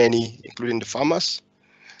many, including the farmers.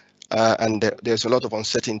 And there's a lot of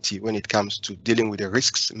uncertainty when it comes to dealing with the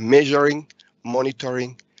risks, measuring,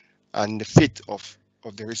 monitoring, and the fit of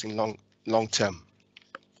the risk in long term.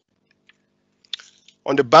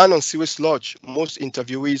 On the ban on sewage sludge, most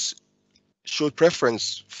interviewees showed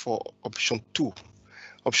preference for option 2.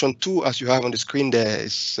 Option 2, as you have on the screen there,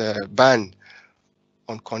 is ban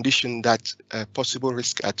on condition that possible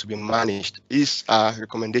risks are to be managed. These are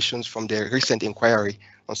recommendations from the recent inquiry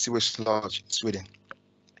on sewage sludge in Sweden.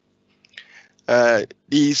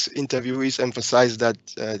 These interviewees emphasize that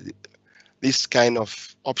this kind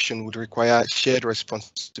of option would require shared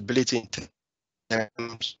responsibility in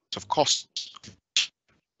terms of costs,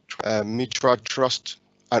 mutual trust,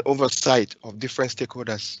 and oversight of different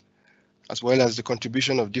stakeholders, as well as the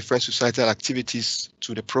contribution of different societal activities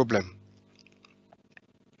to the problem.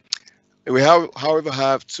 We however,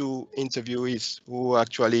 have two interviewees who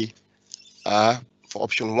actually are for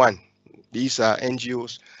option 1. These are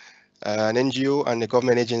NGOs, an NGO and a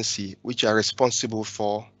government agency, which are responsible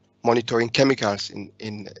for monitoring chemicals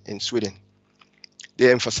in Sweden.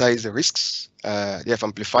 They emphasize the risks, they have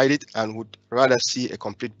amplified it, and would rather see a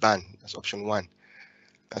complete ban as option 1.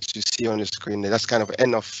 As you see on the screen, that's kind of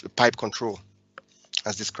end of pipe control,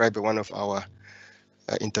 as described by one of our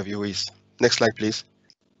interviewees. Next slide, please.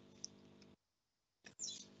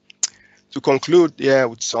 To conclude,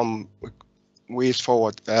 with some ways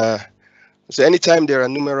forward. So anytime there are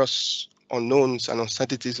numerous unknowns and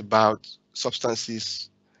uncertainties about substances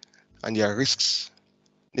and their risks,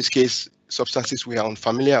 in this case, substances we are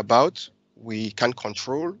unfamiliar about, we can't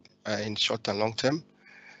control in short and long term,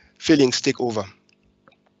 feelings take over.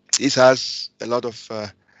 This has a lot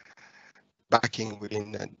of backing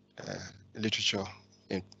within literature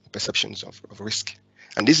and perceptions of risk.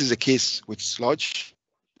 And this is the case with sludge.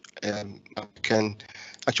 You can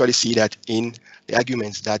actually see that in the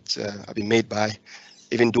arguments that have been made by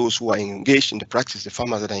even those who are engaged in the practice, the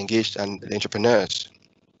farmers that are engaged, and the entrepreneurs.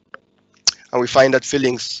 And we find that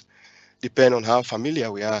feelings depend on how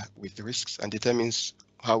familiar we are with the risks and determines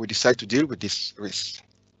how we decide to deal with these risks.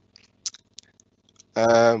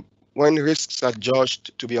 When risks are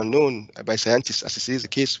judged to be unknown by scientists, as is the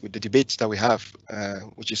case with the debates that we have,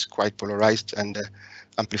 which is quite polarized and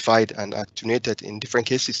amplified and attenuated in different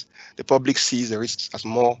cases, the public sees the risks as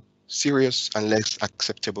more serious and less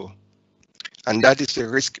acceptable. And that is the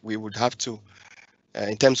risk we would have to,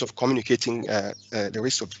 in terms of communicating the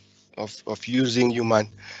risk of using human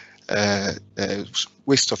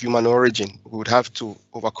waste of human origin, we would have to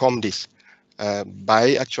overcome this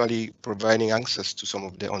by actually providing answers to some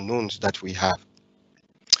of the unknowns that we have.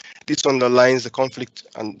 This underlines the conflict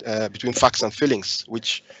between facts and feelings,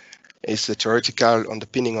 which is a theoretical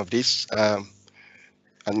underpinning of this,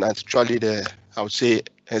 and actually I would say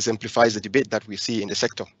exemplifies the debate that we see in the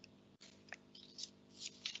sector.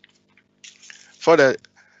 Further,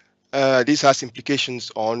 this has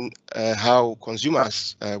implications on how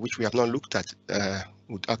consumers, which we have not looked at,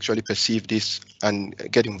 would actually perceive this and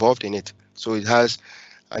get involved in it. So it has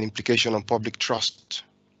an implication on public trust.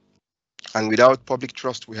 And without public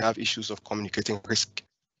trust, we have issues of communicating risk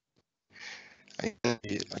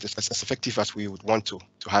as effective as we would want to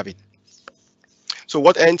have it. So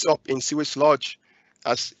what ends up in sewage sludge,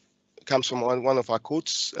 as comes from one of our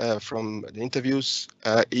quotes from the interviews,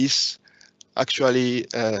 is actually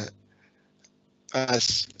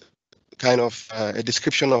as kind of a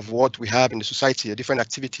description of what we have in the society, the different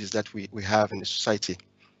activities that we have in the society.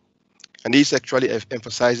 And this actually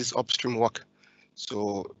emphasizes upstream work.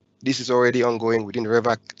 So this is already ongoing within the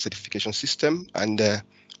REVAC certification system, and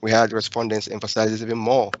we had respondents emphasize even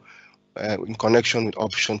more in connection with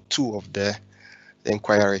option 2 of the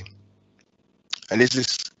inquiry. And this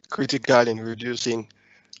is critical in reducing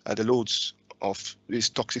the loads of these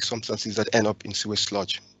toxic substances that end up in sewage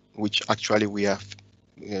sludge, which actually we're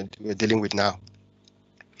dealing with now.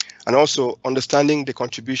 And also understanding the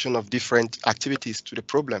contribution of different activities to the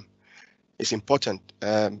problem is important.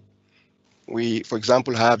 We, for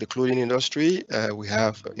example, have the clothing industry, we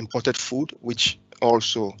have imported food, which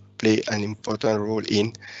also play an important role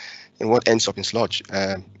in what ends up in sludge,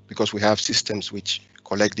 because we have systems which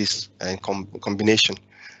collect this in combination.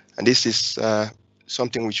 And this is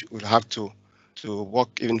something which we'll have to work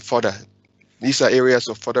even further. These are areas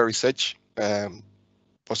of further research,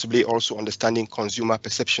 possibly also understanding consumer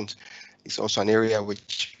perceptions is also an area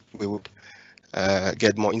which we would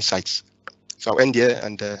get more insights. So I'll end here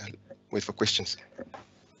and wait for questions.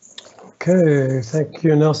 Okay, thank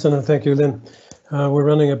you, Nelson, and thank you, Lynn. We're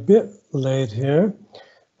running a bit late here.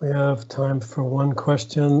 We have time for one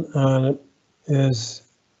question, and it is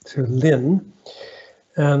to Lynn.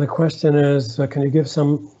 And the question is, can you give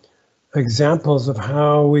some examples of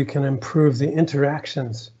how we can improve the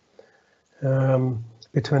interactions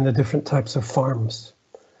between the different types of farms,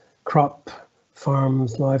 crop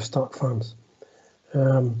farms, livestock farms?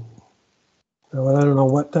 Well, I don't know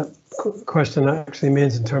what that question actually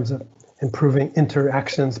means in terms of improving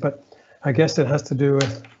interactions, but I guess it has to do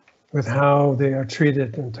with how they are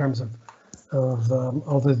treated in terms of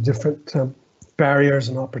all the different barriers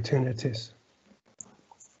and opportunities.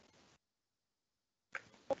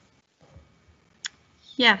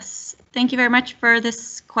 Yes, thank you very much for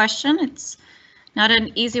this question. It's not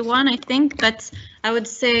an easy one, I think, but I would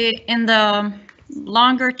say in the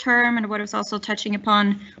longer term, and what I was also touching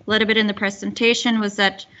upon a little bit in the presentation, was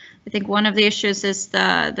that I think one of the issues is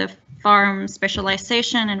the farm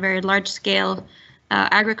specialization and very large scale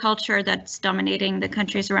agriculture that's dominating the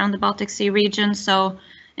countries around the Baltic Sea region. So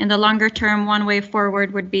in the longer term, one way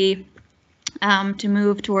forward would be to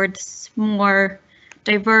move towards more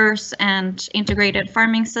diverse and integrated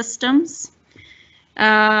farming systems.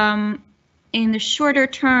 In the shorter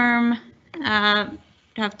term,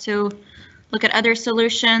 have to look at other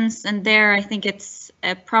solutions, and there I think it's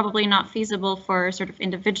probably not feasible for sort of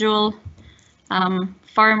individual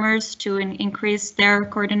farmers to increase their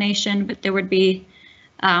coordination, but there would be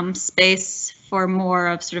space for more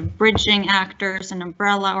of sort of bridging actors and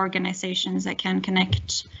umbrella organizations that can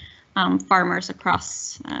connect farmers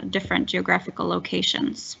across different geographical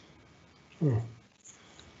locations.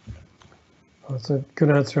 That's a good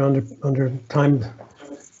answer under time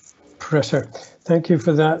pressure. Thank you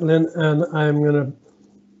for that, Lynn. And I'm going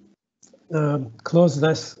to close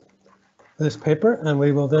this paper, and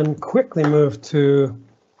we will then quickly move to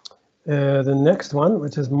the next one,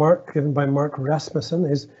 which is given by Mark Rasmussen.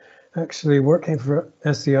 He's actually working for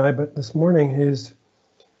SEI, but this morning he's,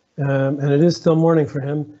 and it is still morning for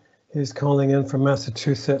him, he's calling in from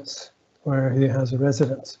Massachusetts, where he has a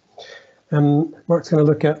residence. And Mark's going to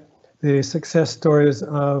look at the success stories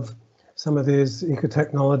of some of these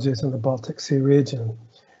ecotechnologies in the Baltic Sea region.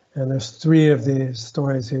 And there's 3 of these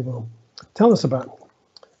stories he will tell us about.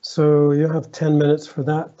 So you have 10 minutes for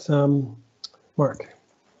that, Mark.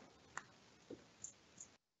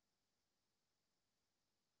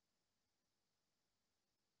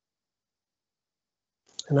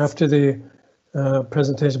 And after the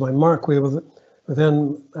presentation by Mark, we will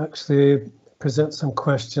then actually present some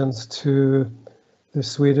questions to the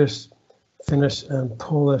Swedish, Finnish, and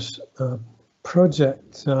Polish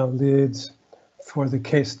project leads for the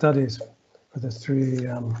case studies for the 3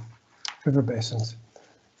 river basins.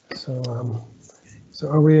 So,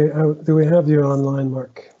 do we have you online,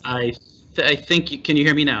 Mark? I think can you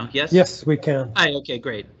hear me now? Yes. Yes, we can. Hi. Okay.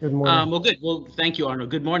 Great. Good morning. Well, good. Well, thank you, Arno.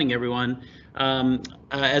 Good morning, everyone.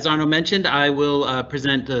 As Arno mentioned, I will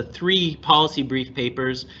present the 3 policy brief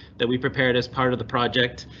papers that we prepared as part of the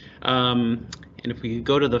project. And if we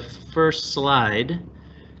go to the first slide,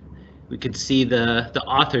 we could see the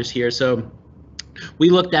authors here. So we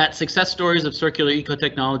looked at success stories of circular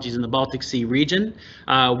ecotechnologies in the Baltic Sea region,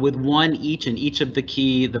 with 1 each in each of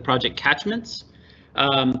the project catchments.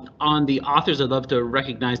 On the authors, I'd love to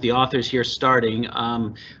recognize the authors here starting.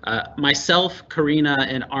 Myself, Karina,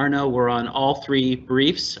 and Arno were on all 3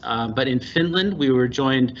 briefs, but in Finland, we were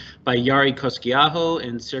joined by Jari Koskiaho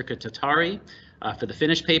and Sirka Tatari for the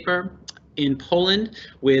Finnish paper. In Poland,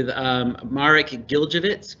 with Marek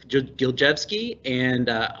Giljewski and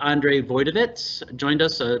Andrzej Wojtowicz joined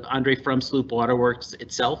us, Andrzej from Sloop Waterworks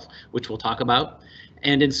itself, which we'll talk about.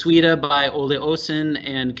 And in Sweden by Ole Osen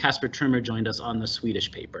and Kasper Trimmer joined us on the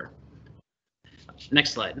Swedish paper.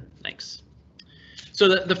 Next slide, thanks. So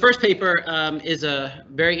the first paper is a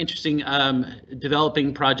very interesting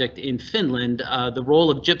developing project in Finland, the role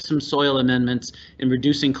of gypsum soil amendments in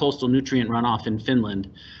reducing coastal nutrient runoff in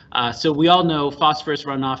Finland. So we all know phosphorus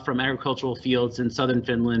runoff from agricultural fields in southern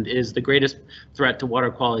Finland is the greatest threat to water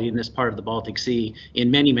quality in this part of the Baltic Sea, in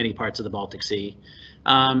many, many parts of the Baltic Sea.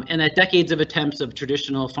 And that decades of attempts of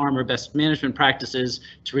traditional farmer best management practices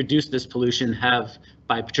to reduce this pollution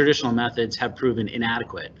by traditional methods have proven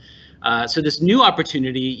inadequate. So this new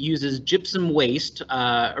opportunity uses gypsum waste,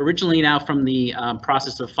 originally now from the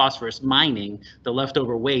process of phosphorus mining, the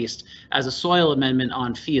leftover waste, as a soil amendment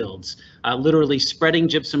on fields, literally spreading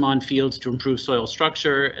gypsum on fields to improve soil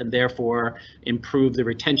structure and therefore improve the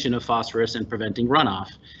retention of phosphorus and preventing runoff.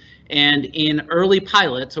 And in early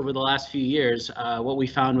pilots over the last few years, what we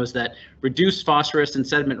found was that reduced phosphorus and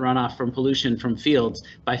sediment runoff from pollution from fields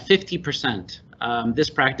by 50%. This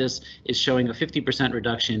practice is showing a 50%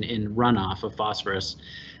 reduction in runoff of phosphorus.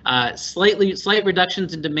 Slight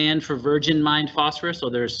reductions in demand for virgin mined phosphorus.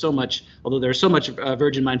 Although there's so much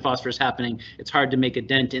virgin mined phosphorus happening, it's hard to make a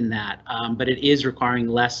dent in that. But it is requiring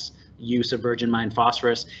less use of virgin mined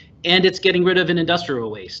phosphorus, and it's getting rid of an industrial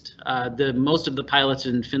waste. Most of the pilots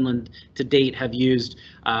in Finland to date have used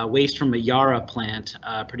waste from a Yara plant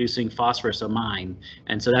producing phosphorus amine,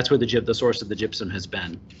 and so that's where the source of the gypsum has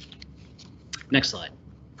been. Next slide.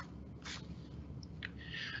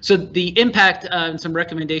 So the impact and some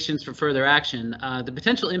recommendations for further action. The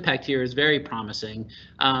potential impact here is very promising.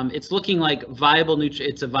 It's looking like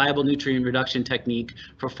it's a viable nutrient reduction technique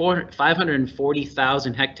for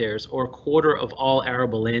 540,000 hectares, or a quarter of all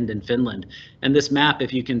arable land in Finland. And this map,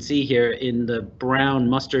 if you can see here in the brown,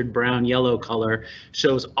 mustard brown yellow color,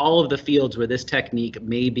 shows all of the fields where this technique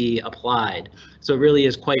may be applied. So it really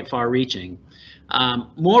is quite far reaching.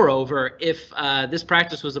 Moreover, if this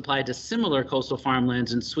practice was applied to similar coastal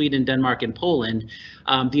farmlands in Sweden, Denmark, and Poland,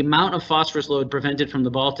 the amount of phosphorus load prevented from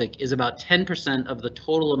the Baltic is about 10% of the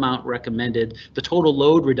total amount recommended, the total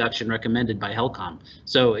load reduction recommended by HELCOM.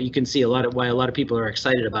 So you can see why a lot of people are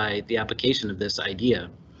excited by the application of this idea.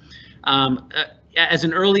 As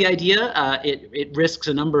an early idea, it risks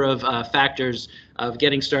a number of factors of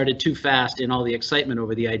getting started too fast in all the excitement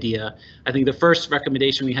over the idea. I think the first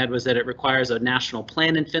recommendation we had was that it requires a national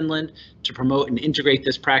plan in Finland to promote and integrate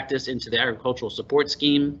this practice into the agricultural support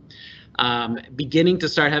scheme. Beginning to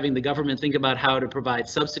start having the government think about how to provide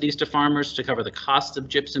subsidies to farmers to cover the costs of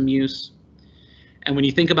gypsum use. And when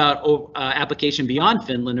you think about application beyond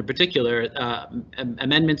Finland in particular,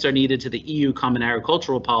 amendments are needed to the EU Common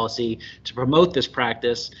Agricultural Policy to promote this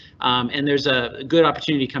practice. And there's a good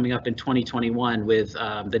opportunity coming up in 2021 with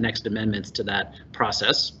the next amendments to that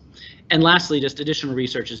process. And lastly, just additional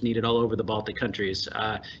research is needed all over the Baltic countries.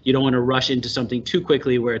 You don't want to rush into something too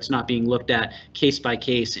quickly where it's not being looked at case by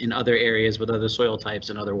case in other areas with other soil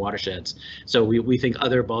types and other watersheds. So we think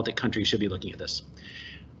other Baltic countries should be looking at this.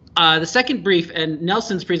 The second brief, and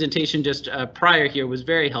Nelson's presentation just prior here was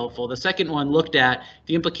very helpful. The second one looked at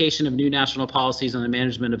the implication of new national policies on the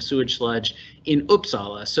management of sewage sludge in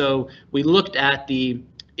Uppsala. So we looked at the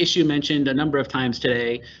issue mentioned a number of times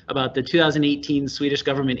today about the 2018 Swedish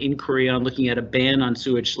government inquiry on looking at a ban on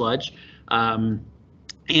sewage sludge.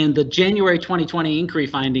 And the January 2020 inquiry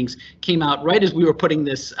findings came out right as we were putting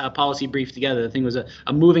this policy brief together. The thing was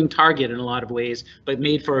a moving target in a lot of ways, but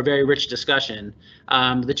made for a very rich discussion.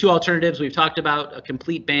 The two alternatives we've talked about, a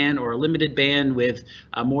complete ban or a limited ban with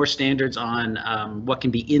more standards on what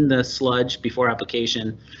can be in the sludge before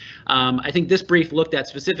application. I think this brief looked at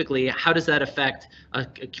specifically how does that affect a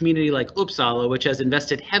community like Uppsala, which has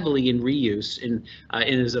invested heavily in reuse and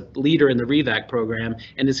is a leader in the REVAC program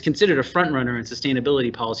and is considered a front runner in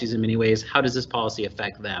sustainability policies in many ways. How does this policy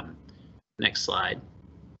affect them? Next slide.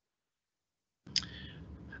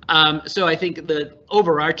 So I think the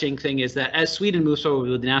overarching thing is that as Sweden moves forward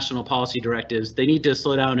with the national policy directives, they need to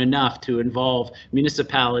slow down enough to involve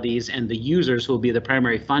municipalities and the users who will be the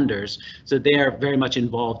primary funders, so they are very much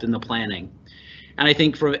involved in the planning. And I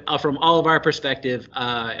think from all of our perspective,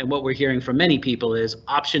 and what we're hearing from many people is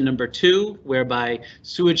option number 2, whereby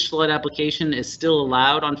sewage slud application is still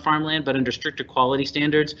allowed on farmland, but under stricter quality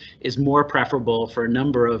standards, is more preferable for a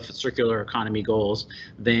number of circular economy goals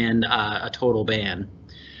than a total ban.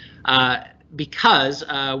 Because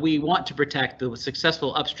we want to protect the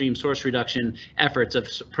successful upstream source reduction efforts of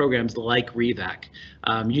programs like REVAC.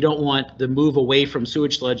 You don't want the move away from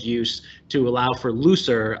sewage sludge use to allow for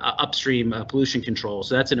looser upstream pollution control.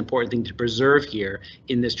 So that's an important thing to preserve here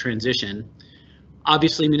in this transition.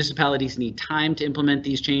 Obviously, municipalities need time to implement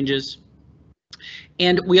these changes.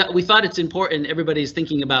 And we thought it's important, everybody's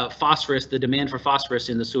thinking about phosphorus, the demand for phosphorus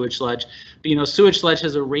in the sewage sludge. But, you know, sewage sludge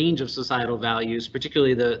has a range of societal values,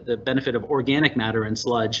 particularly the benefit of organic matter in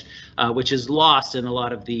sludge, which is lost in a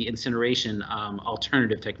lot of the incineration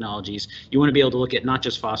alternative technologies. You want to be able to look at not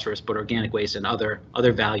just phosphorus, but organic waste and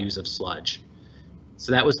other values of sludge.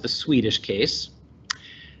 So that was the Swedish case.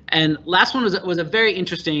 And last one was a very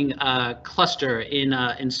interesting cluster in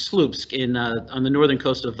Słupsk on the northern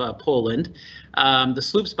coast of Poland. The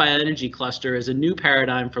Słupsk Bioenergy Cluster is a new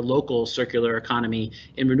paradigm for local circular economy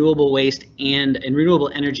in renewable waste and in renewable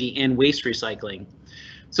energy and waste recycling.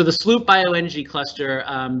 So the Słupsk Bioenergy Cluster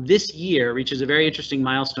this year reaches a very interesting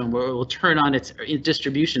milestone where it will turn on its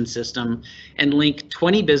distribution system and link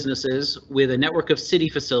 20 businesses with a network of city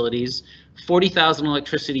facilities, 40,000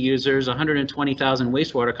 electricity users, 120,000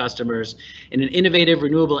 wastewater customers in an innovative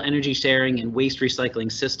renewable energy sharing and waste recycling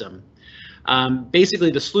system.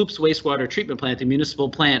 Basically, the Słupsk wastewater treatment plant, the municipal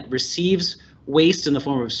plant, receives waste in the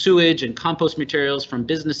form of sewage and compost materials from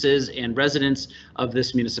businesses and residents of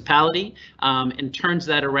this municipality, and turns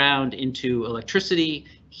that around into electricity,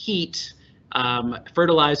 heat,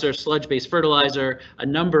 fertilizer, sludge-based fertilizer, a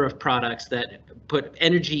number of products that put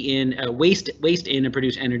energy in, waste in and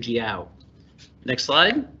produce energy out. Next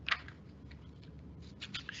slide.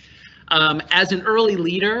 As an early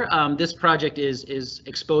leader, this project is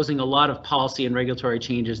exposing a lot of policy and regulatory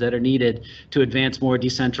changes that are needed to advance more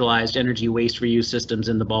decentralized energy waste reuse systems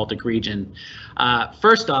in the Baltic region.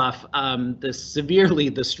 First off,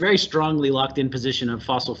 the very strongly locked in position of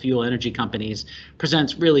fossil fuel energy companies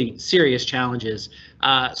presents really serious challenges.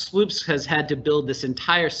 Słupsk has had to build this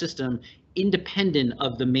entire system independent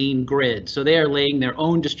of the main grid. So they are laying their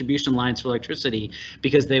own distribution lines for electricity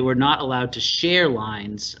because they were not allowed to share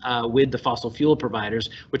lines with the fossil fuel providers,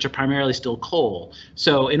 which are primarily still coal.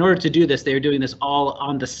 So in order to do this, they are doing this all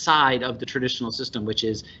on the side of the traditional system, which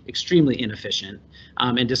is extremely inefficient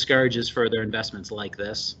and discourages further investments like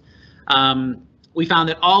this. We found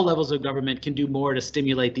that all levels of government can do more to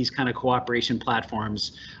stimulate these kind of cooperation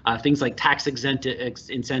platforms, things like tax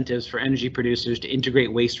incentives for energy producers to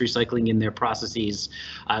integrate waste recycling in their processes.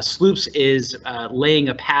 Słupsk is laying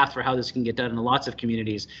a path for how this can get done in lots of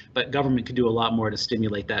communities, but government can do a lot more to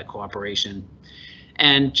stimulate that cooperation.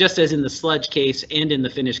 And just as in the sludge case and in the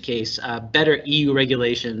Finnish case, better EU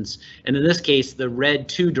regulations, and in this case, the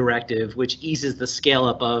RED II directive, which eases the scale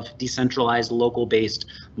up of decentralized local-based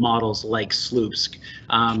models like Słupsk.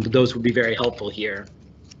 Those would be very helpful here.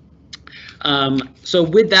 So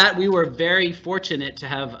with that, we were very fortunate to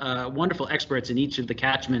have wonderful experts in each of the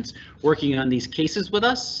catchments working on these cases with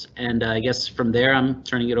us. And I guess from there, I'm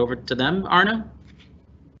turning it over to them. Arno?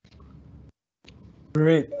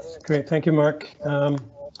 Great. Thank you, Mark.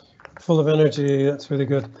 Full of energy. That's really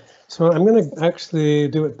good. So I'm going to actually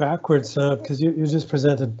do it backwards because you just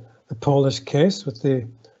presented the Polish case with the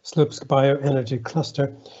Słupsk Bioenergy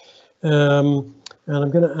Cluster. And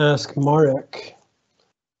I'm going to ask Marek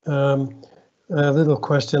a little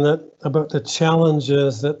question about the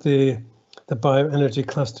challenges that the bioenergy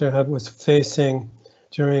cluster was facing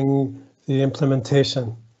during the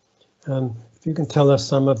implementation. And if you can tell us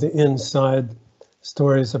some of the inside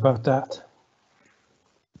stories about that.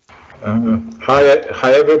 Hi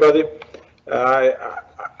everybody.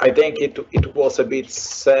 I think it was a bit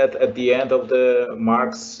sad at the end of the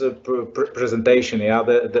Mark's presentation. Yeah,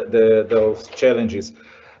 those challenges.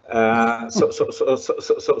 So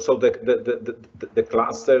the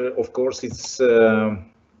cluster, of course, it's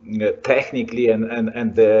technically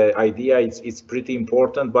and the idea is pretty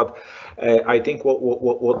important, but I think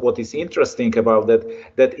what is interesting about that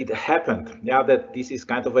it happened, yeah, that this is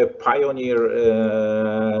kind of a pioneer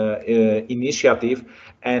initiative,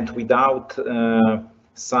 and without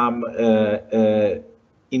some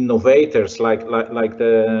innovators like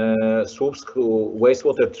the Słupsk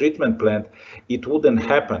wastewater treatment plant, it wouldn't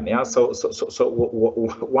happen. Yeah, so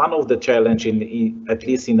one of the challenge at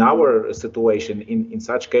least in our situation in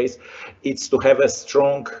such case, it's to have a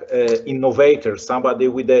strong innovator, somebody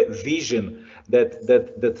with a vision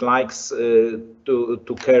that likes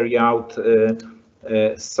to carry out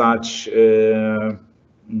such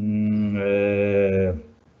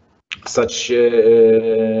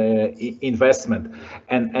investment,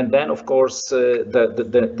 and then of course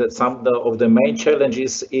some of the main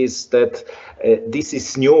challenges is that this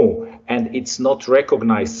is new and it's not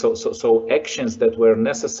recognized. So actions that were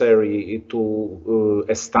necessary to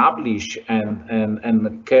establish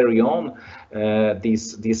and carry on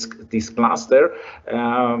this cluster,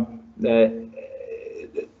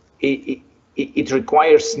 it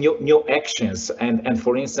requires new actions, and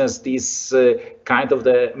for instance, this kind of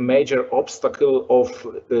the major obstacle of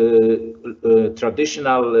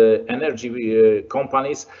traditional energy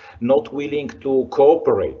companies not willing to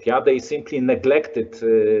cooperate. Yeah, they simply neglected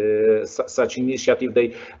such initiative.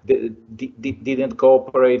 They didn't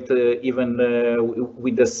cooperate even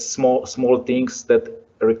with the small things that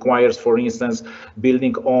requires, for instance,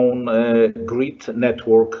 building on grid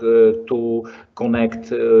network to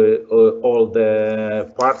connect all the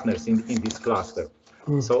partners in this cluster.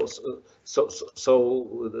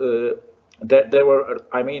 There were,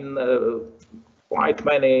 I mean, quite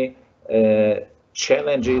many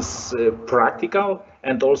challenges, practical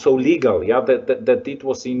and also legal. Yeah, that it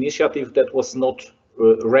was initiative that was not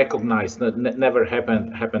recognized, never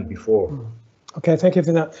happened before. Okay, thank you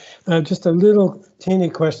for that. Just a little teeny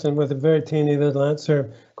question with a very teeny little answer.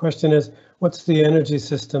 Question is, what's the energy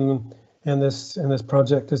system in this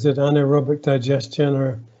project? Is it anaerobic digestion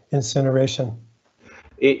or incineration?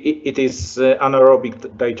 It is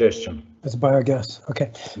anaerobic digestion. It's biogas.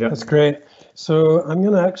 Okay, yeah. That's great. So I'm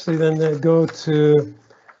going to actually then go to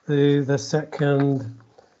the second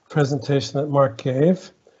presentation that Mark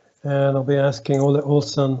gave, and I'll be asking Ole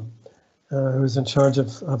Olsson, who's in charge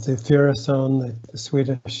of the Furusone, the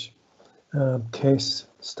Swedish case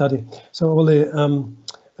study. So Ole,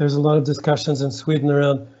 there's a lot of discussions in Sweden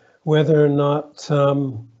around whether or not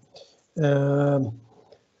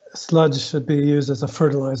sludge should be used as a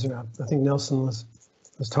fertilizer. I think Nelson was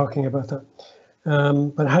talking about that.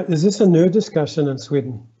 But is this a new discussion in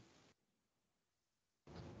Sweden?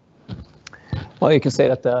 Well, you can say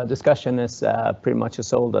that the discussion is pretty much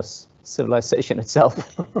as old as civilization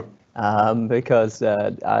itself. Because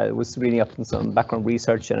I was reading up on some background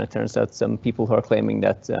research, and it turns out some people who are claiming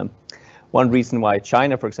that one reason why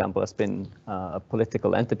China, for example, has been a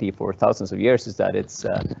political entity for thousands of years is that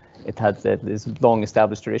it had this long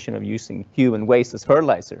established tradition of using human waste as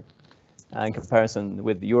fertilizer, in comparison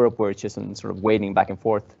with Europe, where it's just sort of wading back and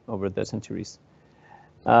forth over the centuries.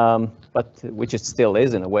 But which it still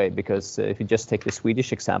is in a way, because if you just take the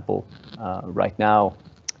Swedish example, right now,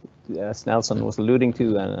 as Nelson was alluding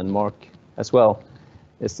to, and Mark as well,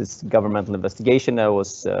 is this governmental investigation that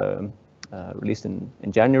was released in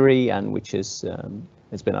January, and which is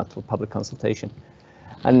has been out for public consultation.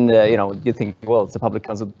 And you know, you think, well, it's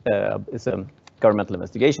it's a governmental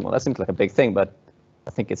investigation. Well, that seems like a big thing, but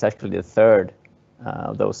I think it's actually the third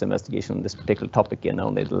of those investigations on this particular topic in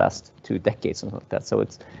only the last 2 decades, something like that. So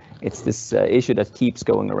it's this issue that keeps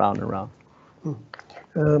going around and around.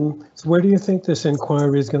 So where do you think this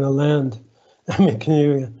inquiry is going to land? I mean,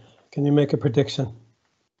 can you make a prediction?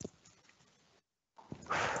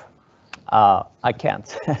 I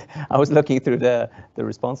can't. I was looking through the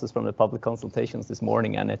responses from the public consultations this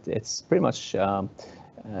morning, and it's pretty much a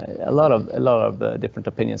lot of different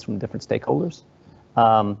opinions from different stakeholders.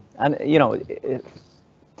 And you know,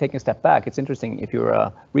 taking a step back, it's interesting if you're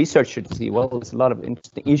a researcher to see, well, there's a lot of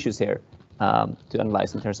interesting issues here to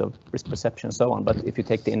analyze in terms of risk perception and so on. But if you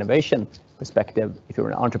take the innovation perspective, if you're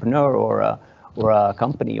an entrepreneur or a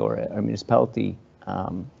company or a municipality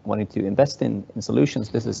wanting to invest in solutions,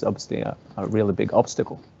 this is obviously a really big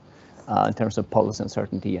obstacle in terms of policy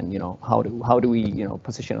uncertainty, and you know, how do we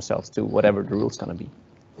position ourselves to whatever the rule's going to be.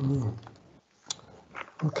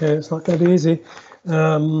 Okay, it's not going to be easy.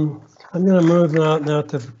 I'm going to move now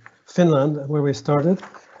to Finland, where we started,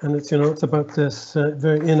 and it's about this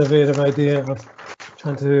very innovative idea of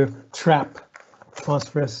trying to trap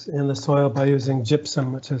phosphorus in the soil by using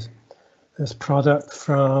gypsum, which is this product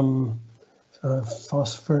from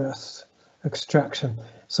phosphorus extraction.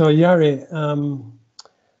 So Jari,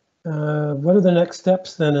 what are the next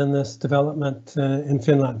steps then in this development in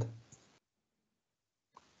Finland?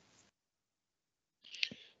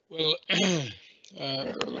 Well,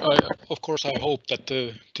 of course, I hope that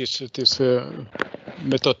this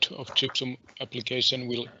method of gypsum application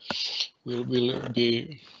will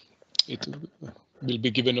be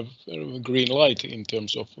given a green light in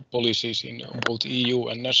terms of policies in both EU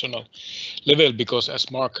and national level, because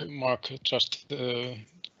as Mark just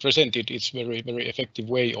presented, it's very effective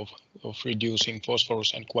way of reducing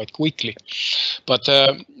phosphorus, and quite quickly. But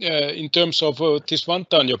in terms of this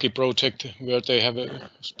Vantaanjoki project, where they have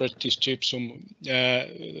spread this gypsum,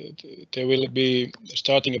 they will be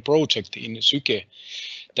starting a project in Syke.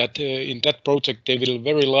 That in that project they will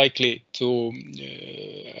very likely to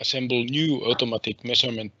assemble new automatic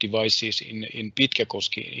measurement devices in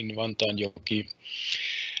Pitkäkoski in Vantaanjoki,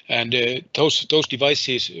 and those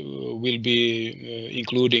devices will be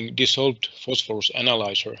including dissolved phosphorus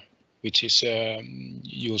analyzer, which is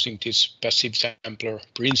using this passive sampler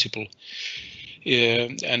principle.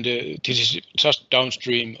 and this is just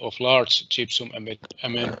downstream of large gypsum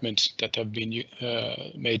amendments that have been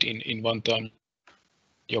made in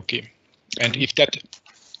Vantaanjoki. And if that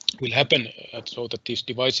will happen, so that these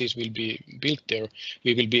devices will be built there,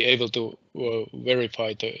 we will be able to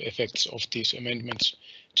verify the effects of these amendments,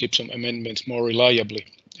 gypsum amendments, more reliably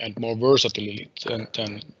and more versatilely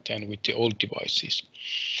than with the old devices.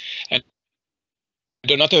 And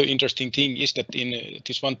another interesting thing is that in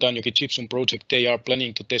this Vantaanjoki gypsum project, they are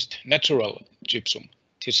planning to test natural gypsum.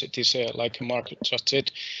 This like Mark just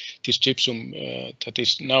said, this gypsum that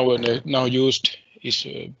is now used is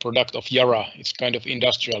a product of Yara. It's kind of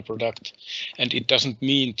industrial product, and it doesn't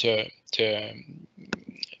mean to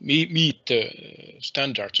meet the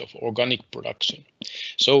standards of organic production.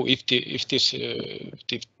 So if this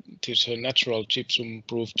natural gypsum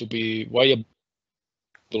proves to be viable,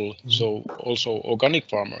 so also organic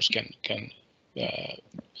farmers can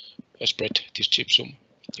spread this gypsum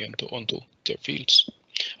onto their fields.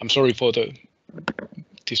 I'm sorry for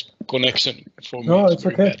this connection from me. No, it's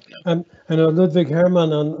okay. I know Ludwig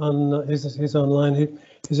Herman he's online.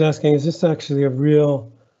 He's asking, is this actually a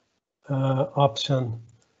real option,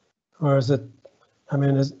 or is it? I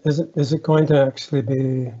mean, is it going to actually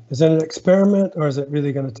be? Is it an experiment, or is it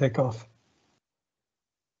really going to take off?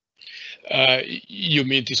 You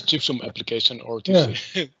mean this gypsum application or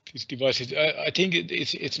this, these devices? I think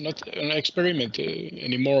it's not an experiment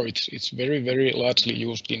anymore. It's very largely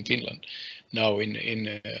used in Finland now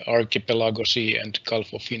in Archipelago Sea and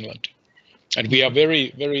Gulf of Finland, and we are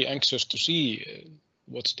very anxious to see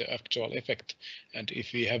what's the actual effect, and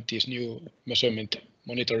if we have these new measurement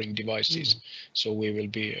monitoring devices, so we will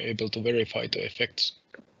be able to verify the effects.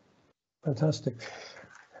 Fantastic.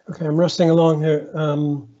 Okay, I'm rushing along here.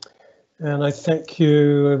 And I thank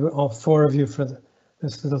you, all four of you, for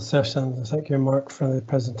this little session. Thank you, Mark, for the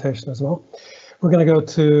presentation as well. We're going to go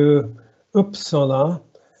to Uppsala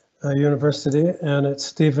University, and it's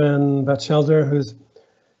Stephen Batchelder, who's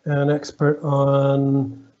an expert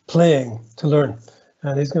on playing to learn.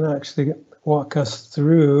 And he's going to actually walk us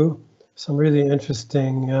through some really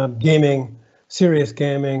interesting serious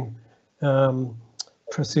gaming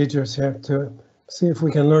procedures here to see if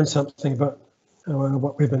we can learn something about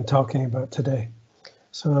what we've been talking about today.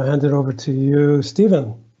 So I'll hand it over to you,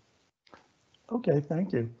 Stephen. Okay,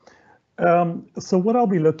 thank you. So what I'll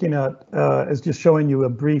be looking at is just showing you a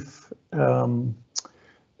brief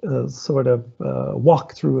sort of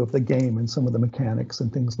walkthrough of the game and some of the mechanics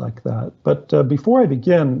and things like that. But before I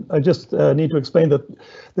begin, I just need to explain that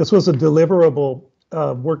this was a deliverable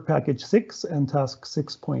work package 6 and task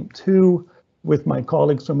 6.2 with my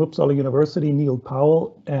colleagues from Uppsala University, Neil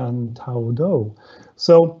Powell and Tao Do.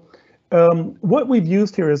 So what we've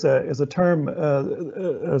used here is a term,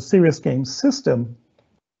 a serious game system,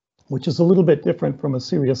 which is a little bit different from a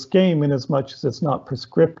serious game in as much as it's not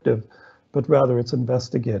prescriptive, but rather it's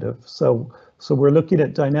investigative. So we're looking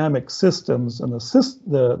at dynamic systems and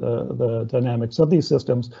the dynamics of these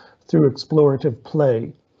systems through explorative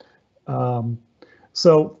play.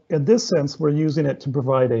 So in this sense, we're using it to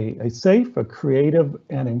provide a safe, a creative,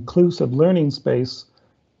 and inclusive learning space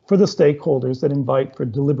for the stakeholders that invite for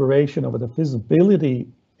deliberation over the feasibility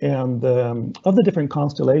and of the different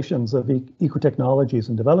constellations of ecotechnologies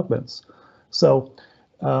and developments. So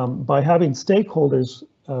by having stakeholders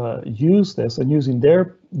use this and using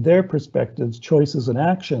their perspectives, choices, and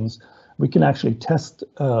actions, we can actually test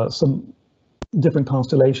some different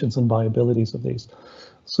constellations and viabilities of these.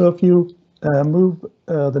 So if you move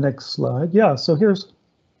the next slide. Yeah, so here's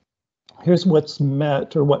what's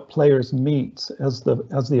met, or what players meet as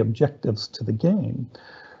the objectives to the game.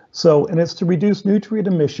 So, and it's to reduce nutrient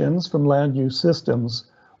emissions from land use systems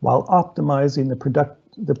while optimizing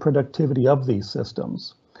the productivity of these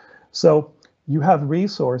systems. So you have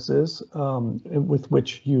resources with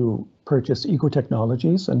which you purchase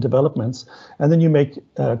ecotechnologies and developments, and then you make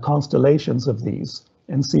constellations of these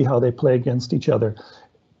and see how they play against each other.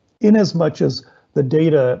 In as much as the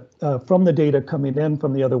data, from the data coming in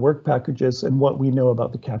from the other work packages and what we know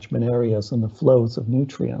about the catchment areas and the flows of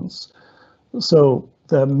nutrients. So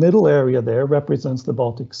the middle area there represents the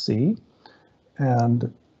Baltic Sea,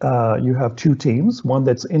 and you have two teams, one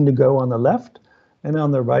that's indigo on the left, and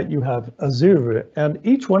on the right you have azure, and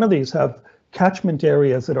each one of these have catchment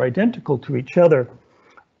areas that are identical to each other,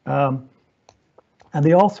 and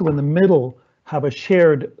they also in the middle have a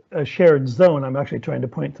shared zone. I'm actually trying to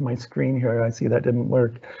point to my screen here. I see that didn't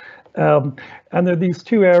work. And there are these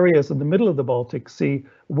two areas in the middle of the Baltic Sea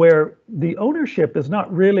where the ownership is not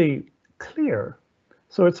really clear.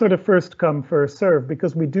 So it's sort of first come, first serve,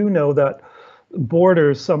 because we do know that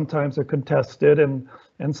borders sometimes are contested and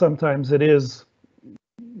sometimes it is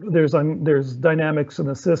there's dynamics in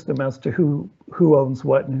the system as to who owns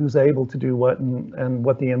what and who's able to do what and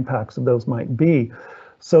what the impacts of those might be.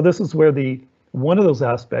 So this is where one of those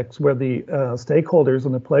aspects where the stakeholders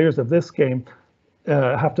and the players of this game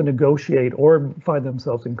have to negotiate or find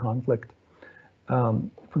themselves in conflict.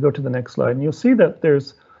 If we go to the next slide, and you'll see that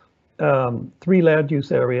there's 3 land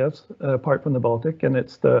use areas apart from the Baltic, and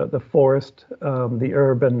it's the forest, the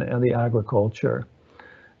urban, and the agriculture.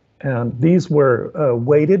 And these were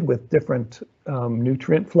weighted with different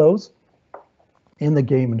nutrient flows in the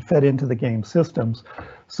game and fed into the game systems.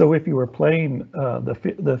 So if you were playing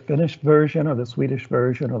the Finnish version or the Swedish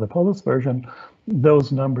version or the Polish version,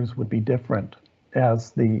 those numbers would be different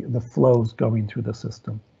as the flows going through the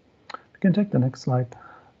system. You can take the next slide.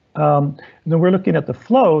 And then we're looking at the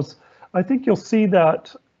flows. I think you'll see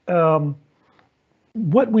that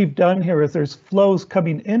what we've done here is there's flows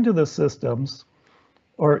coming into the systems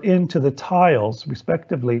or into the tiles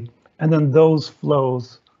respectively, and then those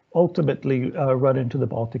flows ultimately run into the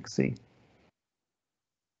Baltic Sea.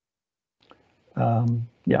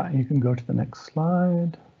 Yeah, you can go to the next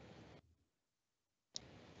slide.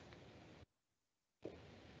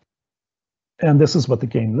 And this is what the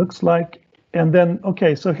game looks like. And then,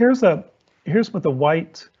 okay, so here's what the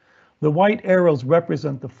white arrows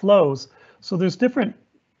represent the flows. So there's different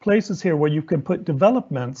places here where you can put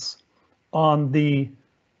developments on the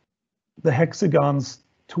hexagons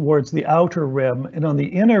towards the outer rim, and on the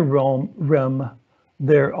inner rim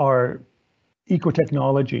there are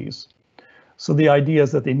ecotechnologies. So the idea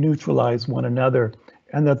is that they neutralize one another,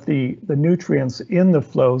 and that the nutrients in the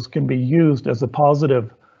flows can be used as a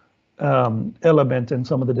positive element in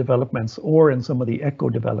some of the developments or in some of the eco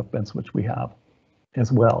developments which we have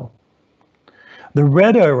as well. The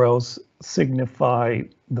red arrows signify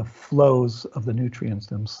the flows of the nutrients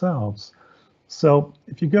themselves. So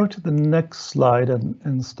if you go to the next slide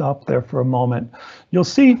and stop there for a moment, you'll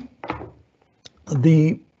see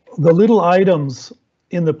the little items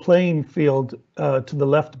in the playing field to the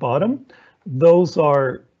left bottom. Those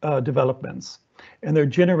are developments, and they're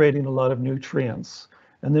generating a lot of nutrients.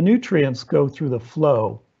 And the nutrients go through the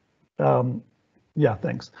flow. Yeah,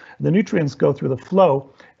 thanks. The nutrients go through the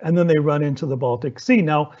flow, and then they run into the Baltic Sea.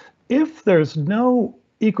 Now, if there's no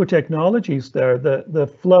ecotechnologies there, the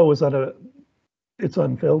flow is it's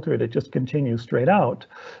unfiltered, it just continues straight out.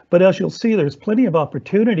 But as you'll see, there's plenty of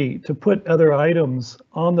opportunity to put other items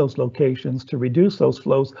on those locations to reduce those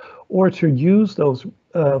flows or to use those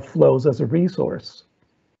flows as a resource.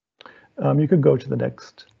 You could go to the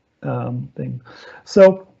next thing.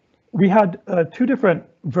 So we had 2 different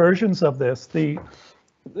versions of this. The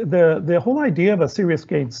whole idea of a serious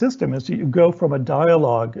game system is you go from a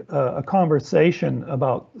dialogue, a conversation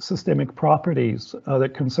about systemic properties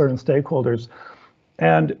that concern stakeholders,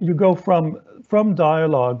 and you go from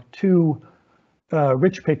dialogue to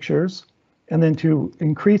rich pictures, and then to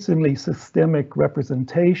increasingly systemic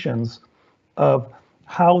representations of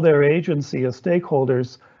how their agency as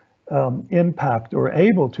stakeholders impact or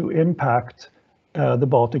able to impact the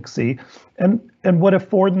Baltic Sea, and what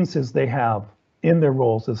affordances they have in their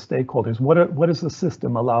roles as stakeholders. What does the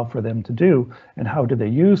system allow for them to do, and how do they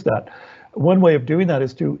use that? One way of doing that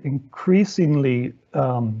is to increasingly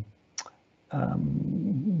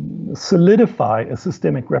solidify a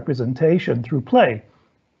systemic representation through play.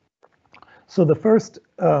 So the first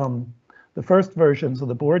versions of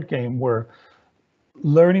the board game were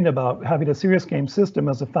learning about having a serious game system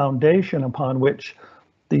as a foundation upon which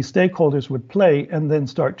the stakeholders would play and then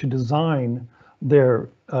start to design their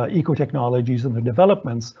ecotechnologies and their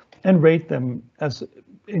developments and rate them as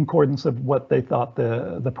in accordance of what they thought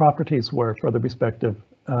the properties were for the respective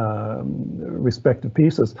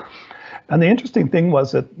pieces. And the interesting thing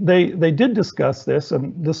was that they did discuss this,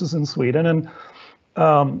 and this is in Sweden, and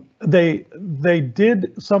they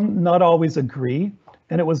did some not always agree.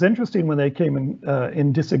 And it was interesting when they came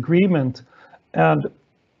in disagreement. And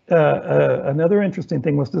another interesting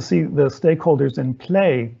thing was to see the stakeholders in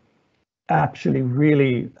play actually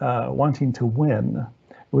really wanting to win.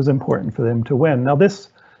 It was important for them to win. Now this,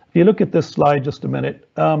 if you look at this slide just a minute,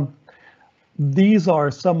 these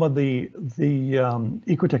are some of the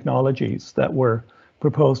ecotechnologies that were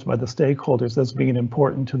proposed by the stakeholders as being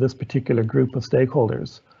important to this particular group of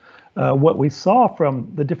stakeholders. What we saw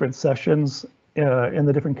from the different sessions in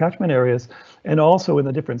the different catchment areas and also in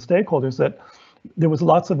the different stakeholders that there was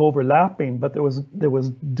lots of overlapping, but there was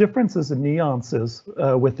differences and nuances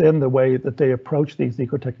within the way that they approach these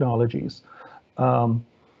ecotechnologies.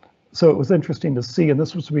 So it was interesting to see, and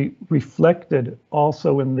this was reflected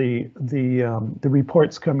also in the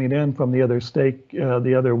reports coming in from the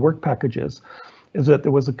other work packages. is that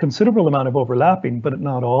there was a considerable amount of overlapping, but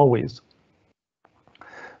not always.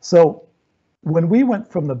 So when we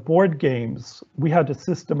went from the board games, we had to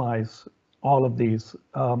systemize all of these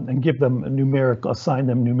and give them assign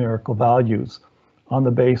them numerical values on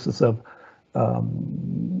the basis of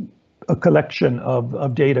a collection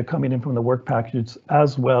of data coming in from the work packages,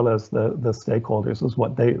 as well as the stakeholders, is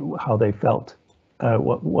how they felt,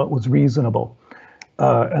 what was reasonable.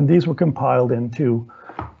 And these were compiled into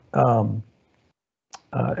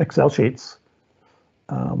Excel sheets.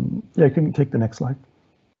 Yeah, you can take the next slide.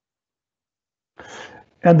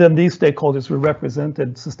 And then these stakeholders were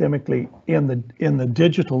represented systemically in the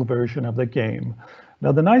digital version of the game.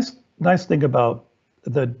 Now, the nice thing about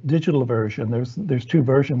the digital version, there's two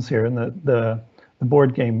versions here, and the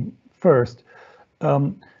board game first.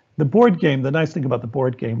 The board game, the nice thing about the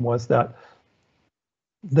board game was that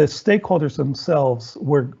the stakeholders themselves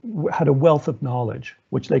had a wealth of knowledge,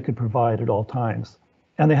 which they could provide at all times.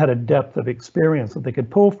 And they had a depth of experience that they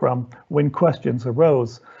could pull from when questions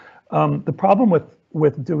arose. The problem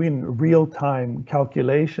with doing real-time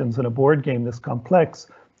calculations in a board game this complex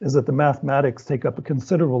is that the mathematics take up a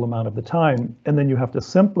considerable amount of the time, and then you have to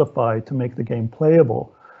simplify to make the game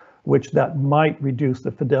playable, which that might reduce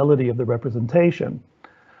the fidelity of the representation.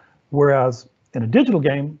 Whereas in a digital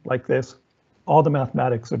game like this, all the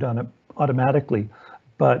mathematics are done automatically,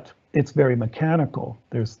 but it's very mechanical.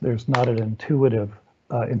 There's not an intuitive,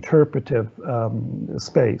 interpretive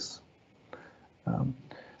space.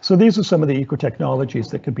 So these are some of the eco-technologies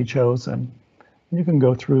that could be chosen. You can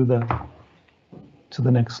go through to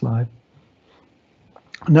the next slide.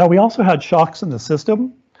 Now, we also had shocks in the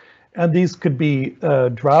system, and these could be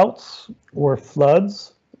droughts or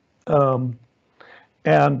floods. This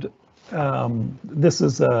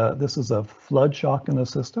is a flood shock in the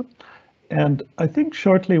system. And I think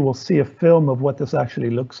shortly we'll see a film of what this actually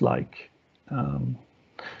looks like.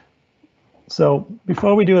 So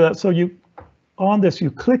before we do that, on this, you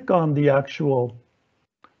click on the actual,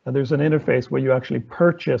 there's an interface where you actually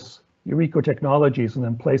purchase your ecotechnologies and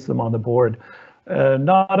then place them on the board.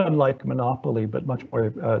 Not unlike Monopoly, but much more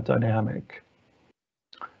dynamic.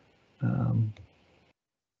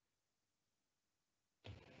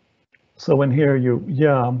 So in here,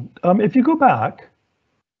 if you go back,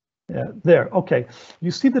 there, okay, you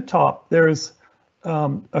see the top, there's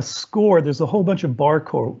a score, there's a whole bunch of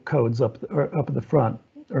barcodes up at the front,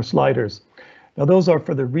 or sliders. Now those are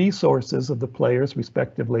for the resources of the players,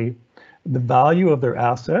 respectively, the value of their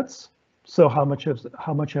assets. So how much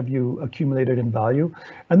have you accumulated in value?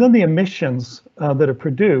 And then the emissions that are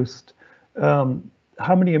produced, how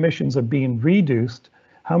many emissions are being reduced,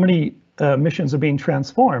 how many emissions are being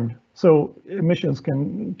transformed. So emissions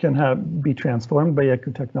can be transformed by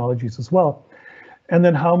ecotechnologies as well. And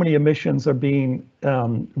then how many emissions are being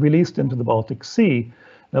released into the Baltic Sea.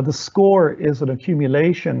 Now the score is an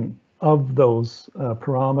accumulation of those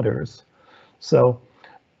parameters. So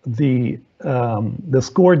the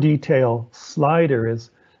score detail slider is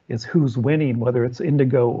who's winning, whether it's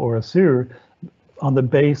Indigo or Azure, on the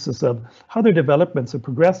basis of how their developments are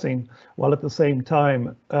progressing, while at the same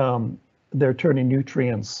time they're turning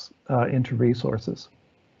nutrients into resources.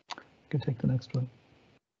 You can take the next one.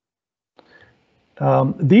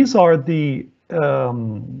 These are the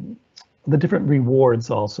different rewards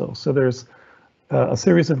also. So there's a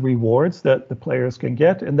series of rewards that the players can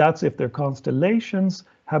get, and that's if their constellations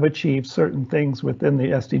have achieved certain things within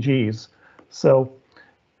the SDGs. So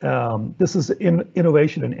this is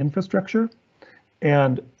innovation and infrastructure,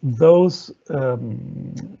 and those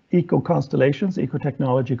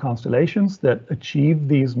eco-technology constellations that achieve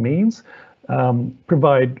these means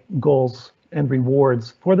provide goals and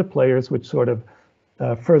rewards for the players, which sort of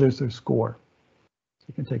furthers their score.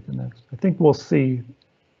 You can take the next. I think we'll see.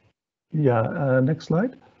 Yeah, next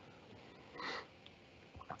slide.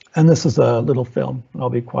 And this is a little film. I'll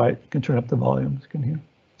be quiet. You can turn up the volume, as you can hear.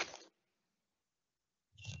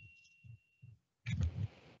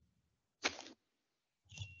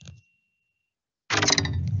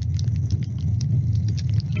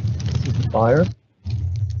 Fire.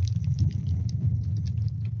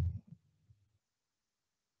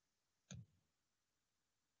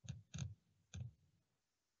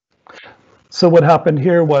 So what happened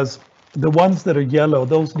here was the ones that are yellow,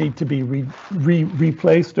 those need to be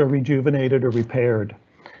replaced or rejuvenated or repaired.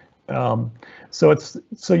 So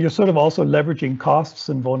you're sort of also leveraging costs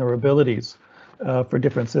and vulnerabilities for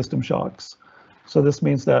different system shocks. So this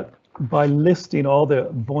means that by listing all the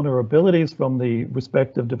vulnerabilities from the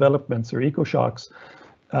respective developments or eco shocks,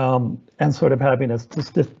 and sort of having a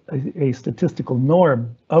statistical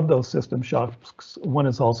norm of those system shocks, one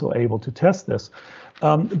is also able to test this.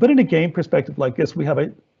 But in a game perspective like this, we have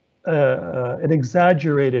an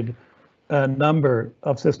exaggerated number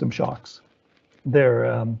of system shocks.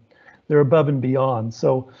 They're above and beyond.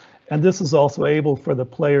 So, and this is also able for the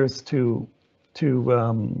players to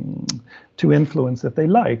influence if they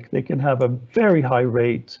like. They can have a very high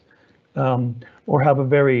rate or have a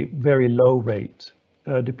very, very low rate,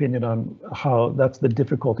 depending on how that's the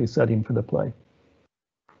difficulty setting for the play.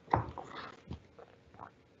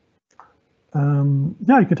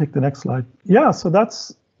 Yeah, you can take the next slide. Yeah, so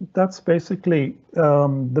that's basically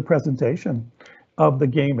the presentation of the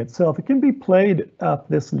game itself. It can be played at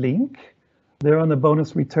this link. They're on the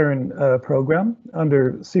bonus return program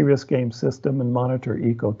under Serious Game System and Monitor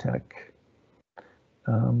Ecotech.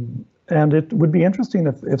 And it would be interesting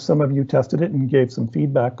if some of you tested it and gave some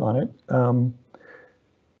feedback on it.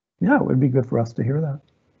 Yeah, it would be good for us to hear that.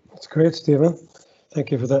 That's great, Stephen.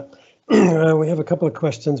 Thank you for that. We have a couple of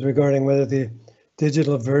questions regarding whether the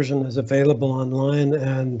digital version is available online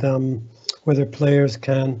and whether players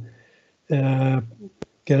can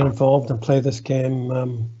get involved and play this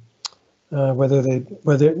game, whether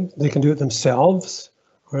they can do it themselves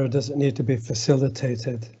or does it need to be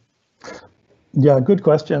facilitated? Yeah, good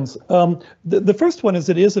questions. The first one is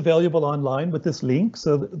it is available online with this link,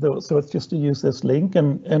 so it's just to use this link,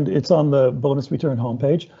 and it's on the bonus return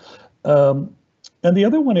homepage. And the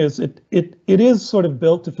other one is it is sort of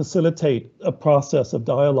built to facilitate a process of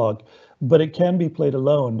dialogue, but it can be played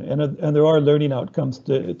alone, and there are learning outcomes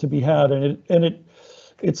to be had, and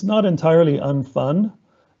it's not entirely unfun.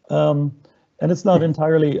 And it's not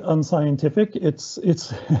entirely unscientific.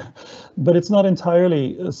 But it's not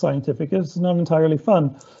entirely scientific. It's not entirely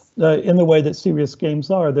fun in the way that serious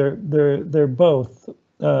games are. They're both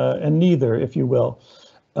and neither, if you will.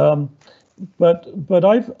 But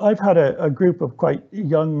I've had a group of quite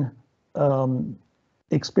young,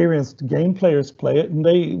 experienced game players play it, and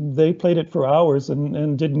they played it for hours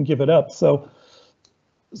and didn't give it up. So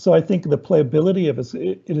I think the playability of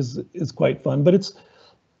it is quite fun, but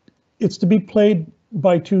it's to be played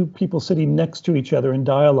by two people sitting next to each other in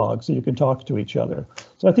dialogue, so you can talk to each other.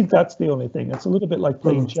 So I think that's the only thing. It's a little bit like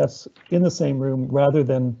playing chess in the same room rather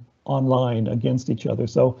than online against each other.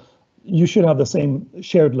 So you should have the same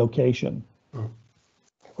shared location.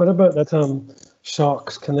 What about that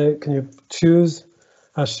shocks? Can you choose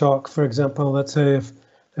a shock? For example, let's say if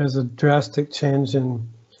there's a drastic change in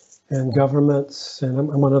governments in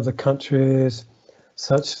one of the countries,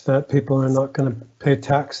 such that people are not going to pay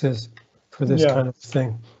taxes for this kind of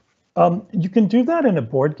thing. You can do that in a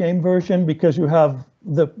board game version because you have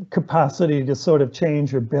the capacity to sort of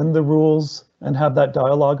change or bend the rules and have that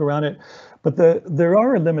dialogue around it. But there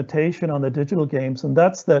are a limitation on the digital games, and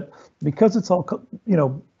that's that because it's all,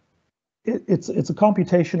 it's a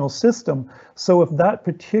computational system. So if that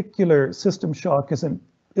particular system shock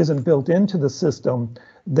isn't built into the system,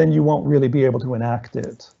 then you won't really be able to enact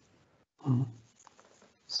it. Mm-hmm.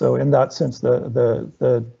 So in that sense,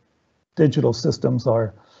 the digital systems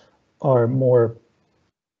are more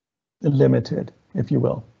limited, if you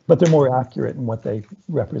will, but they're more accurate in what they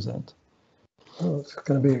represent. Oh, it's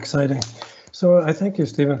going to be exciting. So I thank you,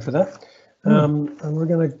 Stephen, for that. And we're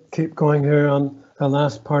going to keep going here on the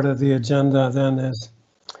last part of the agenda. Then is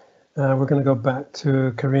we're going to go back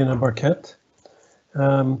to Karina Barquette,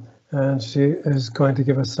 and she is going to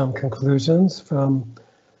give us some conclusions from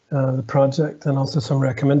the project and also some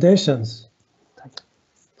recommendations.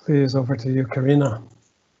 Please, over to you, Karina.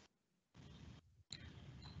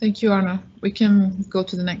 Thank you, Arno. We can go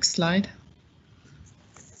to the next slide.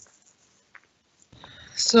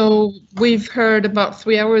 So we've heard about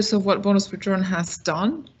 3 hours of what Bonus Return has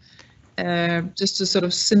done. Just to sort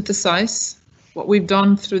of synthesize, what we've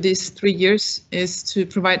done through these 3 years is to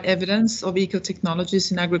provide evidence of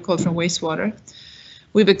ecotechnologies in agriculture and wastewater.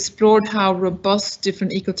 We've explored how robust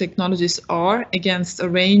different ecotechnologies are against a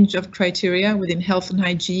range of criteria within health and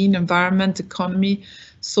hygiene, environment, economy,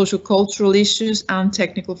 social cultural issues, and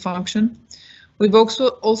technical function. We've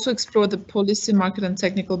also explored the policy, market, and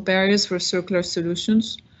technical barriers for circular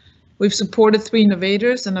solutions. We've supported 3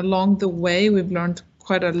 innovators, and along the way, we've learned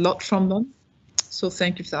quite a lot from them. So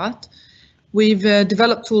thank you for that. We've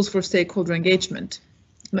developed tools for stakeholder engagement.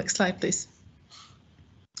 Next slide, please.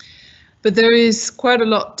 But there is quite a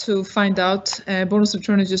lot to find out. Bonus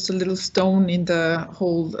Return is just a little stone in the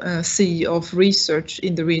whole sea of research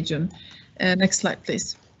in the region. Next slide,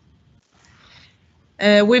 please.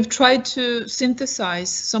 We've tried to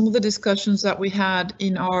synthesize some of the discussions that we had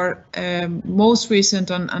in our most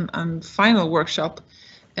recent and final workshop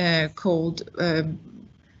called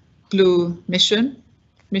blue mission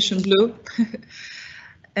blue,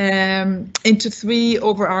 into 3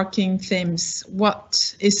 overarching themes.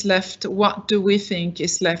 What is left? What do we think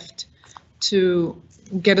is left to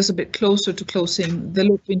get us a bit closer to closing the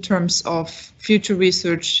loop in terms of future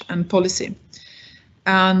research and policy?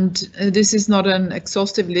 And this is not an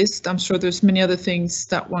exhaustive list. I'm sure there's many other things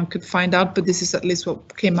that one could find out, but this is at least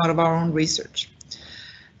what came out of our own research.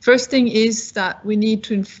 First thing is that we need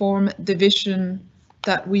to inform the vision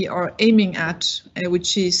that we are aiming at,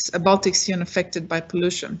 which is a Baltic Sea unaffected by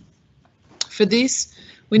pollution. For this,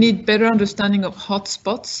 we need better understanding of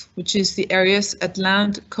hotspots, which is the areas at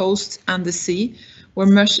land, coast and the sea, where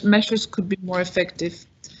measures could be more effective,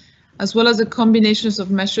 as well as the combinations of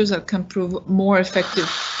measures that can prove more effective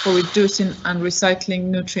for reducing and recycling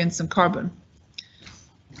nutrients and carbon.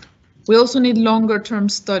 We also need longer-term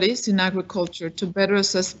studies in agriculture to better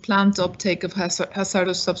assess plant uptake of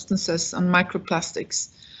hazardous substances and microplastics,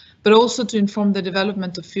 but also to inform the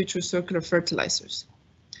development of future circular fertilizers.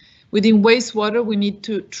 Within wastewater, we need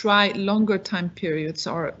to try longer time periods,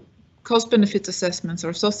 or cost-benefit assessments,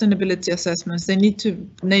 or sustainability assessments. They need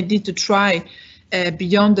to try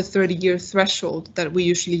beyond the 30-year threshold that we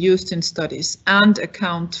usually use in studies and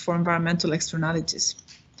account for environmental externalities.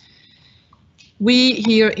 We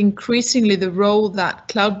hear increasingly the role that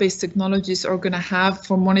cloud-based technologies are going to have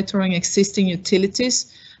for monitoring existing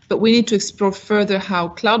utilities, but we need to explore further how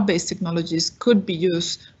cloud-based technologies could be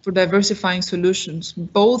used for diversifying solutions,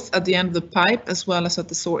 both at the end of the pipe as well as at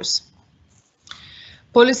the source.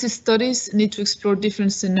 Policy studies need to explore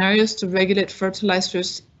different scenarios to regulate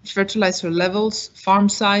fertilizer levels, farm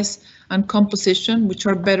size, and composition, which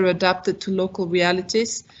are better adapted to local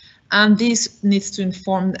realities. And this needs to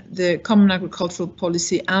inform the Common Agricultural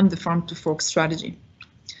Policy and the Farm to Fork strategy.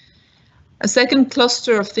 A second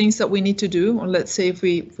cluster of things that we need to do, or let's say if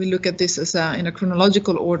we look at this as in a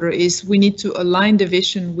chronological order, is we need to align the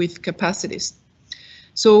vision with capacities.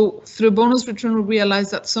 So through bonus return, we realize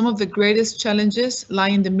that some of the greatest challenges lie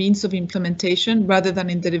in the means of implementation rather than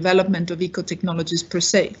in the development of ecotechnologies per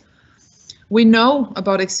se. We know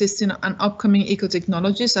about existing and upcoming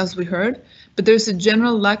ecotechnologies, as we heard, but there's a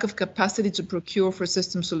general lack of capacity to procure for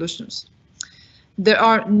system solutions. There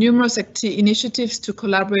are numerous initiatives to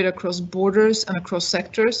collaborate across borders and across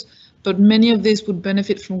sectors, but many of these would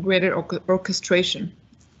benefit from greater orchestration.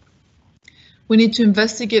 We need to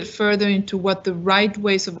investigate further into what the right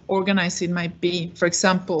ways of organizing might be. For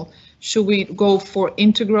example, should we go for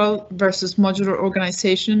integral versus modular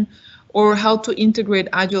organization, or how to integrate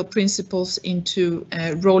agile principles into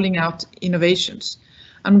rolling out innovations?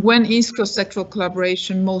 And when is cross-sectoral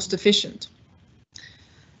collaboration most efficient?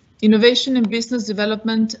 Innovation in business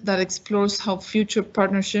development that explores how future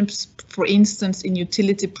partnerships, for instance, in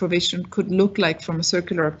utility provision, could look like from a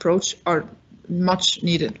circular approach are much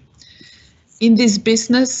needed. In these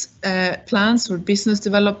business plans or business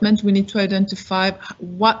development, we need to identify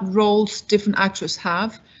what roles different actors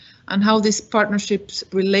have and how these partnerships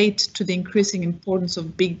relate to the increasing importance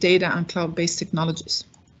of big data and cloud-based technologies.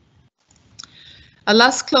 A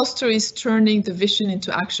last cluster is turning the vision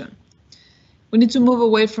into action. We need to move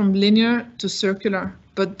away from linear to circular,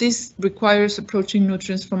 but this requires approaching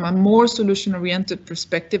nutrients from a more solution-oriented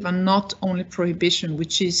perspective and not only prohibition,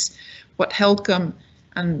 which is what HELCOM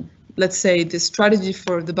and let's say the strategy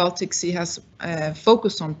for the Baltic Sea has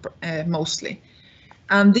focused on mostly.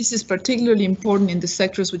 And this is particularly important in the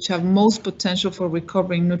sectors which have most potential for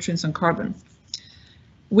recovering nutrients and carbon.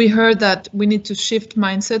 We heard that we need to shift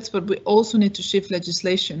mindsets, but we also need to shift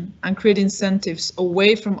legislation and create incentives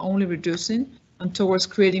away from only reducing and towards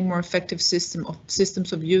creating more effective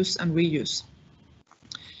systems of use and reuse.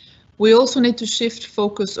 We also need to shift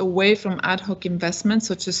focus away from ad hoc investments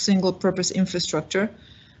such as single-purpose infrastructure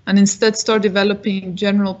and instead start developing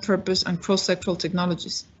general purpose and cross-sectoral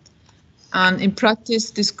technologies. And in practice,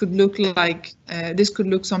 this could look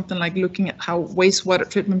something like looking at how wastewater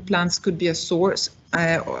treatment plants could be a source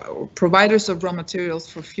or providers of raw materials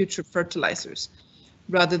for future fertilizers,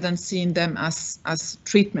 rather than seeing them as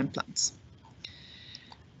treatment plants.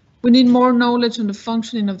 We need more knowledge on the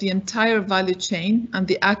functioning of the entire value chain and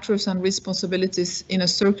the actors and responsibilities in a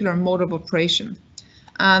circular mode of operation.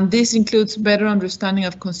 And this includes better understanding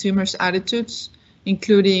of consumers' attitudes,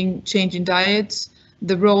 including changing diets,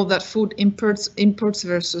 the role that food imports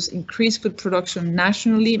versus increased food production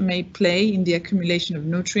nationally may play in the accumulation of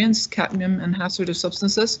nutrients, cadmium and hazardous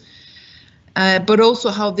substances, but also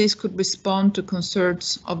how this could respond to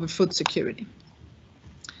concerns over food security.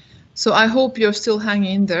 So I hope you're still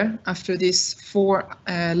hanging in there after this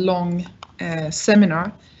 4-long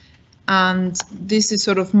seminar. And this is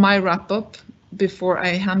sort of my wrap up. before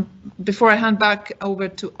I hand back over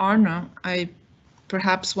to Arno, I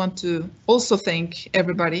perhaps want to also thank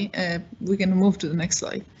everybody. We can move to the next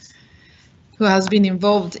slide. Who has been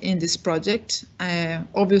involved in this project?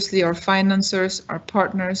 Obviously, our financiers, our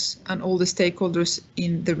partners, and all the stakeholders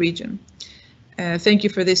in the region. Thank you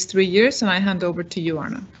for this 3 years, and I hand over to you,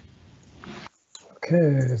 Arno.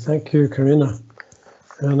 Okay, thank you, Karina.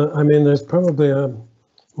 And I mean, there's probably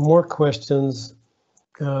more questions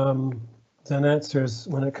than answers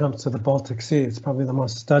when it comes to the Baltic Sea. It's probably the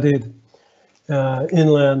most studied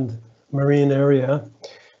inland marine area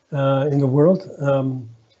in the world.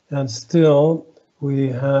 And still, we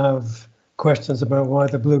have questions about why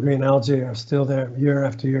the blue-green algae are still there year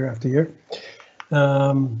after year after year.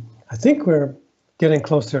 I think we're getting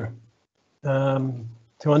closer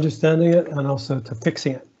to understanding it and also to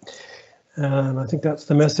fixing it. And I think that's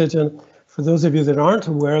the message. And for those of you that aren't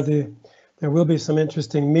aware, there will be some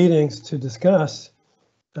interesting meetings to discuss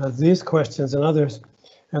these questions and others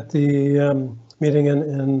at the meeting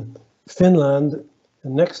in Finland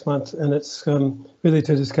next month. And it's really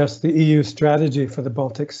to discuss the EU strategy for the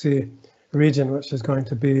Baltic Sea region, which is going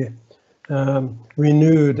to be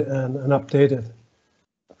renewed and updated.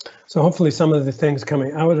 So hopefully some of the things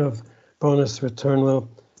coming out of bonus return will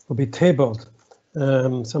be tabled,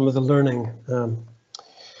 some of the learning.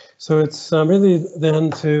 So it's really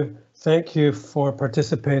then to thank you for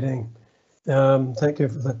participating. Thank you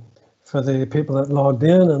for the people that logged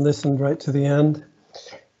in and listened right to the end,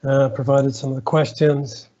 provided some of the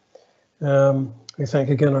questions. We thank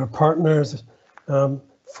again our partners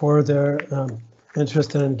for their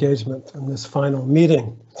interest and engagement in this final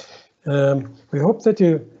meeting. We hope that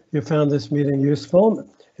you found this meeting useful.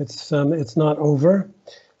 It's not over.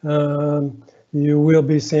 You will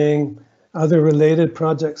be seeing other related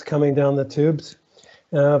projects coming down the tubes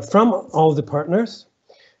from all the partners.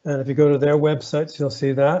 And if you go to their websites, you'll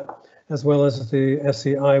see that, as well as the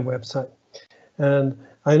SEI website. And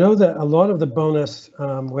I know that a lot of the bonus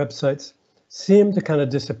websites seem to kind of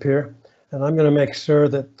disappear. And I'm going to make sure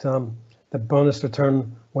that the bonus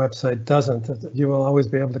return website doesn't. That you will always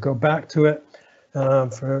be able to go back to it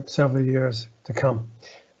for several years to come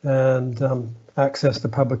and access the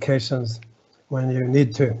publications when you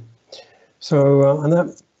need to. So on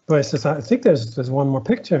that basis, I think there's one more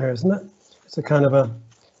picture here, isn't it? It's a kind of a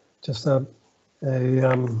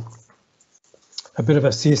bit of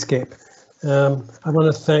a seascape. I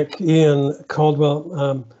want to thank Ian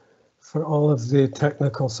Caldwell for all of the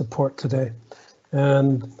technical support today.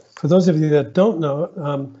 And for those of you that don't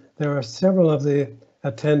know, there are several of the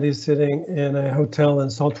attendees sitting in a hotel in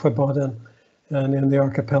Saltsjöbaden and in the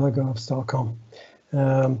archipelago of Stockholm.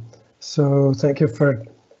 So thank you for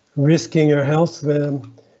risking your health, and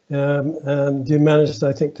you managed,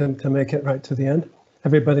 I think, to make it right to the end.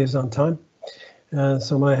 Everybody's on time.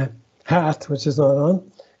 So my hat, which is not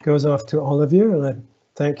on, goes off to all of you, and I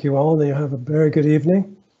thank you all, and you have a very good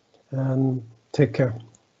evening, and take care.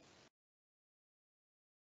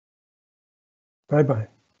 Bye-bye.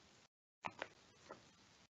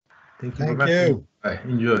 Thank you.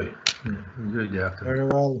 Enjoy the afternoon. Very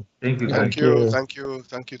well. Thank you.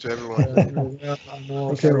 Thank you to everyone.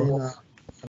 Karina.